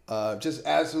 Okay. Just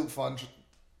absolute fun,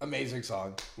 amazing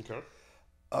song. Okay.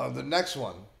 The next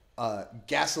one,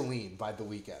 Gasoline by The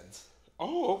Weeknd.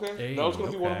 Oh, okay. Hey, That was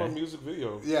going to be one of my okay. music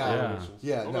videos. Yeah. recommendations.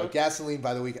 Yeah, no, Okay. Gasoline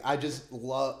by The Weeknd. I just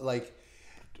love, like,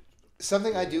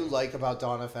 something I do like about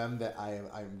Dawn FM that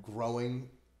I'm growing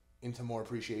into more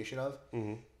appreciation of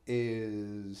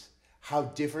is how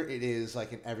different it is,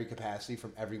 like, in every capacity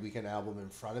from every Weeknd album in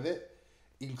front of it,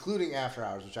 including After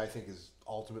Hours, which I think is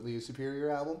ultimately a superior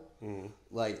album.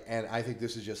 Like, and I think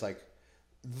this is just, like,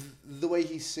 the way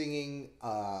he's singing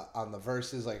on the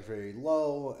verses, like, very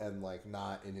low and, like,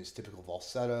 not in his typical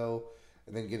falsetto,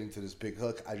 and then getting to this big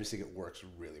hook, I just think it works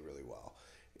really, really well.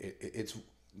 It's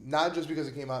not just because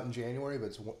it came out in January, but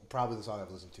it's probably the song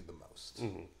I've listened to the most.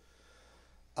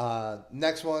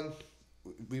 Next one,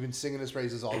 we've been singing his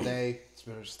praises all day. It's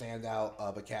been a standout,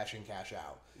 but Cash In, Cash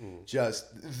Out.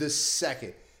 Just the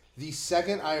second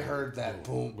I heard that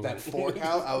boom, that 4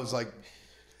 count, I was like,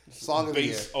 Song of the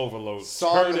year. Bass overload.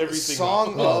 Turn everything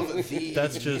song up. of the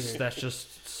That's year.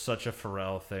 just such a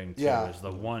Pharrell thing too. Yeah. Is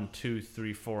the 1, 2,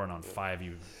 3, 4, and on 5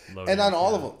 you load. And it. on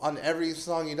all of them, on every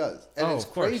song he does. And Oh, it's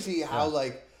of course. crazy how Yeah.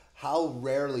 like how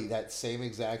rarely that same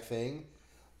exact thing,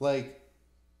 like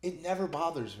it never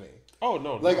bothers me. Oh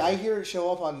no! Like no. I hear it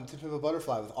show up on Tip of a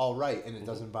Butterfly with All Right, and it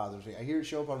doesn't bother me. I hear it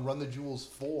show up on Run the Jewels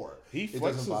 4. He It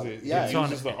doesn't flexes bother it. Yeah, He It's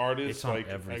uses on- the artist it's on like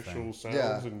everything. actual sounds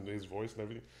Yeah. and his voice and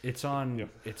everything. It's on. Yeah.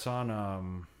 It's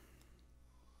on.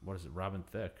 What is it? Robin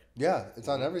Thicke. yeah, it's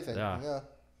on everything. Yeah.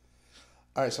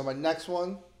 All right, so my next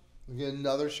one, I'm get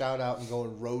another shout out and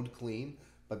going Road Clean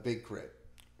by Big Crit.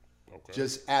 Okay.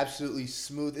 Just absolutely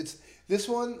smooth. It's this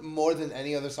one more than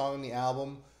any other song on the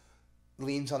album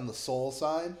leans on the soul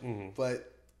side,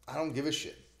 but I don't give a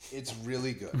shit. It's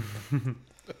really good.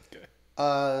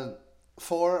 Okay.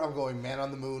 4, I'm going Man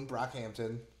on the Moon,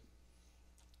 Brockhampton.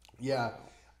 Yeah,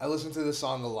 I listen to this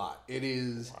song a lot. It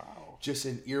is just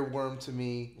an earworm to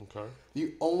me. Okay.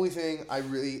 The only thing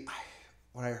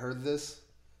when I heard this,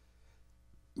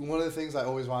 one of the things I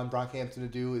always wanted Brockhampton to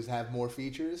do is have more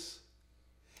features.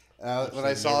 When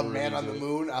I saw never Man really on the did.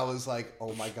 Moon, I was like,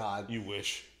 oh my God. You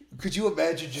wish. Could you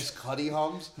imagine just Cuddy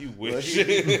hums? You wish.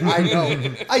 I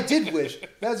know. I did wish.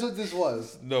 That's what this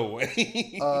was. No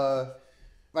way.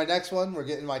 My next one, we're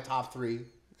getting my top 3.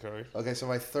 Okay. Okay, so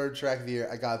my third track of the year,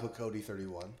 I gotta put Cody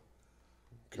 31.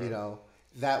 Okay. You know,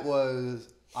 that was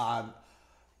on.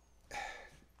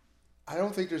 I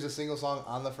don't think there's a single song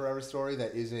on the Forever Story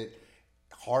that isn't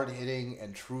hard hitting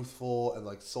and truthful and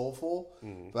like soulful.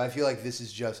 But I feel like this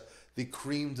is just the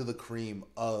cream to the cream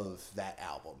of that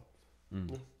album.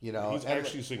 You know, He's and-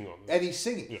 actually singing on this. and he's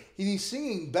singing. Yeah. He's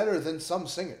singing better than some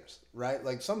singers, right?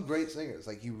 Like some great singers.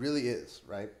 Like he really is,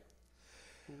 right?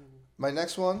 My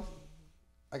next one,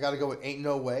 I got to go with Ain't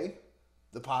No Way,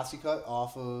 the posse cut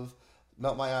off of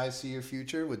Melt My Eyes, See Your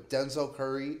Future with Denzel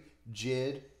Curry,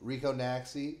 Jid, Rico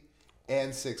Naxi,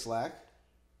 and Six Lack.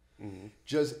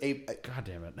 Just a God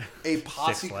damn it. a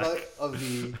posse Six Lack. cut of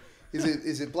the.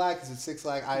 Is it Black? Is it Six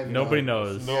Lack? I have no Nobody idea.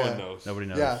 knows. No Yeah. one knows. Nobody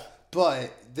knows. Yeah,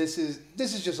 but this is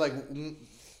just like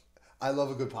I love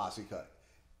a good posse cut,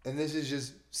 and this is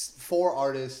just 4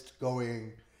 artists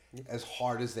going as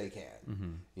hard as they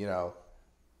can, you know.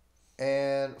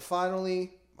 And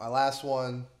finally, my last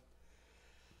one,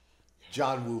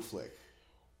 John Woo Flick,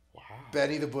 Wow.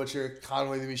 Benny the Butcher,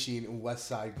 Conway the Machine, and West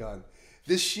Side Gun.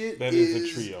 This shit That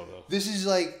is a trio, though. This is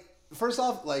like first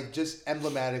off, like just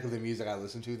emblematic of the music I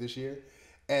listened to this year,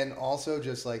 and also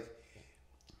just like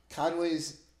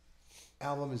Conway's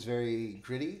album is very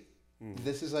gritty.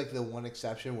 This is like the one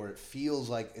exception where it feels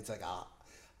like it's like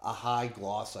a high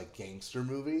gloss like gangster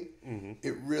movie.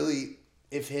 It really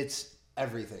hits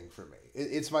everything for me.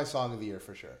 It's my song of the year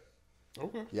for sure.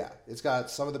 Okay. Yeah, it's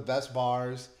got some of the best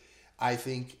bars. I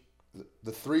think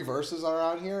the 3 verses are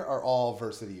on here are all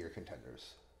verse of the year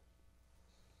contenders.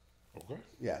 Okay.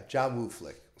 Yeah, John Woo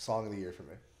Flick, song of the year for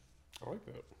me. I like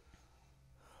that.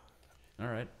 All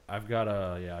right, I've got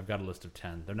a list of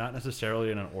 10. They're not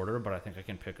necessarily in an order, but I think I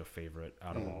can pick a favorite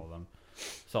out of all of them.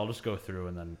 So I'll just go through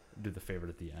and then do the favorite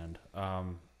at the end.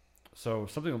 So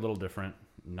something a little different,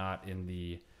 not in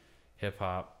the hip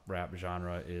hop rap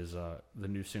genre, is the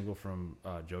new single from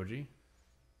Joji,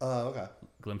 Okay.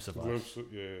 "Glimpse of Us." Glimpse,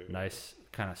 yeah. Nice,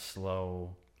 kind of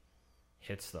slow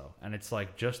hits though, and it's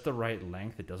like just the right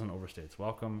length. It doesn't overstay its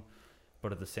welcome,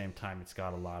 but at the same time, it's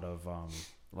got a lot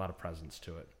of presence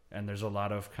to it. And there's a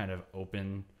lot of kind of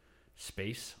open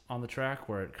space on the track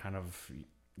where it kind of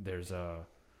there's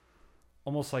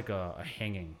almost like a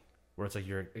hanging where it's like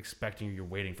you're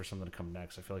waiting for something to come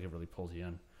next. I feel like it really pulls you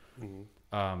in.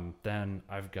 Then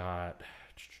I've got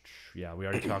we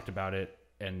already talked about it,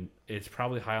 and it's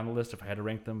probably high on the list if I had to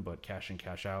rank them, but Cash In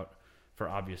Cash Out, for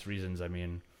obvious reasons. I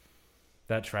mean,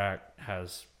 that track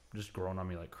has just grown on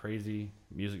me like crazy.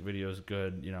 Music video is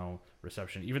good, you know,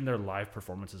 reception, even their live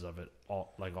performances of it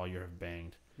all year have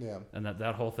banged. Yeah. And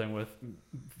that whole thing with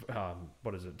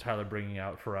what is it, Tyler bringing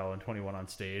out Pharrell and 21 on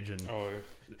stage and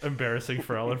embarrassing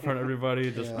Pharrell in front of everybody,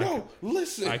 just No,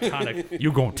 listen. iconic.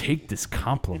 You gonna take this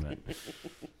compliment.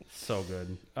 So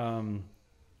good.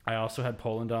 I also had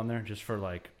Poland on there just for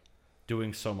like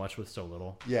doing so much with so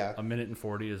little. Yeah. 1 minute and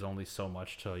 40 is only so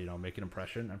much to, you know, make an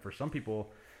impression, and for some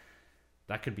people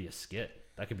that could be a skit,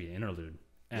 that could be an interlude.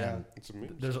 And Yeah. It's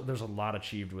amazing. there's a lot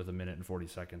achieved with 1 minute and 40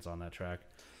 seconds on that track.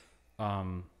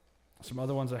 Some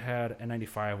other ones I had,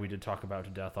 N95 we did talk about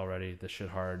to death already. This shit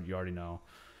hard, you already know,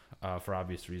 for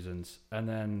obvious reasons. And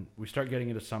then we start getting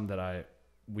into some that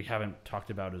we haven't talked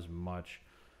about as much.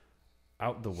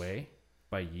 Out the Way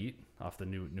by Yeet off the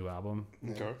new album.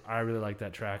 Okay. I really like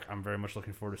that track. I'm very much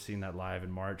looking forward to seeing that live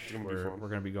in March. We're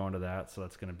going to be going to that, so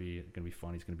that's going to be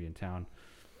fun. He's going to be in town.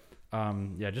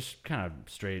 Yeah, just kind of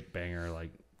straight banger.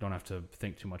 Like, don't have to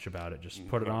think too much about it. Just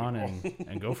put it on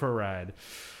and go for a ride.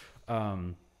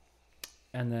 And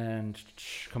then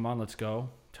Come On, Let's Go,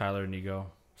 Tyler and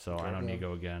Nego. So I know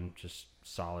Nego again, just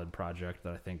solid project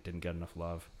that I think didn't get enough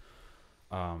love.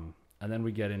 And then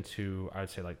we get into, I'd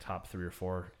say, like top 3 or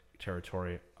 4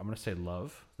 territory. I'm gonna say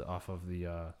Love, off of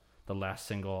the last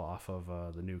single off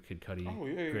of the new Kid Cudi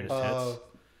Greatest Hits.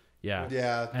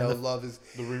 Yeah. Love is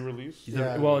the re-release.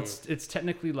 Yeah. Well, it's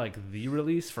technically like the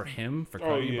release for him for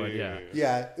Cudi, but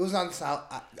yeah. It was on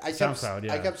SoundCloud.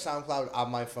 I kept SoundCloud on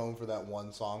my phone for that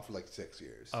one song for like 6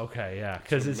 years. Okay, yeah,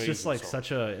 because it's just like song.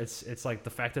 it's like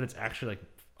the fact that it's actually like,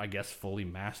 I guess, fully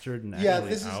mastered and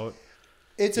actually out.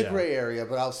 It's a gray area,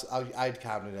 but I'd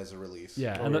count it as a release.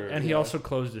 Yeah, and he also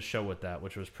closed the show with that,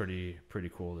 which was pretty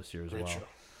cool this year as well.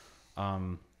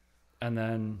 Show. And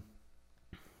then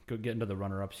go get into the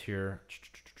runner-ups here.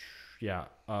 Yeah,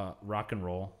 Rock and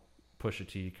Roll, Pusha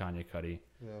T, Kanye, Cudi.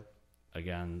 Yeah.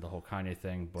 Again, the whole Kanye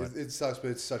thing, but it sucks,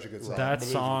 but it's such a good song. That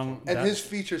song, and his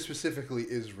feature specifically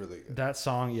is really good. That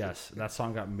song, yes, that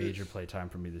song got major playtime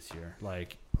for me this year.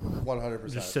 Like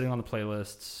 100%. Just sitting on the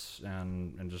playlists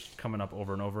and just coming up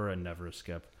over and over and never a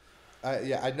skip.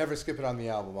 I'd never skip it on the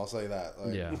album. I'll say that.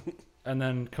 Like. Yeah. And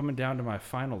then coming down to my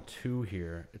final 2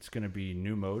 here, it's gonna be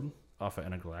New Mode off of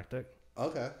Intergalactic.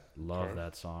 Okay. Love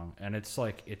that song, and it's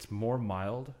like it's more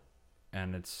mild,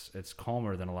 and it's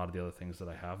calmer than a lot of the other things that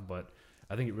I have, but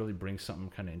I think it really brings something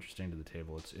kind of interesting to the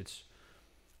table. It's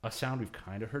a sound we've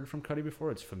kind of heard from Cudi before.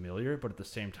 It's familiar, but at the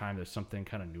same time, there's something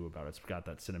kind of new about it. It's got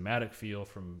that cinematic feel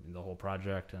from the whole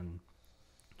project, and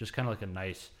just kind of like a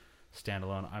nice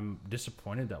standalone. I'm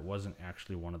disappointed that wasn't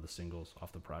actually one of the singles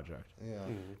off the project. Yeah.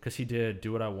 Because he did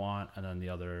Do What I Want, and then the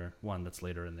other one that's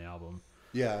later in the album.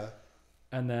 Yeah.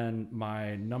 And then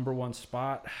my number 1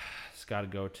 spot, it's got to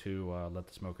go to Let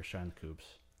the Smokers Shine the Coops.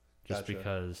 Just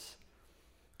because,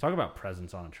 talk about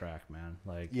presence on a track, man.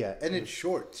 Like, yeah, and it's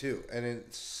short too, and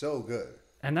it's so good.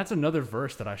 And that's another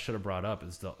verse that I should have brought up,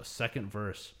 is the second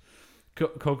verse.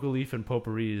 Coca Leaf and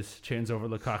Potpourris, Chains over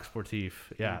Le Coq Sportif.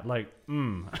 Yeah, like,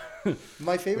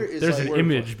 My favorite is there's an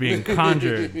image being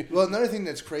conjured. Well, another thing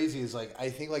that's crazy is like, I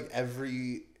think like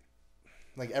every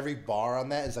bar on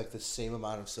that is like the same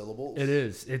amount of syllables. It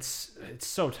is. It's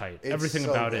so tight. Everything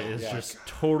so about it is just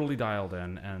totally dialed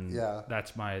in, and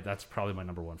that's probably my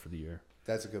number 1 for the year.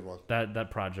 That's a good one.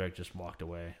 That project just walked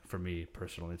away for me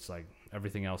personally. It's like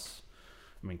everything else.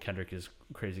 I mean, Kendrick is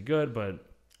crazy good, but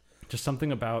just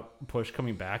something about Push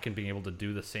coming back and being able to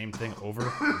do the same thing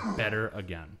over better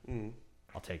again.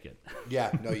 I'll take it.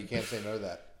 Yeah, no, you can't say no to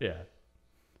that. Yeah.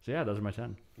 So yeah, those are my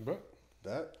 10.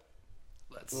 That.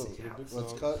 Let's see.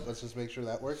 Let's cut. Let's just make sure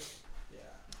that works.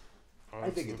 Yeah. I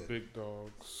think it did. Big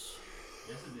dogs.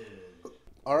 Yes, it did.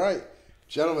 All right,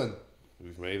 gentlemen.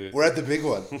 We've made it. We're at the big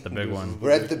one. The big one.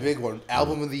 We're at the big one.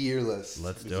 Album of the year list.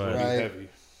 Let's do it. Right. Heavy.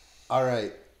 All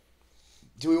right.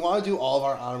 Do we want to do all of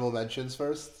our honorable mentions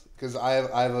first? Because I have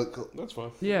a. That's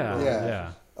fine.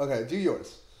 Yeah. Okay, do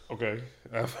yours. Okay,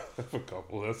 I have a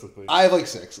couple. That's the thing. I have like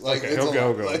 6. Like, okay, it's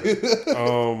okay. Like,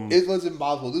 it was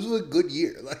impossible. This was a good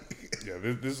year. Like, yeah,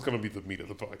 this is gonna be the meat of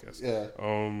the podcast. Yeah.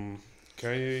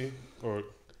 Kanye or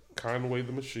Conway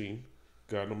the Machine,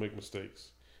 God Don't Make Mistakes.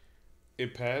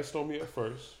 It passed on me at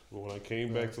first, but when I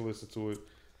came back to listen to it,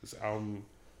 this album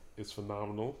is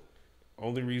phenomenal.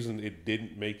 Only reason it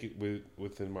didn't make it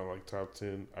within my like top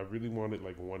 10, I really wanted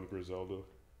like one Griselda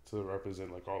to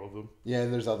represent like all of them. Yeah,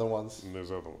 and there's other ones.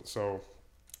 So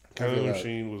Conway the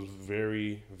Machine was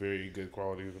very, very good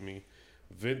quality to me.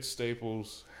 Vince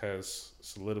Staples has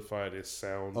solidified his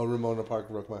sound. Oh, Ramona Park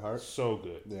broke my heart. So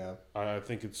good. Yeah. I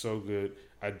think it's so good.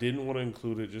 I didn't want to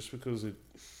include it just because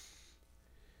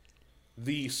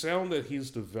the sound that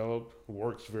he's developed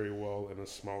works very well in a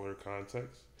smaller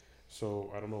context.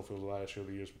 So I don't know if it was last year or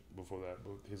the years before that,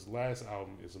 but his last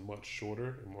album is much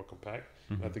shorter and more compact.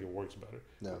 And I think it works better.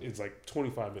 No. It's like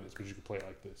 25 minutes, but you can play it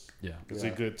like this. Yeah. It's a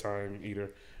good time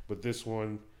eater. But this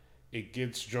one, it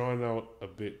gets drawn out a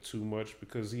bit too much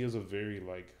because he is a very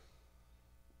like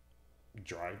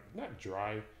not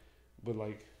dry, but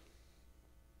like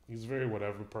he's very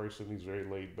whatever person. He's very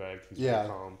laid back. He's very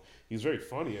calm. He's very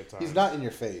funny at times. He's not in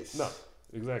your face. No,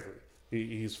 exactly.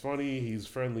 He's funny. He's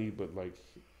friendly, but like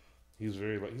he's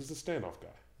very like he's the standoff guy.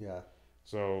 Yeah.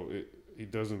 So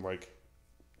it doesn't like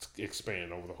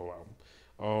expand over the whole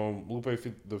album. Lupe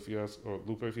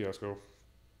Fiasco,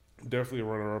 definitely a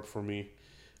runner up for me.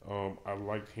 I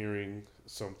liked hearing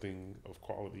something of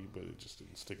quality, but it just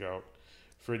didn't stick out.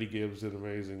 Freddie Gibbs did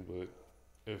amazing, but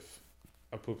if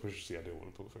I put Pusha T, I didn't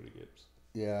want to put Freddie Gibbs.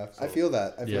 Yeah, So, I feel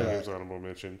that. I feel that. Gibbs honorable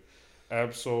mention.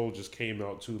 Absol just came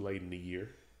out too late in the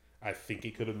year. I think he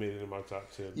could have made it in my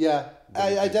top 10. Yeah,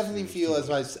 I definitely feel as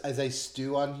I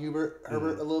stew on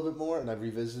Herbert a little bit more, and I've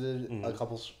revisited a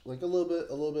couple, like a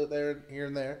little bit there, here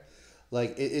and there.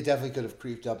 Like it definitely could have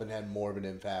creeped up and had more of an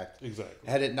impact. Exactly.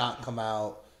 Had it not come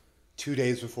out 2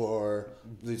 days before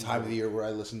the time of the year where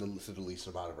I listen to the least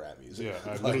amount of rap music.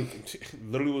 Yeah, I like,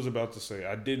 literally was about to say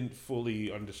I didn't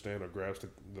fully understand or grasp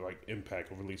the like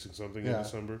impact of releasing something in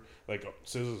December. Like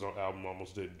SZA's album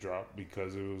almost didn't drop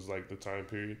because it was like the time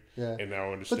period. Yeah, and now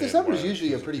I understand. But December is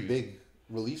usually a pretty big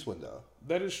release window.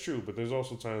 That is true, but there's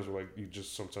also times where like you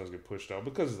just sometimes get pushed out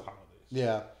because of the holidays.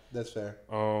 Yeah, that's fair.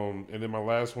 And then my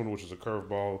last one, which is a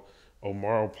curveball,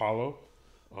 Omar Apollo.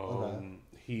 Okay.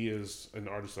 He is an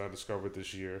artist that I discovered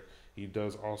this year. He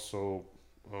does also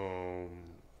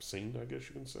sing, I guess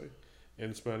you can say,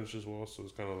 in Spanish as well. So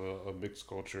it's kind of a mixed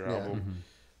culture album.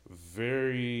 Mm-hmm.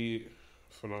 Very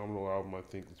phenomenal album. I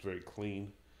think it's very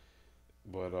clean,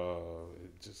 but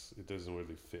it doesn't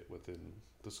really fit within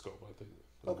the scope, I think.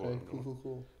 Okay,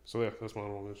 cool. So yeah, that's my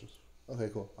honorable mentions. Okay,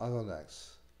 cool. I'll go next.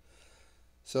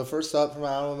 So first up for my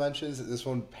honorable mentions, this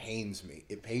one pains me.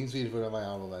 It pains me to put on my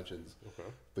honorable mentions. Okay.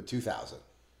 But 2000.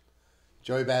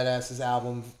 Joey Badass's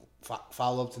album,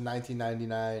 follow up to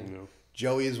 1999. Yeah.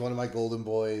 Joey is one of my golden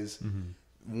boys.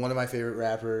 Mm-hmm. One of my favorite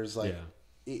rappers,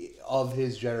 of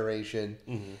his generation.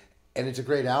 Mm-hmm. And it's a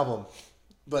great album.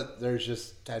 But there's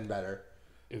just 10 better.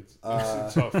 It's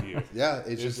a tough year. Yeah,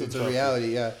 it's a reality,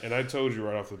 year. Yeah. And I told you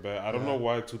right off the bat, I don't know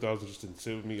why 2000 just didn't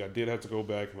sit with me. I did have to go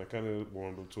back, and I kind of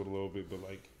warmed up to it a little bit, but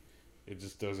like, it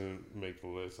just doesn't make the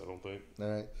list, I don't think. All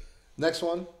right. Next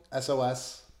one,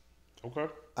 SOS. Okay.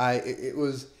 It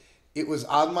was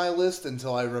on my list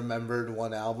until I remembered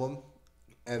one album,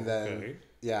 and then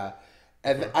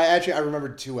and I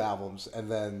remembered 2 albums, and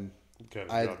then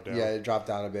it dropped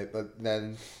down a bit, but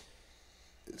then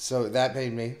so that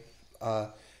made me.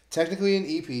 Technically an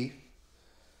EP,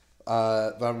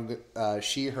 but I'm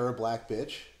She, Her, Black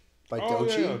Bitch by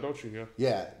Doechii. Yeah, Doechii,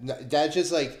 yeah. That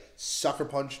just like sucker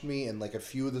punched me, and like a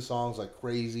few of the songs like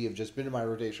crazy have just been in my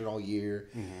rotation all year.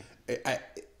 Mm-hmm.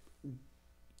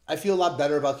 I feel a lot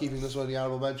better about keeping this one in the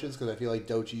honorable mentions because I feel like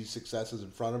Doechii's success is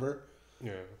in front of her.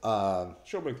 Yeah.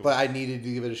 But I needed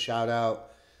to give it a shout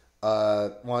out.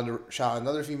 Wanted to shout out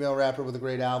another female rapper with a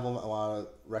great album. I want to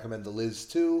recommend The Liz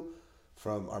 2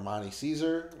 from Armani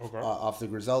Caesar off the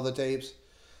Griselda tapes.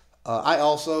 I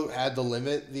also had to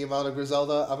limit the amount of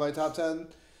Griselda on my top 10.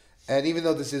 And even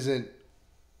though this isn't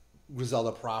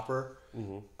Griselda proper,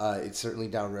 it's certainly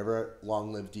downriver.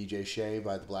 Long Live DJ Shay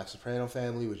by the Black Soprano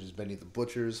Family, which is Benny the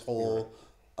Butcher's whole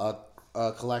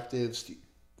collective.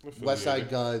 West Side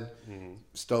Gun,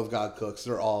 Stove God Cooks,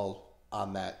 they're all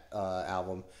on that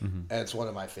album. And it's one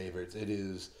of my favorites. It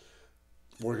is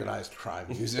organized crime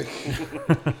music.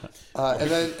 And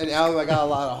then an album I got a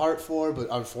lot of heart for, but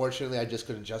unfortunately I just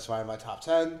couldn't justify in my top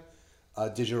 10.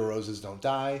 Digital Roses Don't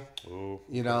Die. Ooh.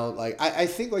 You know, like I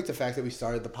think like the fact that we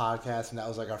started the podcast and that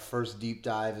was like our first deep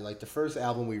dive and like the first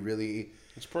album we really,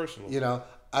 it's personal. You know,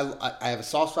 I have a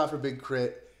soft spot for Big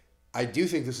Crit. I do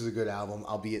think this is a good album,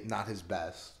 albeit not his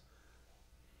best.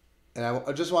 And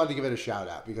I just wanted to give it a shout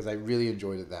out because I really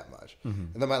enjoyed it that much.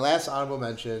 And then my last honorable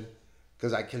mention,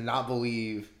 because I cannot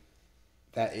believe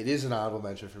that it is an honorable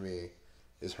mention for me,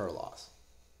 is Her Loss.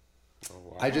 Oh,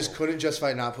 wow. I just couldn't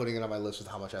justify not putting it on my list with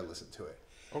how much I listened to it.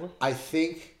 Okay. I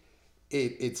think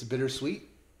it's bittersweet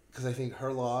because I think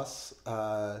Her Loss.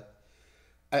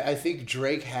 I think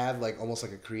Drake had like almost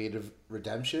like a creative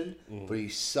redemption, but he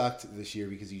sucked this year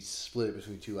because he split it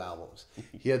between 2 albums.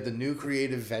 He had the new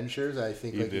creative ventures. I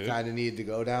think he kind of needed to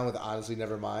go down with Honestly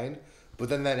Nevermind, but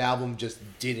then that album just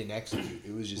didn't execute.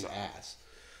 It was just ass.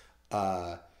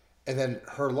 And then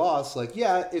Her Loss, like,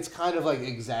 yeah, it's kind of like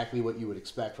exactly what you would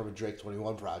expect from a Drake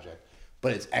 21 project,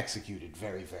 but it's executed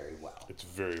very, very well. It's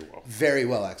very well. Very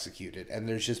well executed. And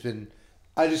there's just been,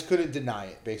 I just couldn't deny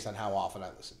it based on how often I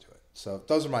listen to it. So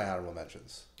those are my honorable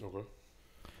mentions. Okay.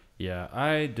 Yeah,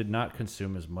 I did not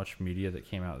consume as much media that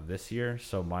came out this year,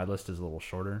 so my list is a little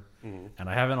shorter. And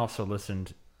I haven't also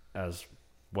listened as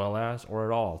well as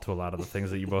or at all to a lot of the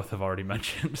things that you both have already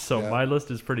mentioned. So my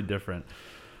list is pretty different.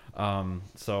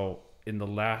 So in the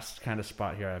last kind of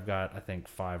spot here, I've got, I think,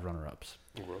 5 runner-ups.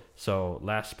 Okay. So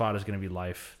last spot is going to be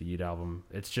Life, the Yeet album.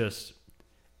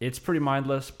 It's pretty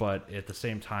mindless, but at the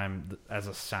same time, as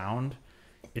a sound,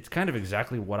 it's kind of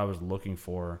exactly what I was looking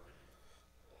for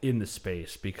in the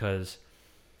space, because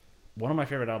one of my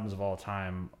favorite albums of all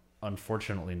time,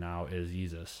 unfortunately now, is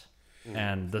Yeezus.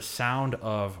 And the sound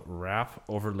of rap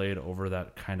overlaid over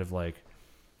that kind of like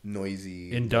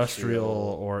noisy industrial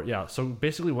or so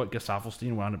basically what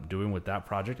Gesaffelstein wound up doing with that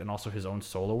project and also his own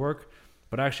solo work,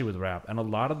 but actually with rap. And a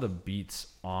lot of the beats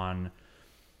on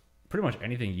pretty much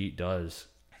anything Yeat does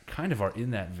kind of are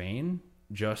in that vein,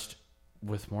 just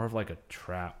with more of like a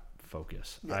trap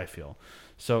focus, I feel.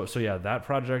 So yeah, that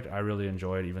project I really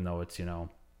enjoyed, even though it's,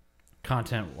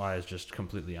 content wise just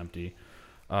completely empty.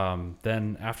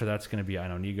 Then after that's going to be I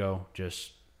Know Nego,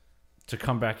 just to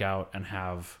come back out and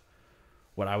have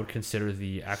what I would consider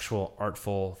the actual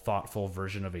artful, thoughtful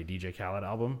version of a DJ Khaled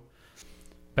album.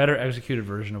 Better executed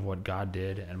version of what God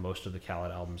did and most of the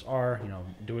Khaled albums are,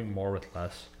 doing more with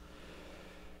less.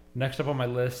 Next up on my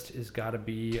list is got to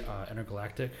be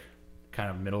Intergalactic, kind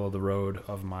of middle of the road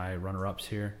of my runner-ups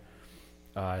here.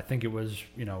 I think it was,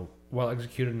 well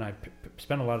executed, and I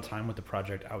spent a lot of time with the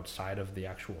project outside of the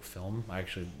actual film. I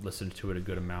actually listened to it a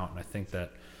good amount, and I think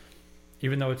that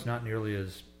even though it's not nearly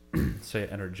as say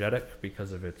energetic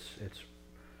because of its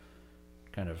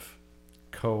kind of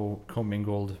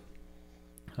commingled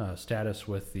status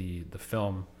with the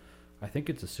film, I think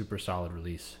it's a super solid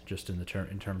release just in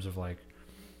terms of like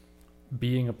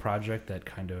being a project that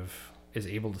kind of is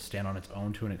able to stand on its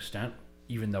own to an extent,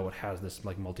 even though it has this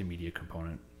like multimedia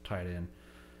component tied in.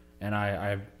 And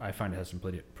I find it has some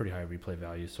pretty high replay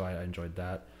value, so I enjoyed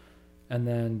that. And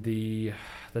then the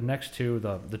next two,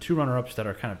 the two runner-ups that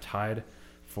are kind of tied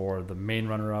for the main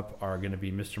runner-up are going to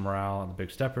be Mr. Morale and the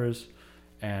Big Steppers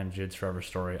and Jid's Forever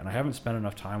Story. And I haven't spent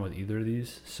enough time with either of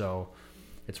these, so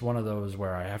it's one of those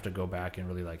where I have to go back and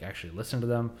really like actually listen to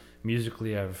them.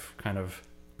 Musically, I've kind of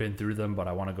been through them, but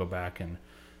I want to go back and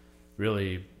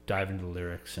really dive into the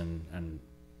lyrics and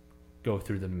go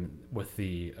through them with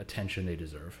the attention they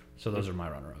deserve. So those are my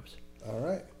runner-ups. All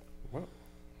right. Well,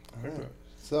 all right.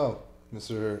 So,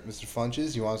 Mr.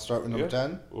 Funches, you want to start with number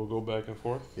 10? We'll go back and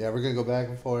forth. Yeah, we're going to go back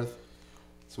and forth.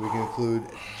 So we can include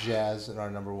jazz in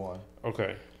our number 1.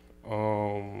 Okay.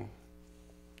 Don't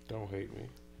hate me.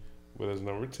 But as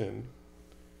number 10,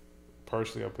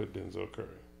 personally, I put Denzel Curry.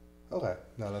 Okay.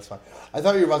 No, that's fine. I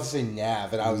thought you were about to say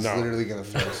Nav, and I was literally going to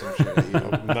throw some shit at you.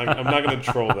 I'm not going to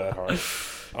troll that hard.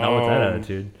 Not with that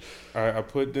attitude. I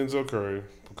put Denzel Curry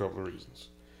for a couple of reasons.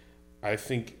 I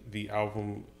think the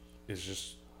album is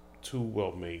just too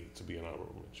well made to be an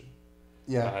honorable mention.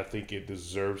 Yeah. I think it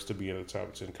deserves to be in the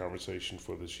top 10 conversation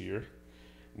for this year.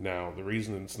 Now, the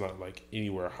reason it's not like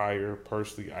anywhere higher,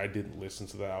 personally, I didn't listen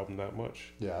to the album that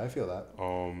much. Yeah, I feel that.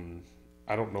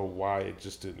 I don't know why it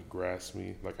just didn't grasp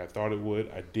me like I thought it would.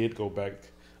 I did go back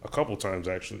a couple times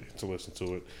actually to listen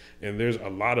to it, and there's a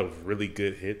lot of really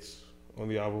good hits on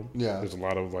the album. Yeah. There's a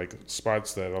lot of like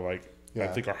spots that are like I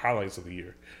think are highlights of the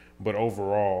year. But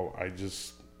overall,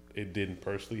 it didn't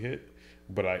personally hit.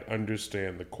 But I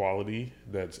understand the quality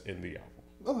that's in the album.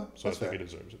 Okay. So I think it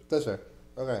deserves it. That's fair.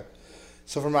 Okay.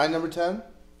 So for my number 10,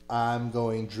 I'm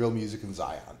going Drill Music in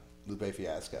Zion, Lupe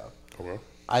Fiasco. Okay.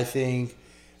 I think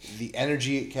the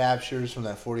energy it captures from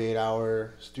that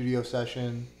 48-hour studio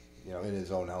session, in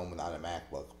his own home without a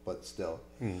MacBook, but still,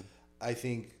 I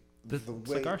think it's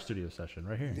like our studio session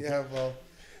right here. Yeah, well,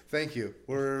 thank you.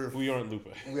 We aren't Lupe.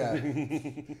 Yeah,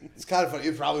 it's kind of funny.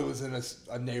 It probably was in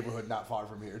a neighborhood not far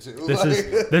from here too.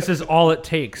 This is all it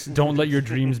takes. Don't let your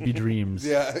dreams be dreams.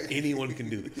 Yeah, anyone can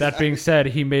do this. That being said,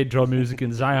 he made drill music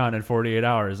in Zion in 48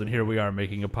 hours, and here we are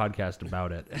making a podcast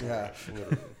about it. Yeah,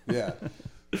 yeah.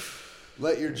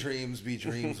 Let your dreams be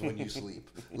dreams when you sleep.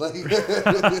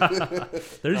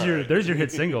 There's your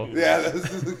hit single. Yeah.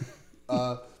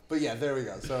 But yeah, there we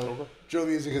go. So drill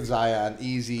music in Zion,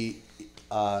 easy.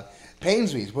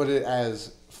 Pains me to put it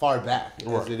as far back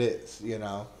as it is,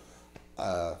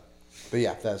 But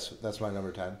yeah, that's my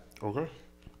number 10. Okay.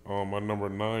 My number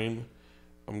 9,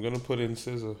 I'm gonna put in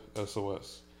SZA,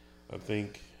 SOS. I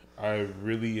think I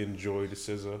really enjoyed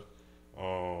SZA.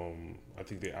 I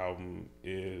think the album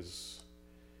is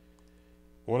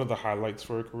one of the highlights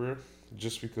for her career,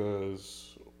 just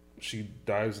because she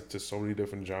dives into so many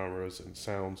different genres and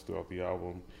sounds throughout the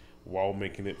album while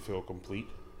making it feel complete.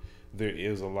 There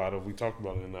is a lot of, we talked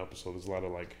about it in the episode, there's a lot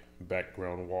of like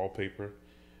background wallpaper.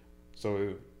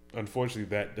 So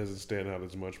unfortunately that doesn't stand out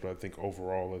as much, but I think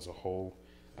overall as a whole,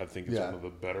 I think it's one of the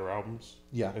better albums.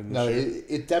 Yeah, no,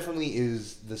 it definitely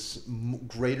is this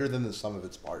greater than the sum of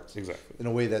its parts. Exactly. In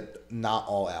a way that not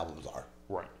all albums are.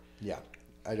 Right. Yeah,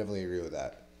 I definitely agree with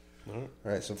that. All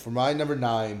right, so for my number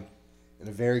 9, and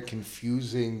a very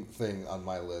confusing thing on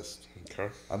my list,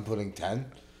 I'm putting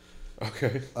 10.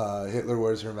 Okay. Hitler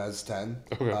Wears Hermes 10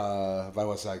 by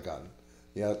West Side Gun.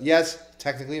 Yeah, yes,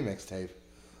 technically a mixtape,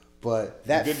 but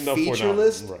that feature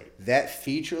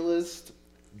list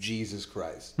Jesus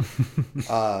Christ.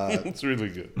 It's really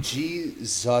good.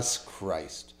 Jesus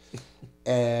Christ.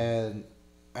 And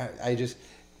I just,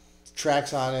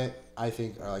 tracks on it, I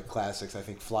think, are like classics. I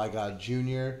think Fly God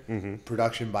Jr.,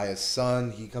 production by his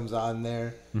son, he comes on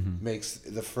there, makes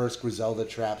the first Griselda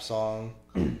trap song.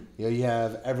 You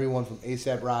have everyone from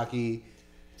A$AP Rocky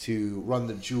to Run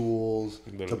the Jewels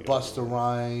to Busta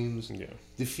Rhymes. Yeah.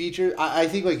 The feature, I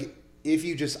think, like, if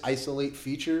you just isolate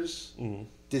features,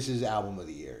 this is album of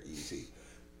the year, easy.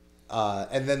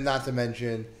 And then, not to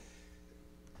mention,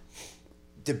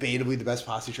 debatably the best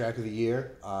posse track of the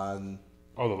year on...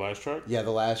 Oh, the last track? Yeah,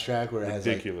 the last track where it has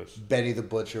like Benny the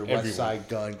Butcher, West Side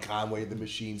Gun, Conway the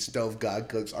Machine, Stove God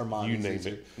Cooks, Armani. You name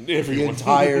it. The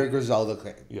entire Griselda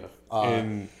clan. Yeah.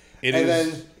 And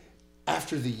then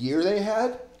after the year they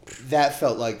had, that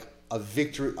felt like a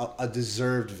victory, a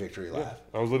deserved victory lap.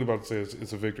 Yeah. I was literally about to say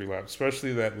it's a victory lap,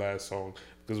 especially that last song,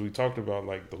 because we talked about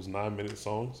like those 9-minute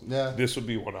songs. Yeah. This would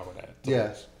be one I would add.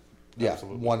 Yeah. Yeah,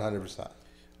 absolutely. 100%.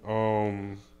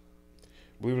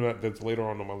 Believe it or not, that's later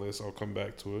on my list. I'll come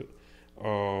back to it.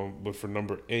 But for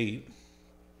number 8,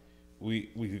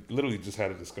 we literally just had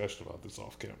a discussion about this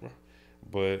off camera.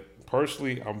 But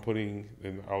personally, I'm putting,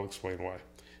 and I'll explain why.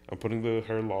 I'm putting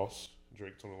Her Loss,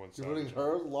 Drake 21 Savage. You're putting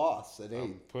Her Loss at 8.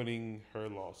 I'm putting Her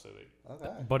Loss at 8.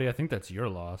 Okay. Buddy, I think that's your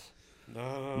loss. No,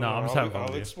 I'm just having fun.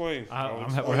 I'll explain.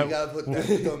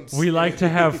 We like to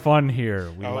have fun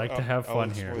here. We like to have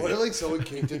fun here. What if like someone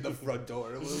came to the front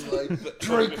door and it was like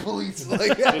Drake police,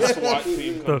 like the SWAT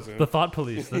team comes in. The thought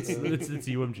police. It's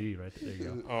UMG right there.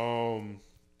 You go.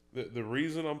 The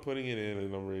reason I'm putting it in,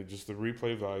 and I'm ready, just the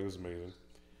replay value is amazing.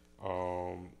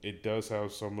 It does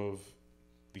have some of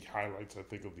the highlights I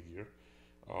think of the year,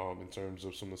 in terms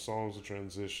of some of the songs, the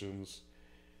transitions,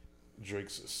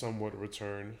 Drake's somewhat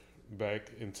return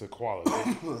back into quality.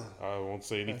 I won't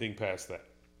say anything past that.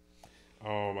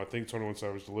 I think 21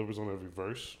 Savage delivers on every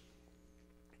verse.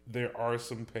 There are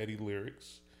some petty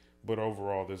lyrics, but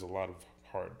overall there's a lot of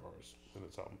hard bars in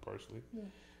this album personally.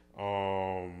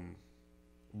 Yeah.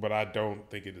 But I don't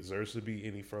think it deserves to be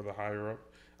any further higher up.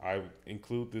 I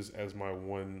include this as my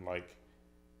one, like,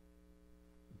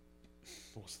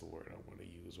 what's the word I want to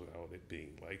use without it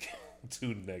being like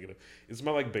too negative? It's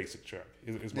my like basic track.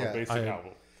 It's my basic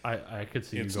album. I could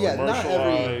see it's you going.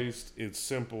 commercialized. It's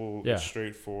simple. Yeah. It's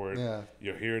straightforward. Yeah.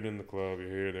 You hear it in the club. You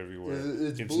hear it everywhere.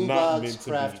 It's blue not box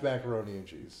Kraft macaroni and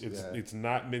cheese. It's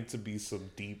not meant to be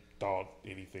some deep thought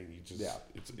anything. You just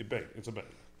it's a bang.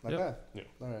 Okay. Yeah.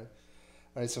 All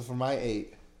right. So for my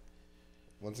 8,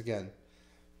 once again,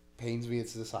 pains me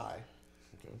it's this high.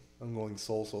 Okay. I'm going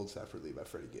Soul Sold Separately by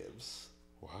Freddie Gibbs.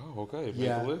 Wow. Okay. It made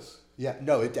the list. Yeah,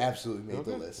 no, it absolutely made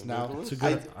the list. Now,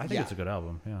 I think it's a good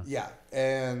album. Yeah,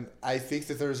 and I think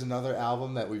that there's another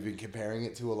album that we've been comparing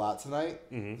it to a lot tonight.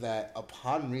 That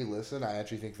upon re-listen, I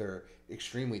actually think they're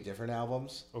extremely different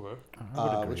albums.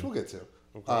 Okay, which we'll get to.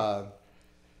 Okay.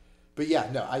 But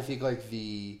yeah, no, I think I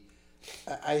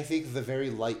think the very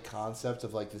light concept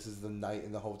of like this is the night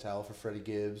in the hotel for Freddie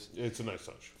Gibbs. It's a nice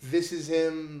touch. This is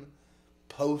him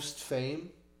post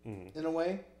fame in a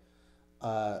way.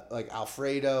 Like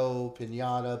Alfredo,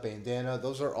 Pinata, Bandana,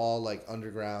 those are all like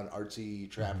underground artsy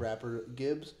trap rapper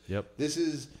Gibbs. Yep. This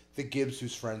is the Gibbs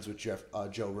who's friends with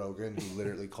Joe Rogan, who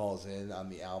literally calls in on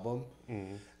the album.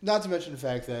 Not to mention the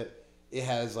fact that it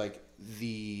has like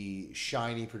the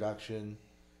shiny production,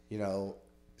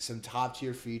 some top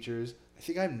tier features. I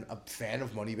think I'm a fan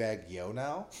of Moneybagg Yo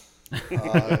now.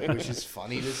 Which is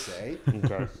funny to say.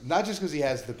 Okay. Not just because he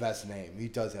has the best name. He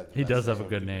does have. He does have a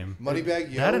good name.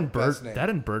 Moneybagg Yo. That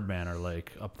and Birdman are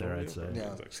like up there. I'd say.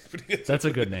 Yeah. That's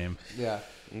a good name. Yeah.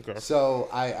 Okay. So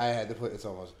I had to put it's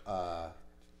almost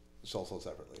Soul Sold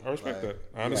Separately. I respect that.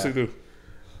 I honestly do.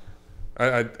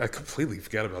 I completely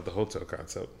forgot about the hotel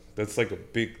concept. That's like a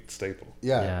big staple.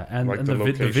 Yeah. And, like and the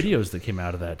videos that came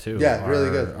out of that too. Yeah, really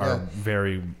good. Are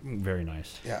very, very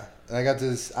nice. Yeah. And I got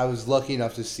this. I was lucky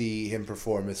enough to see him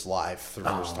perform this live for the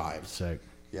first time. Sick.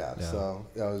 Yeah. So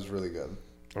that was really good.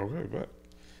 Okay, bet.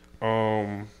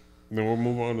 Then we'll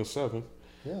move on to 7.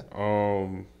 Yeah.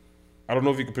 I don't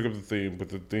know if you can pick up the theme, but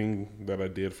the thing that I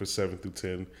did for 7 through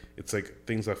 10, it's like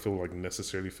things I feel like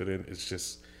necessarily fit in. It's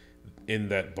just in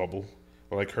that bubble.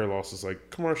 Like Her Loss is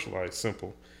like commercialized,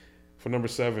 simple. For number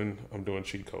 7, I'm doing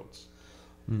Cheat Codes.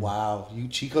 Wow,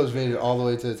 Cheat Codes made it all the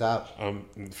way to the top.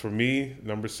 For me,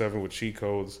 number 7 with Cheat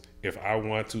Codes, if I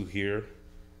want to hear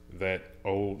that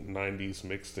old 90s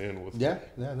mixed in with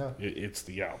it's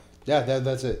the album. Yeah,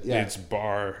 that's it. Yeah, it's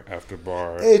bar after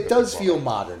bar. It does feel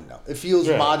modern though. It feels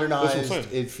modernized. That's what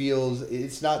I'm saying.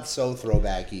 It's not so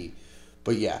throwbacky,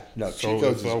 but Cheat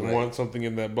Codes is great. If I want something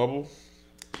in that bubble,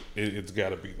 it's got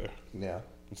to be there. Yeah.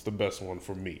 It's the best one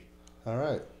for me. All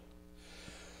right.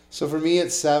 So for me,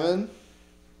 it's 7.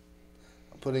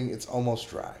 I'm putting It's Almost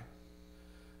Dry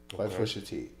by Pusha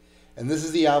T. And this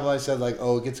is the album I said, like,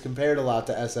 it gets compared a lot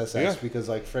to SSS because,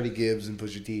 like, Freddie Gibbs and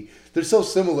Pusha T, they're so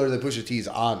similar that Pusha T's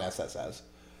on SSS.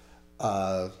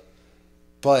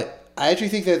 But I actually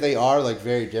think that they are, like,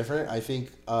 very different. I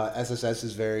think SSS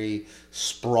is very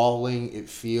sprawling. It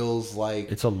feels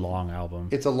like... It's a long album.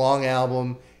 It's a long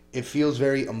album. It feels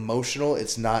very emotional.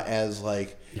 It's not as,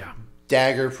 like,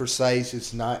 dagger precise.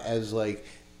 It's not as, like...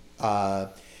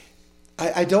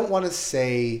 I don't want to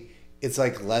say it's,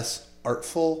 like, less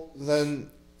artful than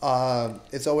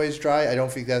It's Always Dry. I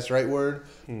don't think that's the right word.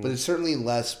 But it's certainly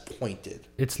less pointed.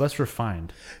 It's less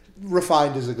refined.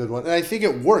 Refined is a good one. And I think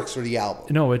it works for the album.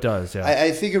 No, it does, yeah.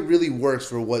 I think it really works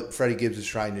for what Freddie Gibbs is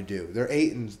trying to do.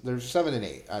 They're 7 and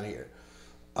 8 on here.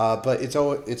 But It's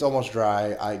Almost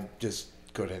Dry. I just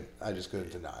couldn't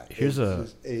deny.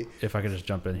 If I could just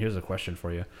jump in, here's a question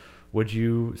for you. Would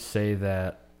you say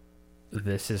that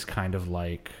this is kind of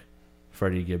like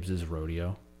Freddie Gibbs'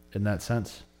 Rodeo in that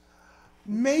sense?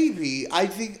 Maybe.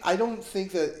 Don't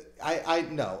think that.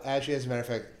 No. Actually, as a matter of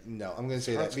fact, no. I'm going to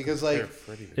say that because, like,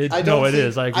 it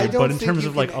is. I agree. But in terms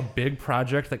of like a big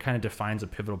project that kind of defines a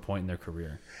pivotal point in their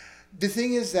career. The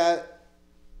thing is that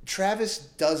Travis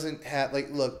doesn't have,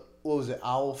 like, look, what was it,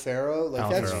 Owl Pharaoh? Like,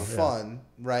 that's fun,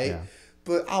 right? Yeah.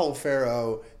 But Owl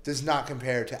Pharaoh does not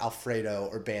compare to Alfredo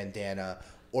or Bandana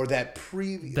or that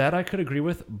previous. That I could agree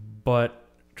with, but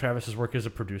Travis's work as a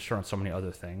producer on so many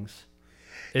other things.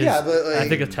 But like, I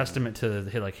think a testament to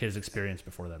his experience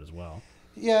before that as well.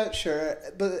 Yeah, sure,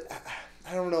 but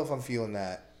I don't know if I'm feeling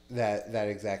that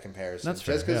exact comparison. That's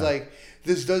fair, just because like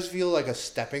this does feel like a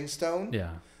stepping stone.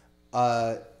 Yeah.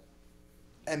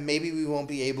 And maybe we won't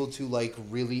be able to like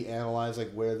really analyze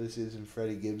like where this is in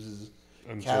Freddie Gibbs's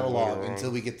catalog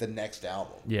until we get the next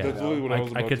album. Yeah,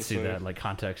 I could see that, like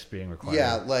context being required.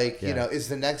 Yeah, like you know, is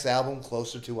the next album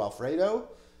closer to Alfredo?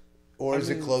 Or is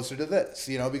it closer to this?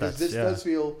 You know, because this does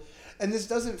feel, and this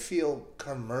doesn't feel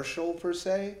commercial per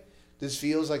se. This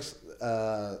feels like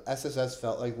SSS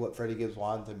felt like what Freddie Gibbs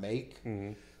wanted to make,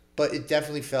 but it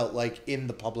definitely felt like in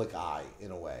the public eye in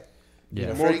a way. Yeah, you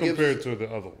know, more compared to the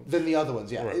other ones. Than the other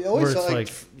ones, yeah. Right. It always felt like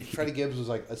Freddie Gibbs was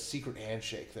like a secret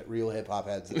handshake that real hip hop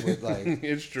heads would like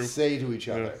it's true. say to each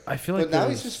other. I feel like, but now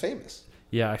he's just famous.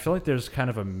 Yeah, I feel like there's kind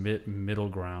of a middle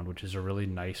ground, which is a really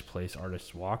nice place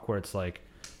artists walk, where it's like.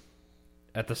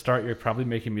 At the start, you're probably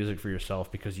making music for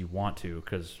yourself because you want to,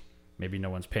 because maybe no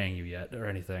one's paying you yet or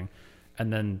anything.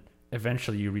 And then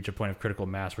eventually you reach a point of critical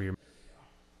mass where you're...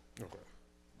 Okay.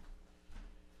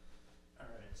 All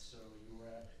right, so you were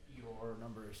at your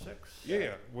number 6?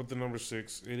 Yeah, with the number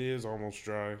 6, it is Almost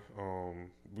Dry.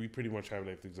 We pretty much have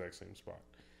it at the exact same spot.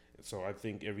 So I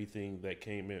think everything that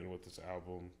came in with this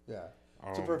album... Yeah.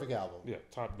 It's a perfect album. Yeah,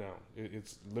 top down.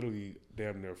 It's literally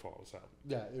damn near flawless album.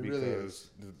 Yeah, it really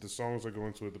is. Because the songs that go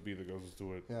into it, the beat that goes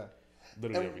into it. Yeah.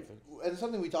 Literally everything. And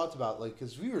something we talked about, like,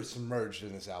 because we were submerged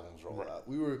in this album's rollout.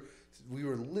 Right. We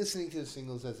were listening to the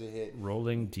singles as they hit.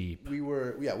 Rolling deep. We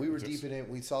were deep in it.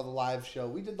 We saw the live show.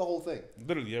 We did the whole thing.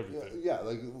 Literally everything. Yeah,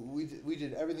 like we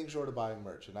did everything short of buying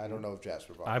merch, and I don't know if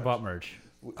Jasper bought. I bought merch.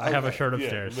 I have a shirt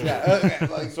upstairs. Yeah.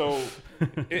 Okay, so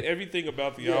everything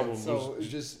about the album was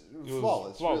just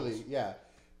flawless. Really, yeah.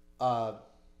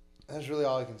 That's really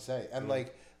all I can say. And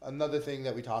like another thing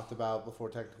that we talked about before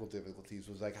technical difficulties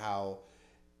was like how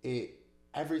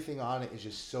everything on it is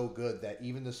just so good that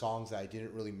even the songs that I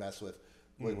didn't really mess with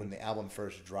when the album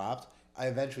first dropped, I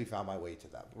eventually found my way to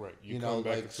them. Right. You know,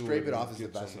 like Scrape It Off is the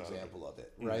best example of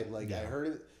it, right? Like I heard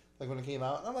it like when it came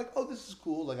out, and I'm like, oh, this is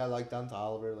cool. Like I like Don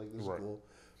Toliver. Like this is cool.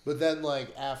 But then,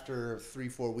 like after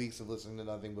 3-4 weeks of listening to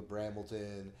nothing but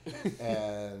Brambleton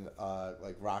and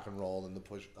like rock and roll and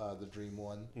the Dream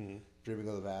one, Dreaming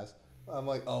of the Past, I'm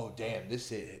like, oh damn,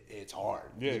 it's hard.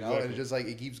 Yeah, you know? exactly. And it's just like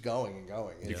it keeps going and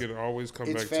going. You can always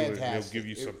come back fantastic. to it. And they'll give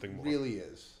you something more. It really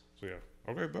is. So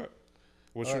yeah, okay, but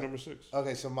what's your number 6?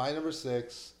 Okay, so my number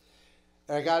 6,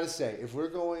 and I gotta say, if we're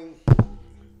going,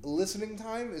 listening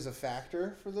time is a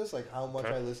factor for this, like how much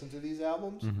I listen to these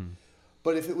albums.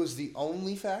 But if it was the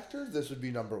only factor, this would be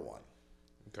number 1.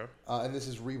 Okay. And this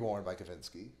is Reborn by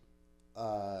Kavinsky.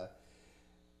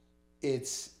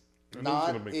 It's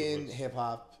not in hip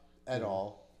hop at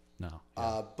all. No.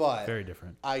 But very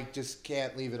different. I just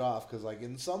can't leave it off because, like,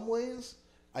 in some ways,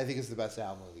 I think it's the best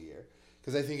album of the year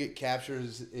because I think it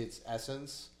captures its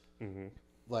essence,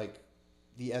 like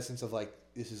the essence of like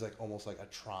this is like almost like a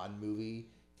Tron movie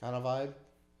kind of vibe.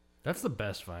 That's the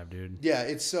best vibe, dude. Yeah,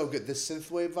 it's so good. The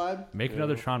synthwave vibe. Make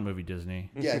another Tron movie, Disney.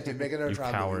 Yeah, dude, make another You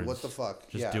Tron cowards. movie. What the fuck?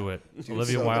 Just do it. Dude,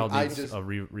 Olivia so Wilde good. needs a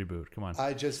reboot. Come on.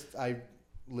 I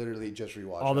literally just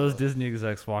rewatched All those it. Disney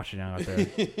execs watching out there.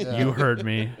 You heard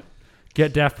me.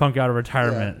 Get Daft Punk out of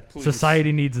retirement. Yeah,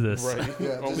 Society needs this. Right. Yeah,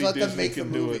 just Only let them Disney make the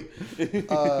can do movie.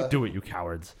 it. Do it, you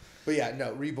cowards. But yeah,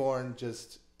 no, Reborn,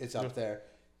 it's up there.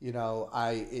 You know,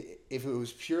 if it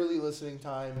was purely listening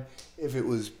time, if it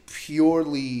was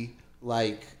purely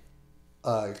like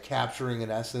capturing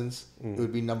an essence, it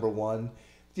would be number one.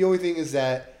 The only thing is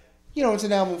that, you know, it's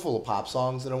an album full of pop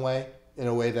songs in a way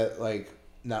that like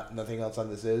nothing else on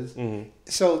this is. Mm-hmm.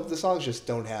 So the songs just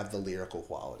don't have the lyrical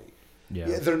quality.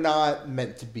 Yeah, they're not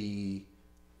meant to be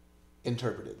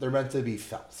interpreted. They're meant to be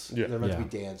felt. Yeah. They're meant to be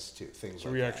danced to. Things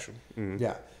like reaction. That. Mm-hmm.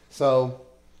 Yeah. So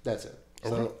that's it.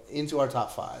 Okay. So into our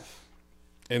top 5.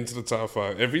 Into the top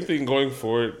 5. Everything going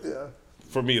forward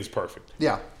for me is perfect.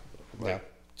 Yeah.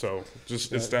 So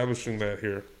just establishing that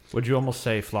here. Would you almost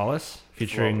say Flawless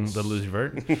featuring the Lose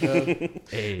Vert?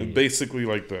 Hey. Basically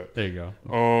like that. There you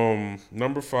go.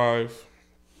 Number 5.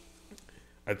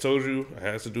 I told you I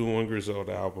had to do one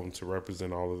Griselda album to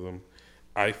represent all of them.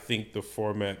 I think the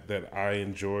format that I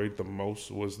enjoyed the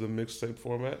most was the mixtape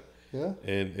format. Yeah.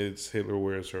 And it's Hitler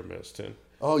Wears Hermes 10.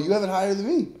 Oh, you have it higher than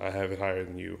me. I have it higher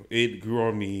than you. It grew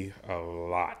on me a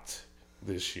lot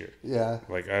this year. Yeah.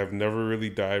 Like, I've never really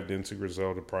dived into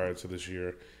Griselda prior to this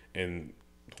year. And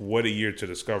what a year to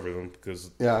discover them,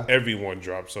 because everyone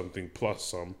dropped something plus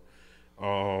some.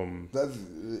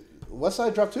 Westside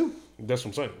dropped 2. That's what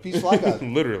I'm saying. Peace Fly God.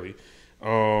 Literally.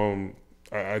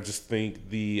 I just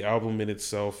think the album in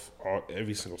itself,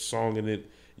 every single song in it,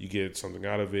 you get something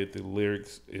out of it. The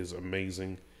lyrics is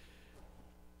amazing.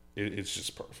 It's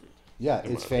just perfect. Yeah,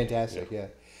 it's fantastic.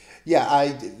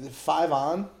 Yeah. 5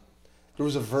 on. There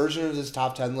was a version of this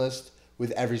top 10 list with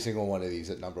every single one of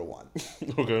these at number 1.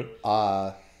 Okay.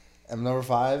 And number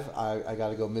 5, I got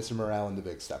to go Mr. Morale and the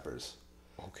Big Steppers.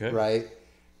 Okay. Right?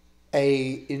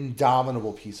 A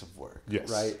indomitable piece of work. Yes.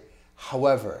 Right?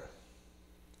 However,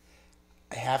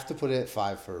 I have to put it at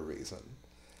 5 for a reason.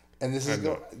 And this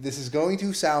is going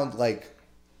to sound like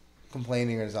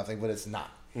complaining or something, but it's not.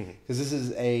 Because this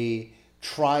is a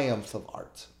triumph of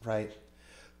art, right?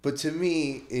 But to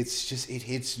me, it's just, it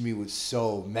hits me with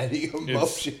so many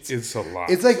emotions. It's a lot.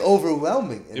 It's like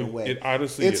overwhelming in a way. It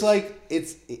honestly it's is. Like,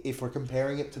 if we're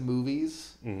comparing it to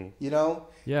movies, you know?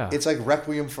 Yeah. It's like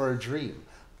Requiem for a Dream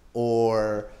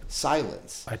or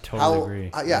Silence. I totally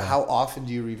agree. How often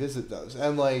do you revisit those?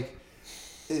 And like,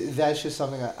 that's just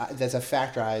something that's a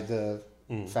factor I had to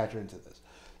factor into this.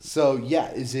 So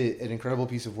yeah, is it an incredible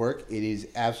piece of work? It is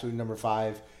absolutely number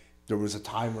 5. There was a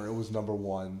time where it was number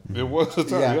 1. It was a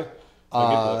time,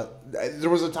 There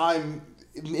was a time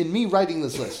in me writing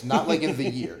this list, not like in the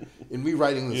year, in me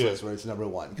writing this list where it's number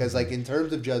 1. Because like in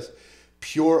terms of just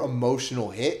pure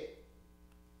emotional hit,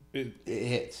 it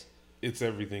hits. It's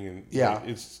everything, and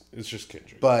it's just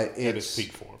Kendrick. But at its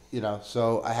peak form. You know,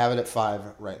 so I have it at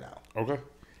 5 right now. Okay,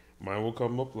 mine will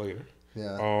come up later.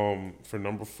 Yeah. For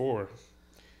number 4.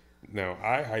 Now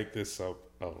I hyped this up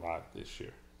a lot this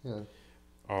year. Yeah.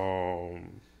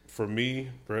 For me,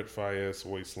 Brett Faiyaz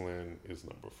Wasteland is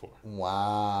number 4.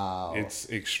 Wow. It's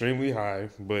extremely high,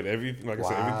 but I said,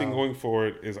 everything going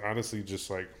forward is honestly just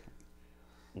like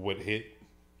what hit.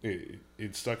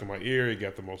 It stuck in my ear. It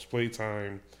got the most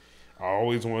playtime. I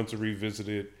always wanted to revisit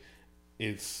it.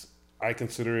 I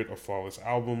consider it a flawless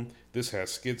album. This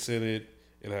has skits in it.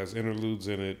 It has interludes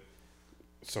in it.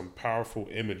 Some powerful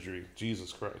imagery.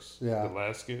 Jesus Christ. Yeah. The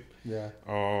last skit. Yeah.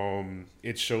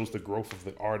 It shows the growth of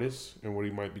the artist and what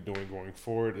he might be doing going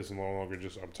forward. It's no longer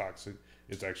just I'm toxic.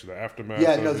 It's actually the aftermath.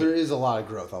 Yeah, no, there is a lot of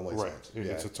growth on Wasteland. Right.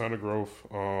 It's a ton of growth.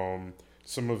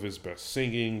 Some of his best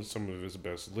singing, some of his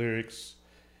best lyrics.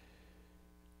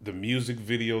 The music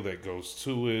video that goes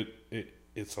to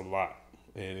it's a lot.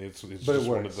 And it's just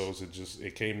one of those,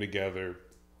 it came together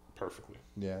perfectly.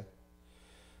 Yeah.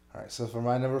 All right, so for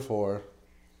my number 4,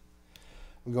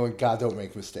 I'm going God Don't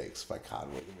Make Mistakes by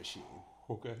Conway the Machine.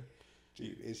 Okay.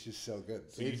 Dude, it's just so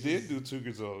good. So you did do 2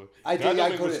 Griselda. I God did. Don't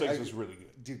Make Mistakes is really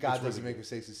good. Dude, God Doesn't Make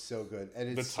Mistakes is so good.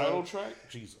 And it's the title track?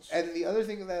 Jesus. And the other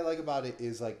thing that I like about it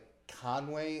is like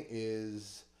Conway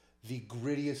is the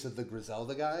grittiest of the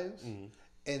Griselda guys. Mm-hmm.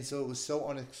 And so it was so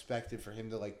unexpected for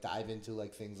him to like dive into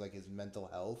like things like his mental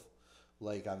health,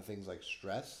 like on things like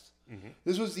stress. Mm-hmm.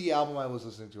 This was the album I was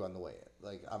listening to on the way in,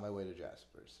 like on my way to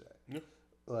Jasper's today. Yeah.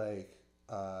 Like,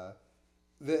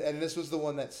 and this was the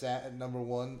one that sat at number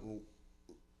 1,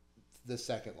 the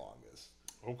second longest.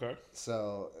 Okay.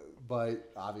 So,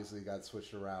 but obviously got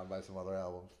switched around by some other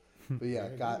albums. But yeah,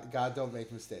 God don't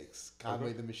make mistakes.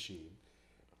 Conway the Machine.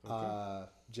 Okay.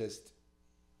 Just,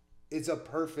 it's a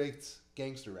perfect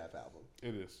gangster rap album.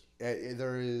 It is.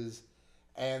 There is,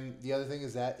 and the other thing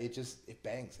is that it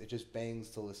bangs. It just bangs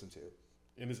to listen to.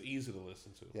 And it's easy to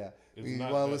listen to. Yeah. It's You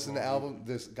not want to that listen to long album?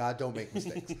 This God don't make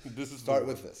mistakes. This is Start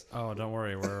with this. Oh, don't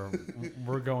worry,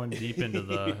 we're going deep into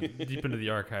the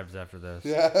archives after this.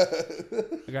 Yeah.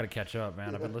 I got to catch up,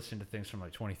 man. I've been listening to things from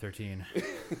like 2013.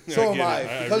 So am I.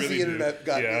 I Because really the internet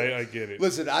got. Yeah, I get it.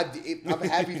 Listen, I'm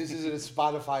happy this isn't a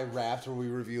Spotify Wrapped where we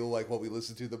reveal like what we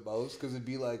listen to the most, because it'd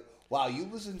be like, wow, you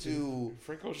listen to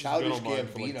Franco's just Childish been on mine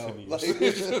for like 10 Gambino.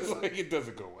 years. It's just like it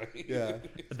doesn't go away. Yeah.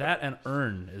 That and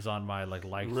Earn is on my like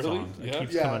liked Really? songs. It Yeah?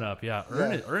 keeps Yeah. coming up. Yeah,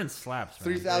 Earn slaps,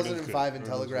 man. 3005 and Ernest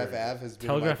Telegraph good. Ave has been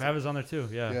Telegraph Ave is on there too.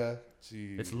 Yeah. Yeah.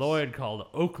 Jeez. It's Lloyd called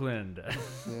Oakland.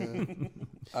 Yeah.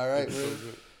 All right, So we're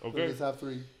good. okay. Okay. The top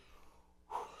three.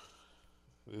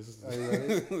 This is, Are you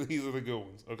ready? these are the good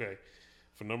ones. Okay.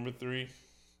 For number 3,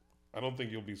 I don't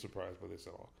think you'll be surprised by this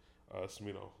at all.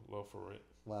 Smino, Love for Rent.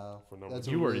 Wow. For number That's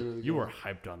two. You were really, really you good were one.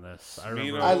 hyped on this. I Smino.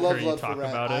 remember I love hearing you Love for talk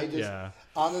Rent. about I it. just- Yeah.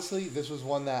 Honestly, this was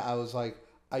one that I was like,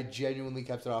 I genuinely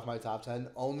kept it off my top 10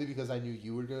 only because I knew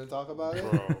you were going to talk about it.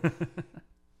 Bro.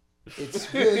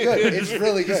 It's really good. It's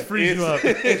really Just good. frees you up.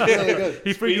 It's really good.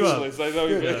 He freed you up. Speechless, I know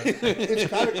you It's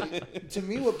kind of, to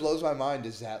me, what blows my mind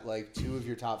is that like 2 of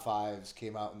your top 5s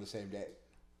came out in the same day.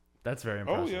 That's very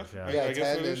Oh, impressive. yeah. Yeah. Yeah, I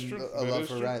guess 10 that is and true. A That Love is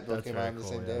for true. Rent both That's came very out on the cool,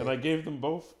 same yeah. day. And I gave them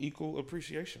both equal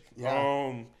appreciation.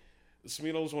 Yeah.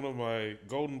 Smino's one of my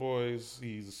golden boys.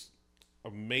 He's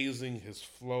amazing. His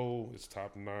flow is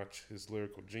top notch. His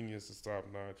lyrical genius is top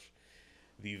notch.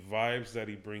 The vibes that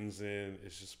he brings in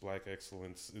is just black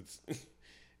excellence.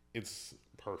 It's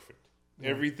perfect. Yeah.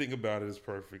 Everything about it is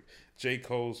perfect. J.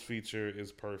 Cole's feature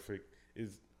is perfect.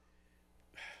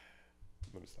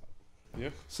 Let me stop. Yeah.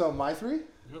 So my 3?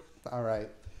 Yep. All right.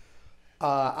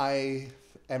 I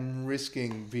am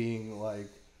risking being like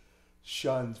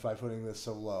shunned by putting this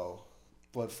so low,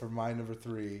 but for my number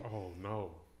 3, Oh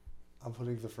no. I'm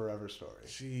putting The Forever Story.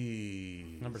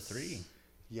 Jeez. Number 3.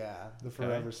 Yeah, The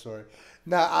Forever Story.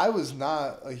 Now, I was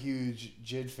not a huge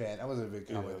JID fan. I wasn't a big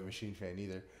Conway the Machine fan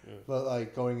either. Yeah. But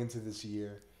like going into this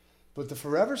year, but The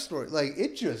Forever Story, like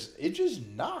it just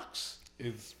knocks.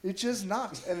 It just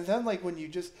knocks. And then like when you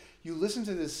listen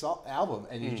to this album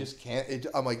and you just can't.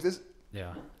 I'm like this.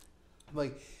 Yeah.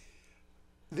 Like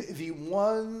the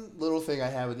one little thing I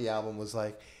had with the album was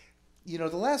like, the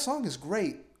last song is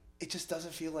great. It just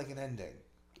doesn't feel like an ending.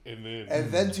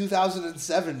 And then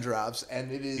 2007 drops,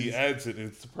 and it is. He adds it.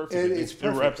 It's perfect. It's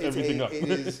perfect. It wraps everything up. It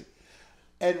is,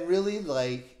 and really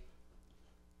like.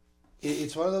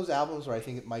 It's one of those albums where I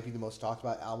think it might be the most talked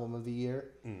about album of the year.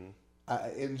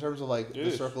 In terms of like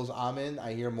the circles I'm in,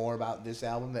 I hear more about this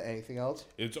album than anything else.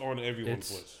 It's on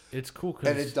everyone's list. It's cool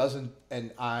And because it doesn't,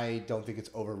 and I don't think it's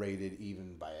overrated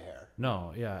even by a hair.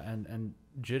 no, yeah, and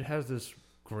JID has this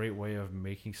great way of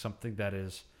making something that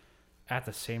is at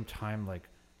the same time like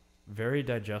very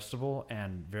digestible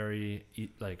and very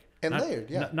like And not, layered,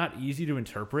 yeah. not easy to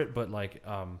interpret, but like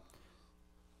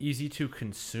easy to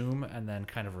consume and then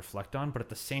kind of reflect on, but at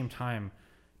the same time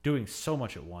doing so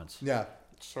much at once. Yeah.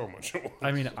 So much.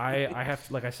 I mean, I have,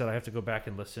 like I said, I have to go back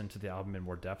and listen to the album in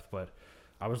more depth, but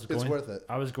It's worth it.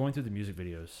 I was going through the music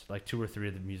videos, like 2 or 3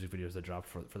 of the music videos that dropped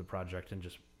for the project, and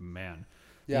just man,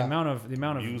 Yeah. the amount of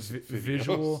Music videos.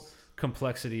 visual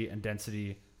complexity and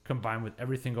density combined with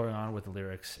everything going on with the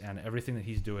lyrics and everything that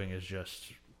he's doing is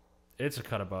just, it's a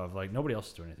cut above. Like nobody else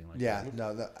is doing anything like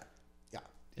that.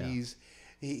 Yeah.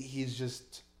 He's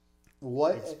just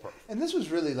what, It's perfect. and this was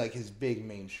really like his big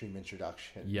mainstream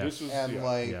introduction. Yes. This is And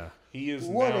like, Yeah. he is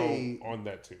what now a- on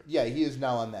that tier. yeah, he is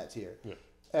now on that tier. Yeah.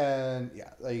 And yeah,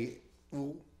 like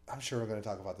I'm sure we're going to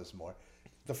talk about this more.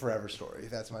 The Forever Story.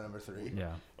 That's my number 3.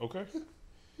 Yeah. Okay.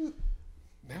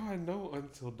 Now I know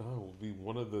Until Dawn will be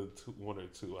one or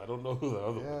two. I don't know who the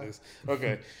other one is.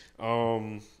 Okay.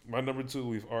 My number 2,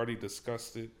 we've already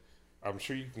discussed it. I'm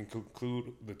sure you can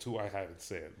conclude the 2 I haven't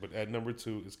said, but at number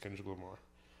 2 is Kendrick Lamar.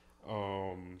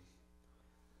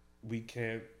 We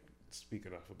can't speak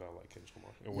enough about like Kendrick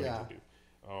Lamar and what he can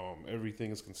do.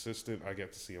 Everything is consistent. I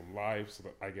get to see him live, so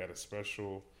I got a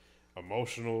special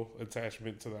emotional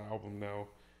attachment to the album now.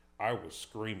 I was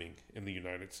screaming in the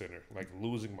United Center, like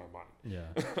losing my mind.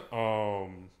 Yeah.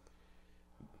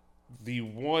 The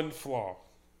one flaw,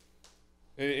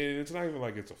 and it's not even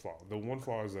like it's a flaw. The one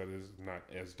flaw is that it's not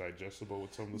as digestible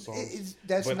with some of the songs.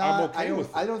 That's but not. I'm okay with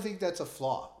it. I don't think that's a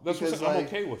flaw. That's what I'm because, saying. I'm like,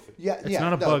 okay with it. Yeah, It's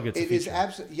not a bug, it's a it is feature.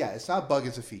 absolutely. Yeah, it's not a bug.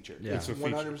 It's a feature. Yeah. It's a feature.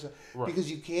 100%. Right. Because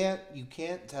you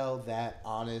can't tell that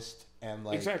honest and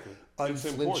like Exactly. It's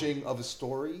unflinching of a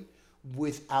story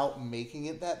without making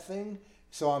it that thing.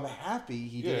 So I'm happy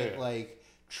he didn't like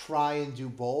try and do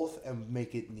both and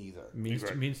make it neither.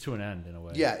 Means to an end in a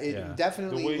way. Yeah, it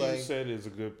definitely. The way you said is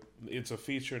it's a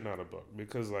feature, not a bug,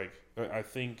 because like I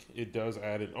think it does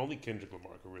add it. Only Kendrick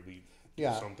Lamar can really do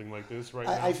something like this now.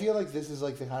 I feel like this is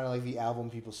like the kind of like the album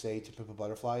people say To Pimp a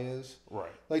Butterfly is.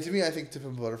 Right. Like to me, I think To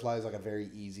Pimp a Butterfly is like a very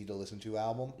easy to listen to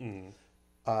album.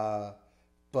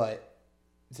 But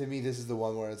to me, this is the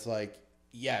one where it's like,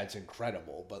 yeah, it's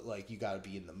incredible, but like you got to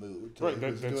be in the mood to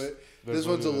listen to it. This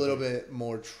one's a little bit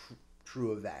more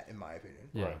true of that, in my opinion.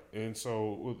 Yeah. Right. And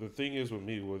so the thing is with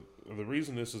me, the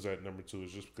reason this is at number 2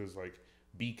 is just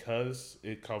because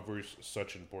it covers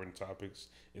such important topics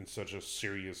in such a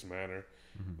serious manner.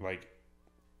 Like,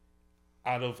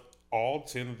 out of all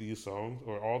 10 of these songs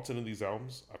or all 10 of these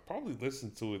albums, I probably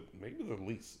listened to it maybe the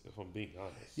least, if I'm being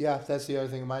honest. Yeah, that's the other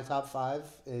thing. In my top 5,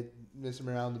 Mr.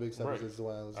 Around the Big Steppers is the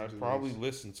one I listen to. I probably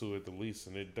listened to it the least,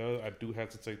 and I do have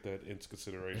to take that into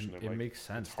consideration. It makes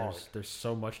sense. There's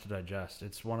so much to digest.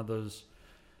 It's one of those.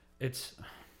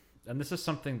 And this is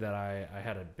something that I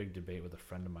had a big debate with a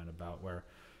friend of mine about, where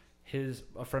his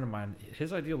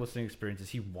ideal listening experience is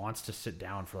he wants to sit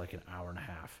down for like an hour and a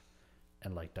half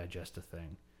and like digest a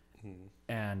thing.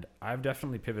 And I've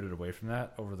definitely pivoted away from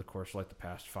that over the course of like the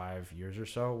past 5 years or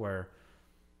so, where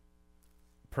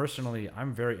personally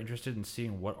I'm very interested in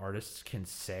seeing what artists can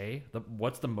say,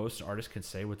 what's the most an artist can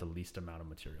say with the least amount of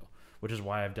material, which is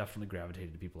why I've definitely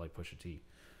gravitated to people like Pusha T.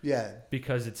 Yeah.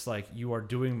 Because it's like you are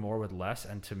doing more with less,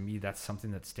 and to me that's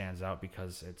something that stands out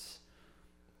because it's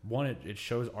one, it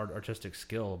shows artistic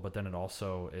skill, but then it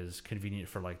also is convenient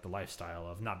for like the lifestyle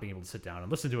of not being able to sit down and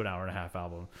listen to an hour and a half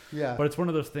album. Yeah. But it's one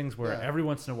of those things where every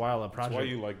once in a while a project. That's why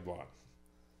you like Blonde.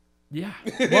 Yeah.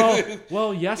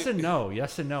 Well, yes and no.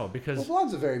 Yes and no, because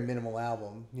Blonde's a very minimal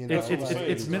album. You know,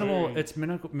 it's minimal. It's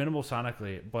minimal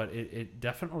sonically, but it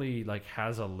definitely like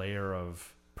has a layer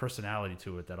of personality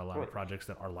to it that a lot of projects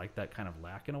that are like that kind of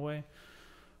lack in a way.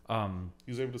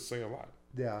 He was able to say a lot.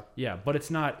 Yeah, but it's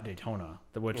not Daytona,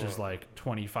 which is like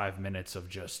 25 minutes of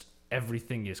just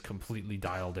everything is completely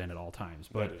dialed in at all times.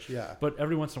 But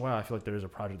every once in a while, I feel like there is a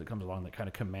project that comes along that kind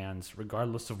of commands,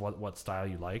 regardless of what style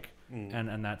you like,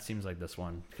 and that seems like this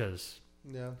one, because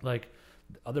like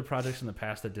other projects in the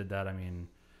past that did that. I mean,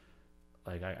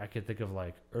 like I could think of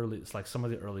like it's like some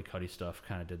of the early Cudi stuff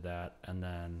kind of did that, and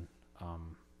then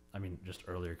I mean just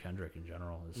earlier Kendrick in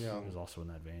general is also in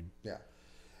that vein.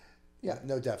 Yeah,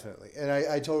 no, definitely. And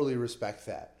I totally respect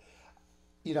that.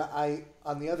 You know,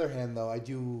 on the other hand, though, I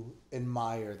do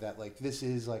admire that, like, this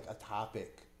is, like, a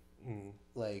topic,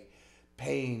 like,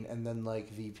 pain and then,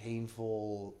 like, the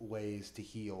painful ways to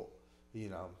heal, you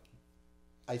know.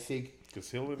 I think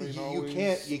because healing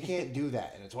ain't you can't do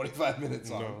that in a 25-minute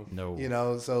song. No. You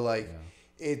know, so, like,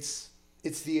 it's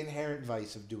the inherent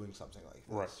vice of doing something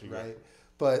like this, right?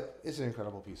 But it's an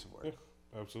incredible piece of work.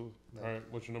 Yeah, absolutely. Yeah. All right,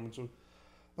 what's your number 2?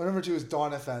 My number 2 is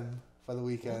Dawn FM by The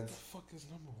Weeknd. What the fuck is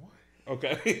number 1?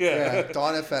 Okay. Yeah,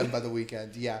 Dawn FM by The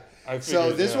Weeknd. Yeah.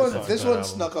 So this one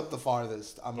snuck up the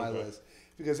farthest on my list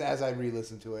because as I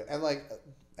re-listened to it, and like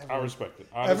I respect it.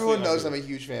 Honestly, everyone knows I'm a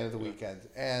huge fan of The Weeknd,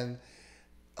 and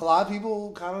a lot of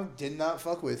people kind of did not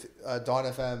fuck with Dawn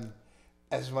FM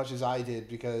as much as I did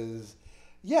because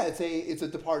it's a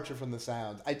departure from the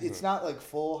sound. It's not like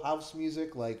full house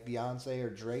music like Beyonce or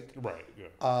Drake. Right.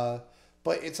 Yeah.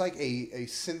 But it's like a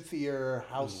synthier,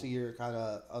 houseier kind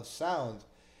of sound.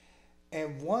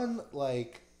 And one,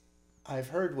 like, I've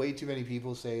heard way too many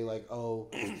people say, like, oh,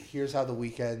 here's how The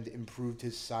Weeknd improved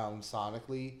his sound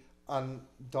sonically on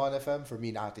Dawn FM for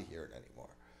me not to hear it anymore.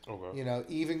 Okay. You know,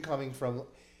 even coming from...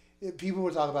 People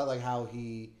would talk about, like, how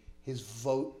his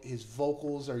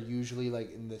vocals are usually,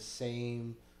 like, in the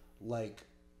same, like...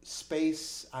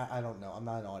 space. I don't know. I'm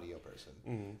not an audio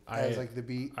person. As like the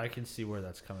beat. I can see where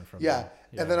that's coming from. Yeah.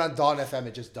 And then on Dawn FM,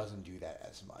 it just doesn't do that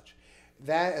as much.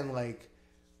 That and like,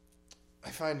 I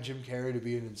find Jim Carrey to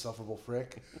be an insufferable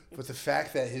prick, but the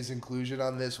fact that his inclusion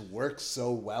on this works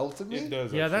so well to me. It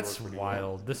does. Yeah, that's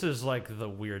wild. Well. This is like the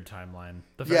weird timeline.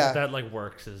 The fact that like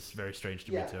works is very strange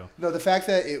to me too. No, the fact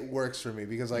that it works for me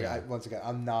because like once again,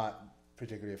 I'm not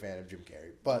particularly a fan of Jim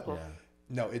Carrey, but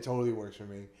no, it totally works for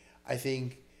me.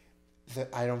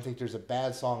 I don't think there's a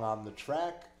bad song on the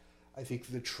track. I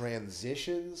think the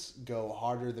transitions go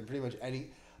harder than pretty much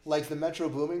any... Like the Metro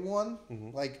Booming one,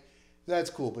 like, that's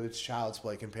cool, but it's child's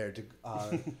play compared to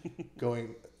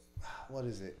going... What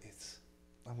is it?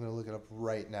 I'm going to look it up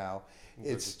right now.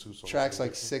 It's tracks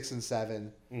like 6 and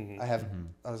 7. I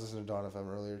was listening to Dawn FM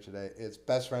earlier today. It's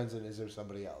Best Friends and Is There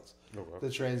Somebody Else? Okay.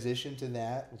 The transition to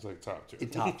that... It's like top tier.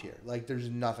 Top tier. Like, there's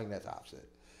nothing that tops it.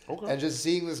 Okay. And just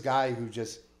seeing this guy who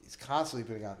just... He's constantly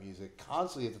putting out music,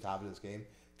 constantly at the top of this game,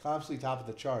 constantly top of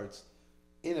the charts.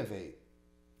 Innovate.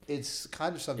 It's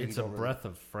kind of something. It's a breath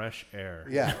of fresh air.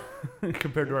 Yeah.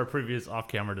 Compared to our previous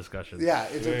off-camera discussions. Yeah,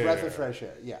 it's a breath of fresh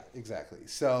air. Yeah, exactly.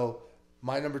 So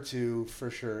my number 2 for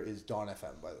sure is Dawn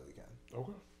FM by The Weeknd.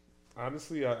 Okay.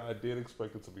 Honestly, I did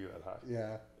expect it to be that high.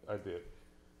 Yeah. I did.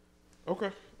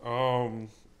 Okay.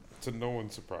 To no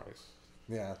one's surprise.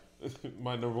 Yeah.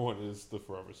 My number 1 is The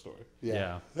Forever Story.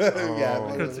 Yeah.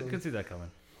 Yeah. Could see that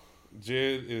coming.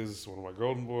 Jid is one of my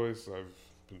golden boys. I've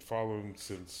been following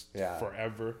since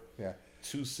forever. Yeah.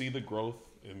 To see the growth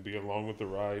and be along with the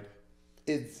ride.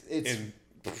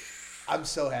 I'm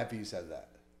so happy you said that.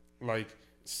 Like,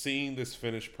 seeing this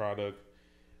finished product,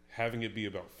 having it be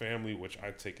about family, which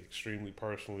I take extremely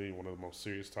personally, one of the most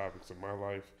serious topics in my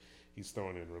life. He's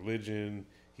throwing in religion.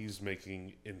 He's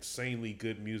making insanely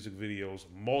good music videos,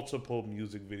 multiple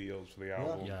music videos for the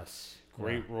album. Yes.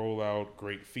 Great rollout,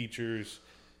 great features.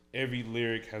 Every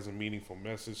lyric has a meaningful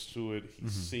message to it.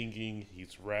 He's singing,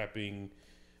 he's rapping,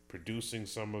 producing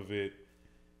some of it.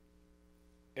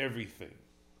 Everything.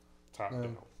 Top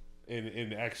down.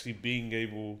 And actually being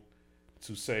able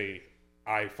to say,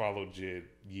 I followed Jid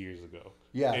years ago.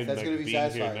 Yeah, and that's like going to be being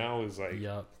satisfying. here now is like...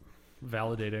 Yep.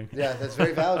 Validating. Yeah, that's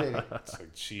very validating. It's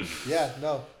like, geez. Yeah,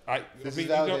 no. This is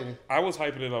validating. I was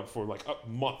hyping it up for like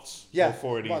months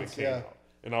before it even came out.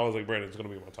 And I was like, Brandon, it's going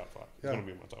to be in my top 5. It's going to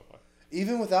be in my top 5.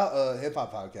 Even without a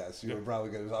hip-hop podcast, you were probably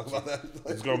going to talk about that.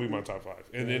 It's going to be my top 5.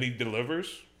 And then he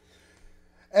delivers.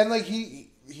 And like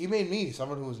he made me,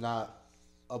 someone who was not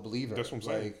a believer. That's what I'm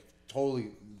saying. Like, totally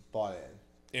bought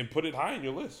in. And put it high in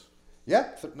your list. Yeah,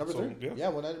 number 3.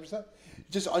 Yeah, 100%.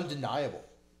 Just undeniable.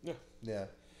 Yeah. Yeah.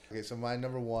 Okay, so my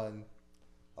number 1,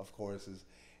 of course, is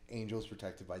Angels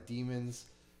Protected by Demons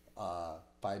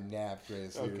by Nap,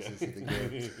 greatest lyricist of the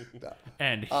game.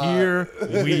 And here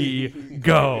we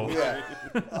go.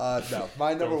 Yeah. No,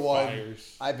 my number 1,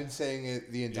 I've been saying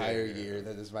it the entire year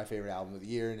that this is my favorite album of the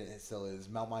year, and it still is,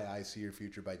 Melt My Eyes, See Your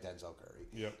Future by Denzel Curry.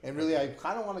 Yep. And really, I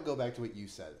kind of want to go back to what you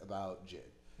said about Jid.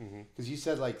 Because you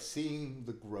said, like, seeing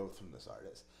the growth from this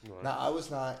artist. Right. Now, I was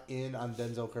not in on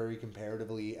Denzel Curry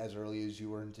comparatively as early as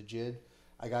you were into Jid.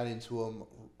 I got into him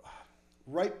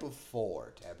right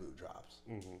before Taboo drops.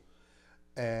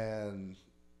 And,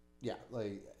 yeah,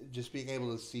 like, just being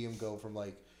able to see him go from,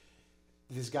 like,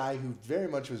 this guy who very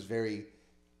much was very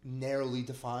narrowly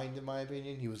defined, in my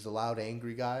opinion. He was the loud,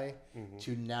 angry guy.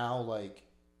 To now, like,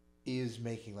 is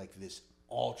making, like, this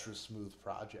ultra-smooth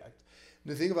project.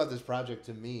 The thing about this project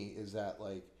to me is that,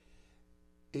 like,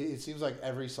 it seems like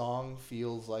every song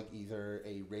feels like either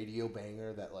a radio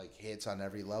banger that, like, hits on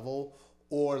every level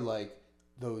or, like,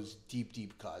 those deep,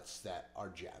 deep cuts that are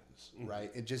gems,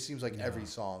 right? It just seems like every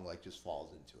song, like, just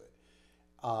falls into it.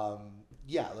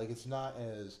 Yeah, like, it's not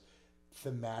as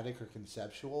thematic or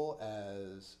conceptual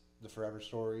as The Forever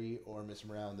Story or Miss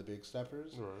Around the Big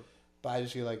Steppers. Right. But I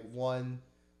just feel like, one,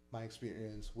 my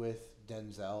experience with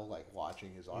Denzel, like,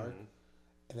 watching his art,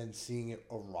 and then seeing it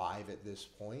arrive at this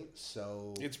point,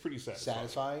 so it's pretty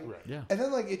satisfying. Right. Yeah. And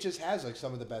then, like, it just has, like,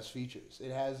 some of the best features.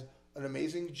 It has an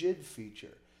amazing Jid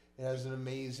feature. It has an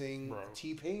amazing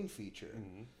T-Pain feature.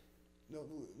 No,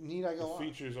 need I go on? The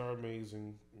features are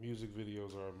amazing. Music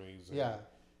videos are amazing. Yeah.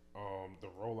 The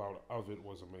rollout of it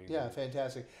was amazing. Yeah,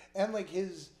 fantastic. And, like,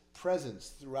 his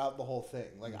presence throughout the whole thing.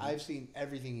 Like, I've seen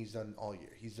everything he's done all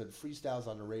year. He's done freestyles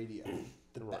on the radio.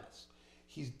 The best.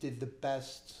 He did the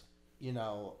best... You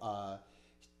know,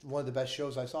 one of the best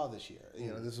shows I saw this year. You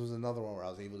know, this was another one where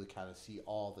I was able to kind of see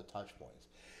all the touch points.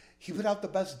 He put out the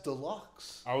best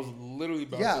deluxe. I was literally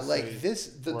about to like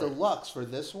say, the deluxe for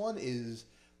this one is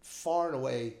far and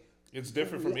away. It's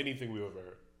different from anything we've ever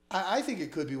heard. I think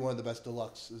it could be one of the best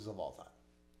deluxes of all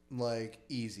time. Like,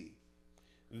 easy.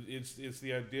 It's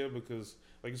the idea because,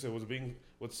 like you said,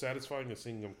 what's satisfying is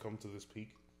seeing him come to this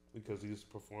peak because he's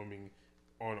performing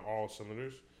on all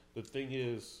cylinders. The thing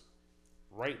is,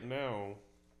 right now,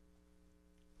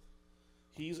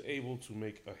 he's able to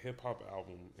make a hip-hop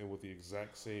album and with the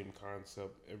exact same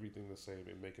concept, everything the same,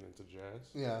 and make it into jazz.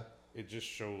 Yeah. It just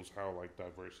shows how, like,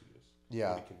 diverse he is.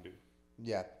 Yeah. What he can do.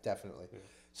 Yeah, definitely. Yeah.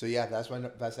 So, yeah, that's my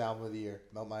best album of the year.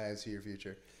 Melt My Eyes, See Your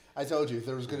Future. I told you,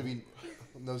 there was going to be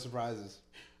no surprises.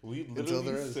 We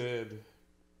literally said...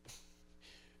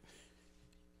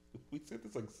 We said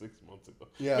this like 6 months ago.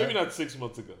 Yeah. Maybe not 6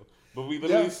 months ago. But we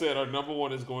literally said our number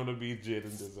 1 is going to be Jid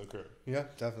and Denzel Curry. Yeah,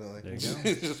 definitely. There you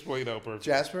go. Just played out perfect.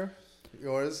 Jasper,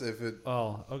 yours, if it...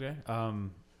 Oh, okay.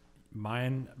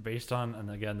 Mine, based on,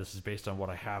 and again, this is based on what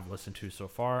I have listened to so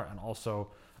far, and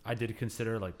also I did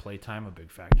consider, like, playtime a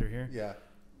big factor here. Yeah.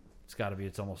 It's got to be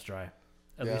It's Almost Dry.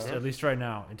 At least right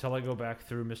now, until I go back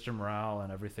through Mr. Morale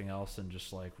and everything else and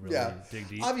just like really dig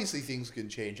deep. Obviously, things can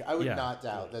change. I would not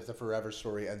doubt that the Forever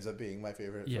Story ends up being my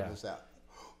favorite from this out.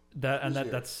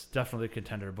 That's definitely a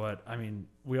contender. But I mean,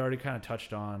 we already kind of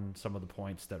touched on some of the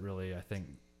points that really I think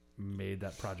made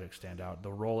that project stand out.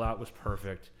 The rollout was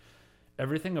perfect.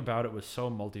 Everything about it was so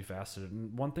multifaceted.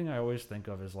 And one thing I always think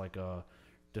of is like a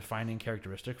defining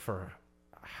characteristic for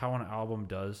how an album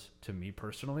does to me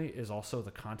personally is also the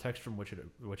context from which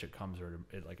it comes or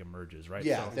it like emerges, right?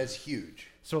 Yeah, that's huge.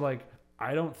 So like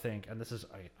I don't think, and this is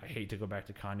I hate to go back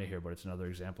to Kanye here, but it's another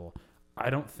example.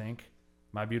 I don't think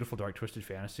My Beautiful Dark Twisted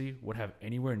Fantasy would have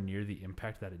anywhere near the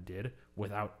impact that it did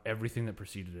without everything that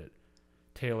preceded it.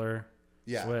 Taylor,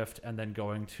 Swift, and then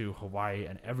going to Hawaii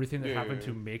and everything that happened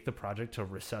to make the project to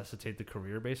resuscitate the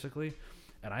career basically.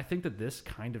 And I think that this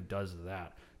kind of does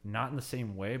that. Not in the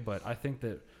same way, but I think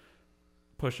that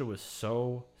Pusha was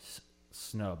so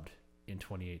snubbed in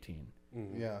 2018.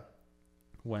 Mm-hmm. Yeah.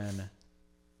 When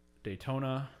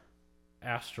Daytona,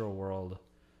 Astroworld,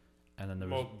 and then there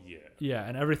was...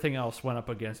 and everything else went up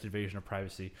against Invasion of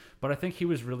Privacy. But I think he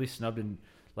was really snubbed and,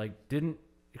 like, didn't...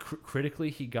 critically,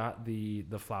 he got the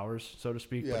flowers, so to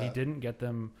speak, but he didn't get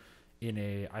them in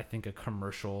a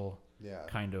commercial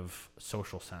kind of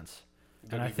social sense.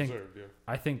 And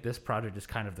I think this project is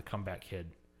kind of the comeback kid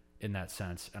in that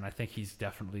sense, and I think he's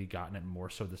definitely gotten it more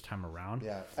so this time around.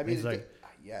 Yeah, I mean, he's like,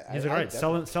 all right,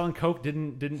 selling coke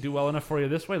didn't do well enough for you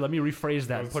this way. Let me rephrase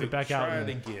that and put it back out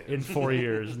in 4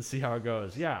 years and see how it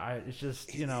goes. Yeah, it's just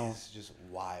it's just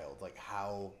wild, like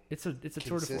how it's a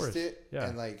tour de force,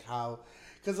 and like how,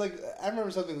 because like I remember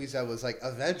something we said was like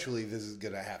eventually this is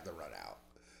gonna have to run out.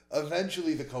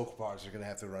 Eventually, the Coke bars are going to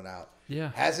have to run out.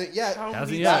 Yeah. Hasn't yet. How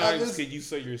many times can you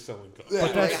say you're selling Coke?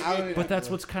 Yeah, but that's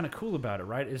what's kind of cool about it,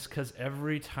 right? Is because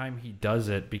every time he does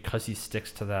it, because he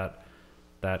sticks to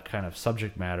that kind of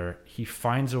subject matter, he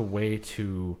finds a way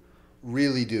to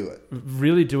really do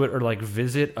it, or like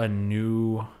visit a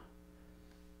new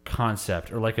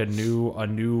concept or like a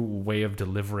new way of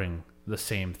delivering the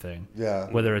same thing. Yeah.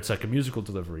 Whether it's like a musical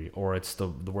delivery or it's the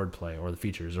wordplay or the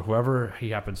features or whoever he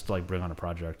happens to like bring on a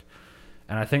project.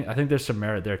 And I think there's some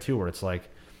merit there too, where it's like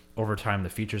over time the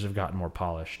features have gotten more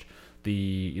polished.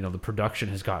 The production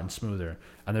has gotten smoother.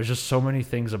 And there's just so many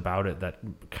things about it that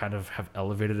kind of have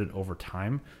elevated it over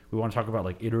time. We want to talk about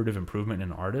like iterative improvement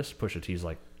in an artist. Pusha T's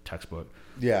like textbook.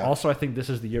 Yeah. Also, I think this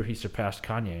is the year he surpassed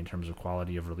Kanye in terms of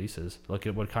quality of releases. Look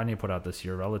at what Kanye put out this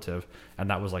year, Relative, and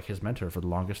that was like his mentor for the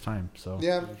longest time. So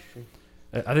yeah,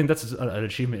 I think that's an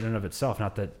achievement in and of itself.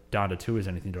 Not that Donda 2 is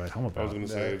anything to write home about. I was going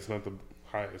to say it's not the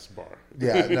highest bar.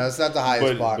 Yeah, no, it's not the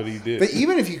highest bar. But he did. But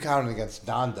even if you count it against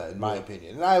Donda, in my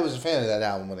opinion, and I was a fan of that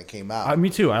album when it came out. Me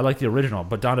too. I like the original,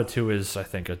 but Donda 2 is, I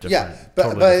think, a different,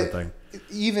 but different thing.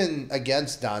 Even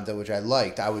against Donda, which I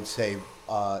liked, I would say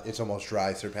It's Almost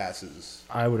Dry surpasses.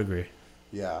 I would agree.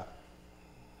 Yeah.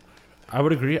 I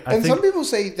would agree. And some people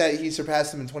say that he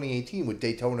surpassed him in 2018 with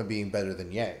Daytona being better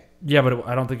than Ye. Yeah, but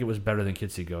I don't think it was better than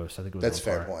Kid See Ghost. I think it was. That's a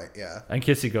fair point. Yeah. And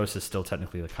Kid See Ghost is still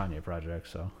technically the Kanye project,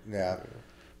 so. Yeah.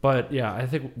 But yeah, I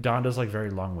think Donda's like very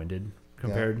long-winded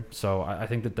compared. Yeah. So I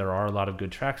think that there are a lot of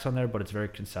good tracks on there, but it's very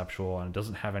conceptual and it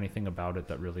doesn't have anything about it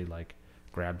that really like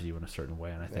grabs you in a certain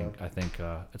way. And I think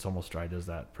It's Almost Dry does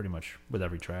that pretty much with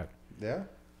every track. Yeah.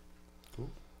 Cool.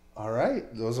 All right,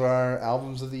 those are our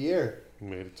albums of the year.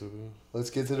 Made it to the.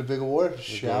 Let's get to the big award,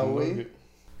 shall we? Nugget.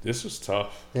 This was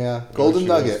tough. Yeah, Golden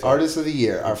Nugget, Artist of the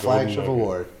Year, our flagship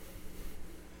award.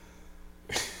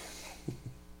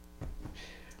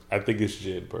 I think it's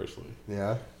Jid personally.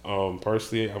 Yeah.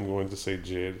 Personally, I'm going to say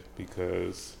Jid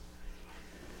because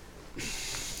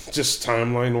just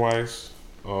timeline wise,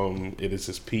 it is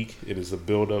his peak. It is a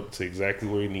build up to exactly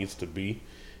where he needs to be.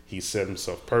 He set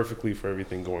himself perfectly for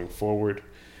everything going forward.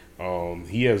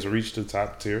 He has reached the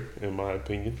top tier, in my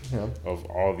opinion, of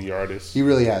all the artists. He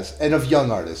really has, and of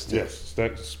young artists too. Yes,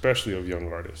 especially of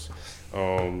young artists.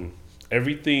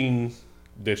 Everything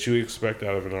that you expect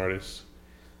out of an artist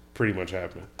pretty much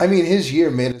happened. I mean, his year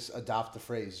made us adopt the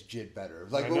phrase "Jid better."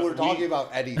 Like when we're talking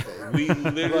about anything, we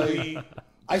literally.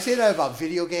 I say that about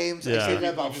video games. I say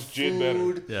that about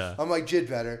food. Yeah. I'm like, Jid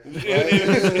better.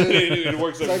 It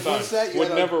works every time. What's that?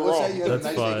 We're never wrong. You had a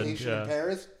nice vacation in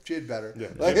Paris? Jid better. Yeah,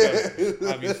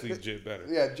 obviously Jid better.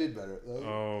 Yeah, Jid better.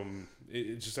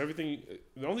 It's just everything.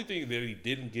 The only thing that he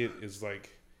didn't get is like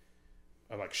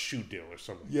a shoe deal or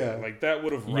something. Yeah. Like that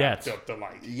would have wrapped up the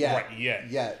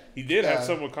Yeah. He did have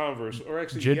some with Converse, or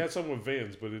actually he had some with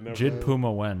Vans, but it never. Jid Puma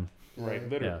when. Right,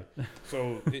 literally. Yeah.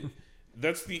 So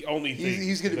that's the only thing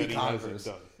he's going to be Converse.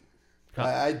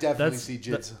 I definitely see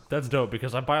Jid's. That's dope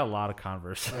because I buy a lot of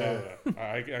Converse. Yeah,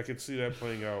 I could see that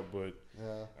playing out, but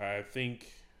Yeah. I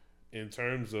think in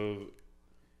terms of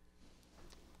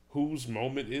whose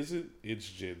moment is it, it's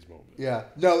Jid's moment. Yeah.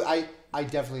 No, I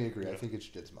definitely agree. I think it's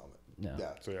Jid's moment.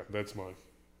 Yeah. So yeah, that's mine.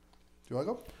 Do you want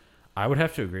to go? I would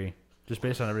have to agree, just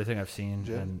based on everything I've seen,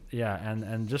 Jid?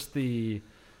 and just the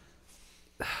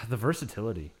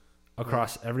versatility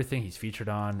across everything he's featured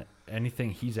on,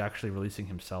 anything he's actually releasing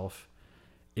himself.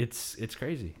 It's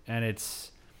crazy, and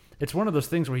it's one of those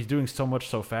things where he's doing so much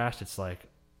so fast. It's like,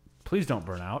 please don't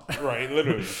burn out. Right,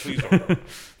 literally. Please don't.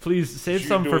 Please save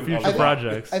some for future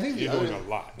projects. I think you're doing a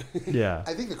lot. Yeah.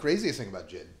 I think the craziest thing about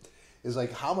Jid is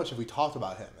like how much have we talked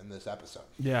about him in this episode?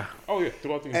 Yeah. Oh yeah,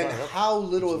 throughout the entire And episode. how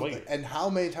little and how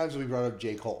many times have we brought up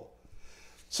J. Cole?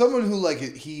 Someone who like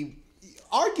he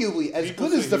arguably as People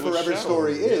good as say the he was Forever shadow,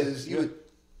 Story yeah, is, yeah. you would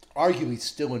arguably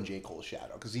still in J. Cole's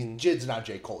shadow because Jid's not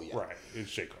J. Cole yet. Right,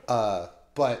 it's J. Cole.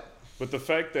 But the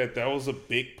fact that was a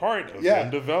big part of Yeah.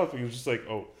 him developing, was just like,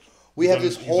 oh, we he's have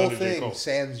this he's whole under J. thing, Cole.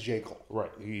 sans J. Cole.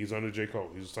 Right, he's under J. Cole.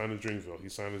 He's signed to Dreamville.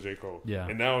 He's signed to J. Cole. Yeah.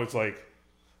 And now it's like,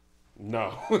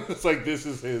 no, it's like this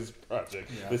is his project.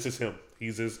 Yeah. This is him.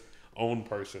 He's his own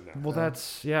person now. Well,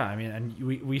 that's I mean, and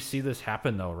we see this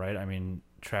happen though, right? I mean,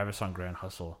 Travis on Grand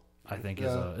Hustle, I think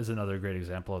is another great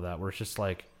example of that, where it's just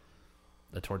like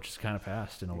the torch is kind of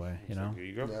passed in a way, you know. Like, here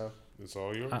you go. Yeah. It's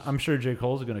all yours. I'm sure J.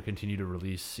 Cole's going to continue to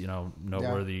release,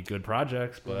 noteworthy good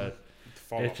projects, but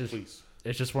Fall it's off, just please.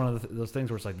 it's just one of those things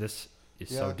where it's like this is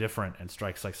so Yeah. different and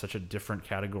strikes like such a different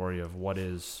category of what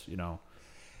is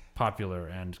popular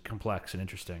and complex and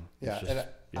interesting. Yeah, It's just,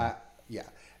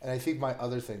 and I think my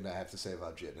other thing that I have to say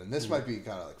about Jid, and this might be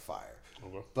kind of like fire,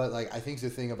 Okay. but like I think the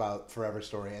thing about Forever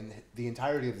Story and the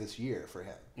entirety of this year for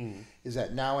him is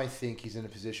that now I think he's in a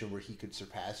position where he could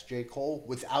surpass J. Cole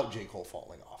without J. Cole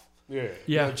falling off. Yeah.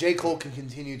 yeah. J. Cole can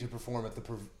continue to perform at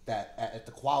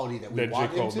the quality that we That J.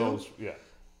 want Cole him to, knows. Yeah.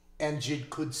 and Jid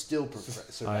could still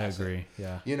surpass I it. agree.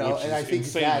 Yeah. And I think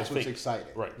insane that's to what's think. exciting.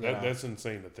 Right. you know? That's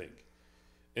insane to think.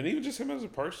 And even just him as a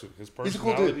person, his He's a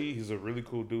cool dude. personality, he's a really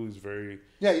cool dude. He's very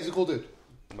He's a cool dude.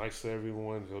 nice to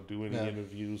everyone. He'll do any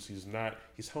interviews. He's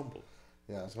humble.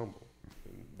 Yeah, He's humble.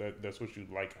 And that's what you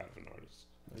like out of an artist.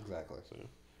 exactly. So,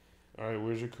 all right,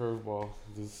 where's your curveball?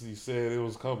 You said it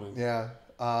was coming. Yeah,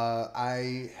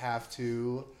 I have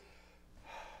to.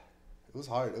 It was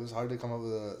hard. It was hard to come up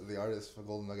with the artist for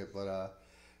Golden Nugget, but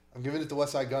I'm giving it to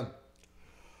West Side Gun.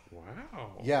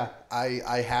 Wow. Yeah,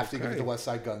 I have to give it to West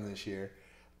Side Gun this year,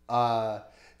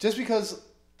 just because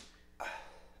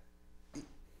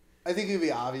I think it'd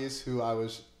be obvious who I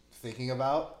was thinking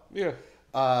about. Yeah.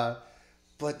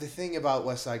 But the thing about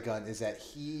West Side Gun is that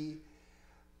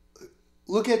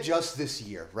look at just this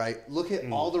year, right? Look at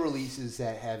all the releases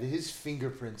that have his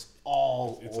fingerprints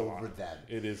all over them.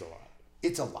 It is a lot.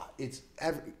 It's a lot.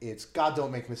 It's God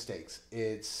Don't Make Mistakes.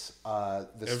 It's the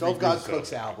Every Stove God good Cooks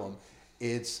song. album.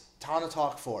 It's Tana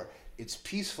Talk 4. It's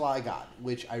Peace Fly God,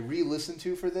 which I re-listened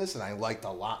to for this, and I liked a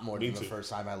lot more than the first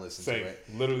time I listened Same. to it.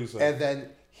 Literally same. And then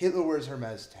Hitler Wears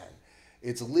Hermes 10.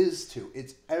 It's Liz 2.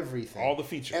 It's everything. All the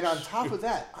features. And on top of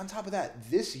that,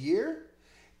 this year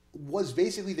was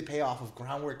basically the payoff of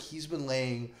groundwork he's been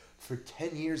laying for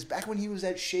 10 years, back when he was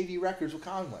at Shady Records with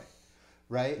Conway,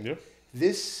 right? Yeah.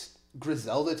 This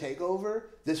Griselda takeover,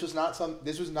 this was not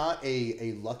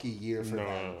a lucky year for them.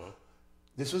 No.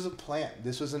 This was a plan.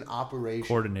 This was an operation.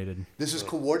 Coordinated. This was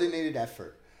coordinated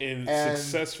effort. And And-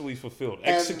 successfully fulfilled.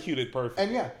 Executed perfectly.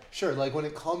 And yeah, sure. Like when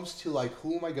it comes to like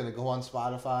who am I going to go on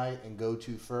Spotify and go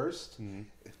to first,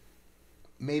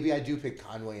 maybe I do pick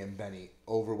Conway and Benny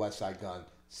over West Side Gun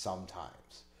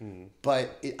sometimes.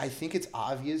 But I think it's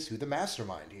obvious who the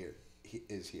mastermind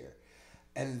is here.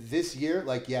 And this year,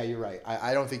 like, yeah, you're right.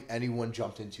 I don't think anyone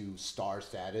jumped into star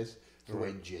status the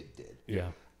way Jid did. Yeah.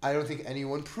 I don't think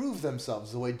anyone proved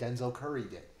themselves the way Denzel Curry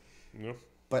did. Yep.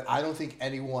 But I don't think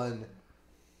anyone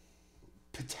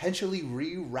potentially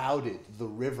rerouted the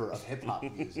river of hip hop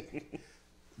music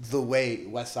the way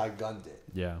West Side Gun did.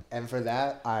 Yeah. And for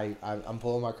that, I'm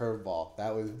pulling my curveball.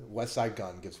 That was West Side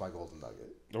Gun gets my Golden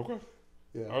Nugget. Okay.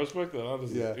 Yeah. I respect that,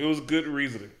 honestly. Yeah. It was good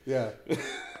reasoning. Yeah.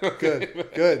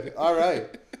 Good. All right.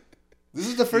 This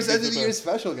is the first end of the year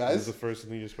special, This is guys. the first of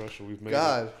the year special. We've made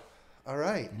God. it. All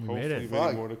right. We made Hopefully it. many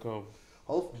Fuck. more to come.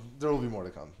 Hope there will be more to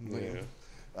come. Yeah.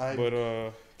 I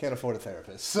But can't afford a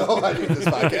therapist, so I need this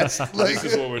podcast. Like, this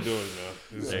is what we're doing now.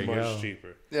 This There is you much go.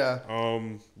 cheaper. yeah.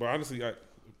 But honestly, I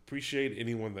appreciate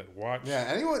anyone that watched. Yeah.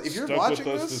 Anyone, if you're stuck watching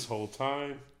with us this this whole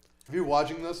time. if you're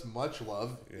watching this, much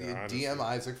love. Yeah, honestly. DM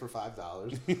Isaac for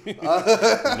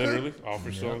 $5. Literally,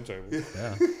 offer still on the table.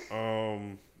 Yeah.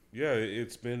 Yeah,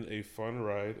 it's been a fun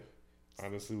ride.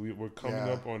 Honestly, we're coming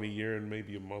up on a year and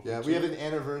maybe a month. Yeah, or two. we have an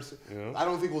anniversary. Yeah. I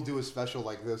don't think we'll do a special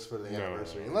like this for the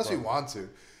anniversary, unless we probably. want to.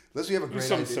 Unless we have a great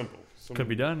something idea. simple. Could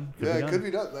be done. It could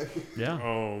be done. Like,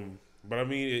 Yeah. But I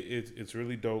mean, it's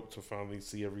really dope to finally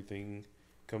see everything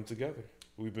come together.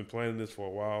 We've been planning this for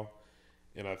a while,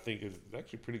 and I think it's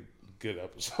actually a pretty good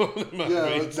episode.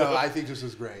 I think this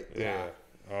is great. Yeah.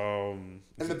 And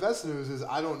the best news is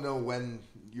I don't know when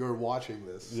you're watching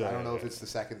this. Yeah, I don't know if it's the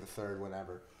second, the third,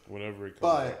 whenever. Whenever it comes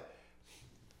But out.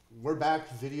 we're back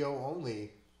video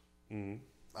only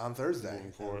on Thursday.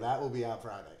 Moving forward. And that will be out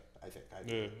Friday, I think.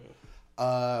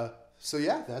 Yeah. So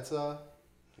yeah, that's our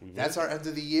end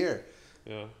of the year.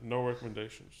 Yeah. No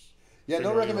recommendations. Yeah, Figure no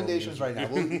out your own recommendations right now.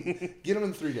 We'll get them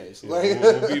in 3 days. Yeah,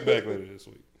 we'll be back later this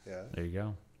week. Yeah. There you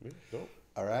go. Yeah, dope.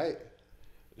 All right.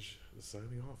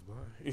 Signing off. Bye.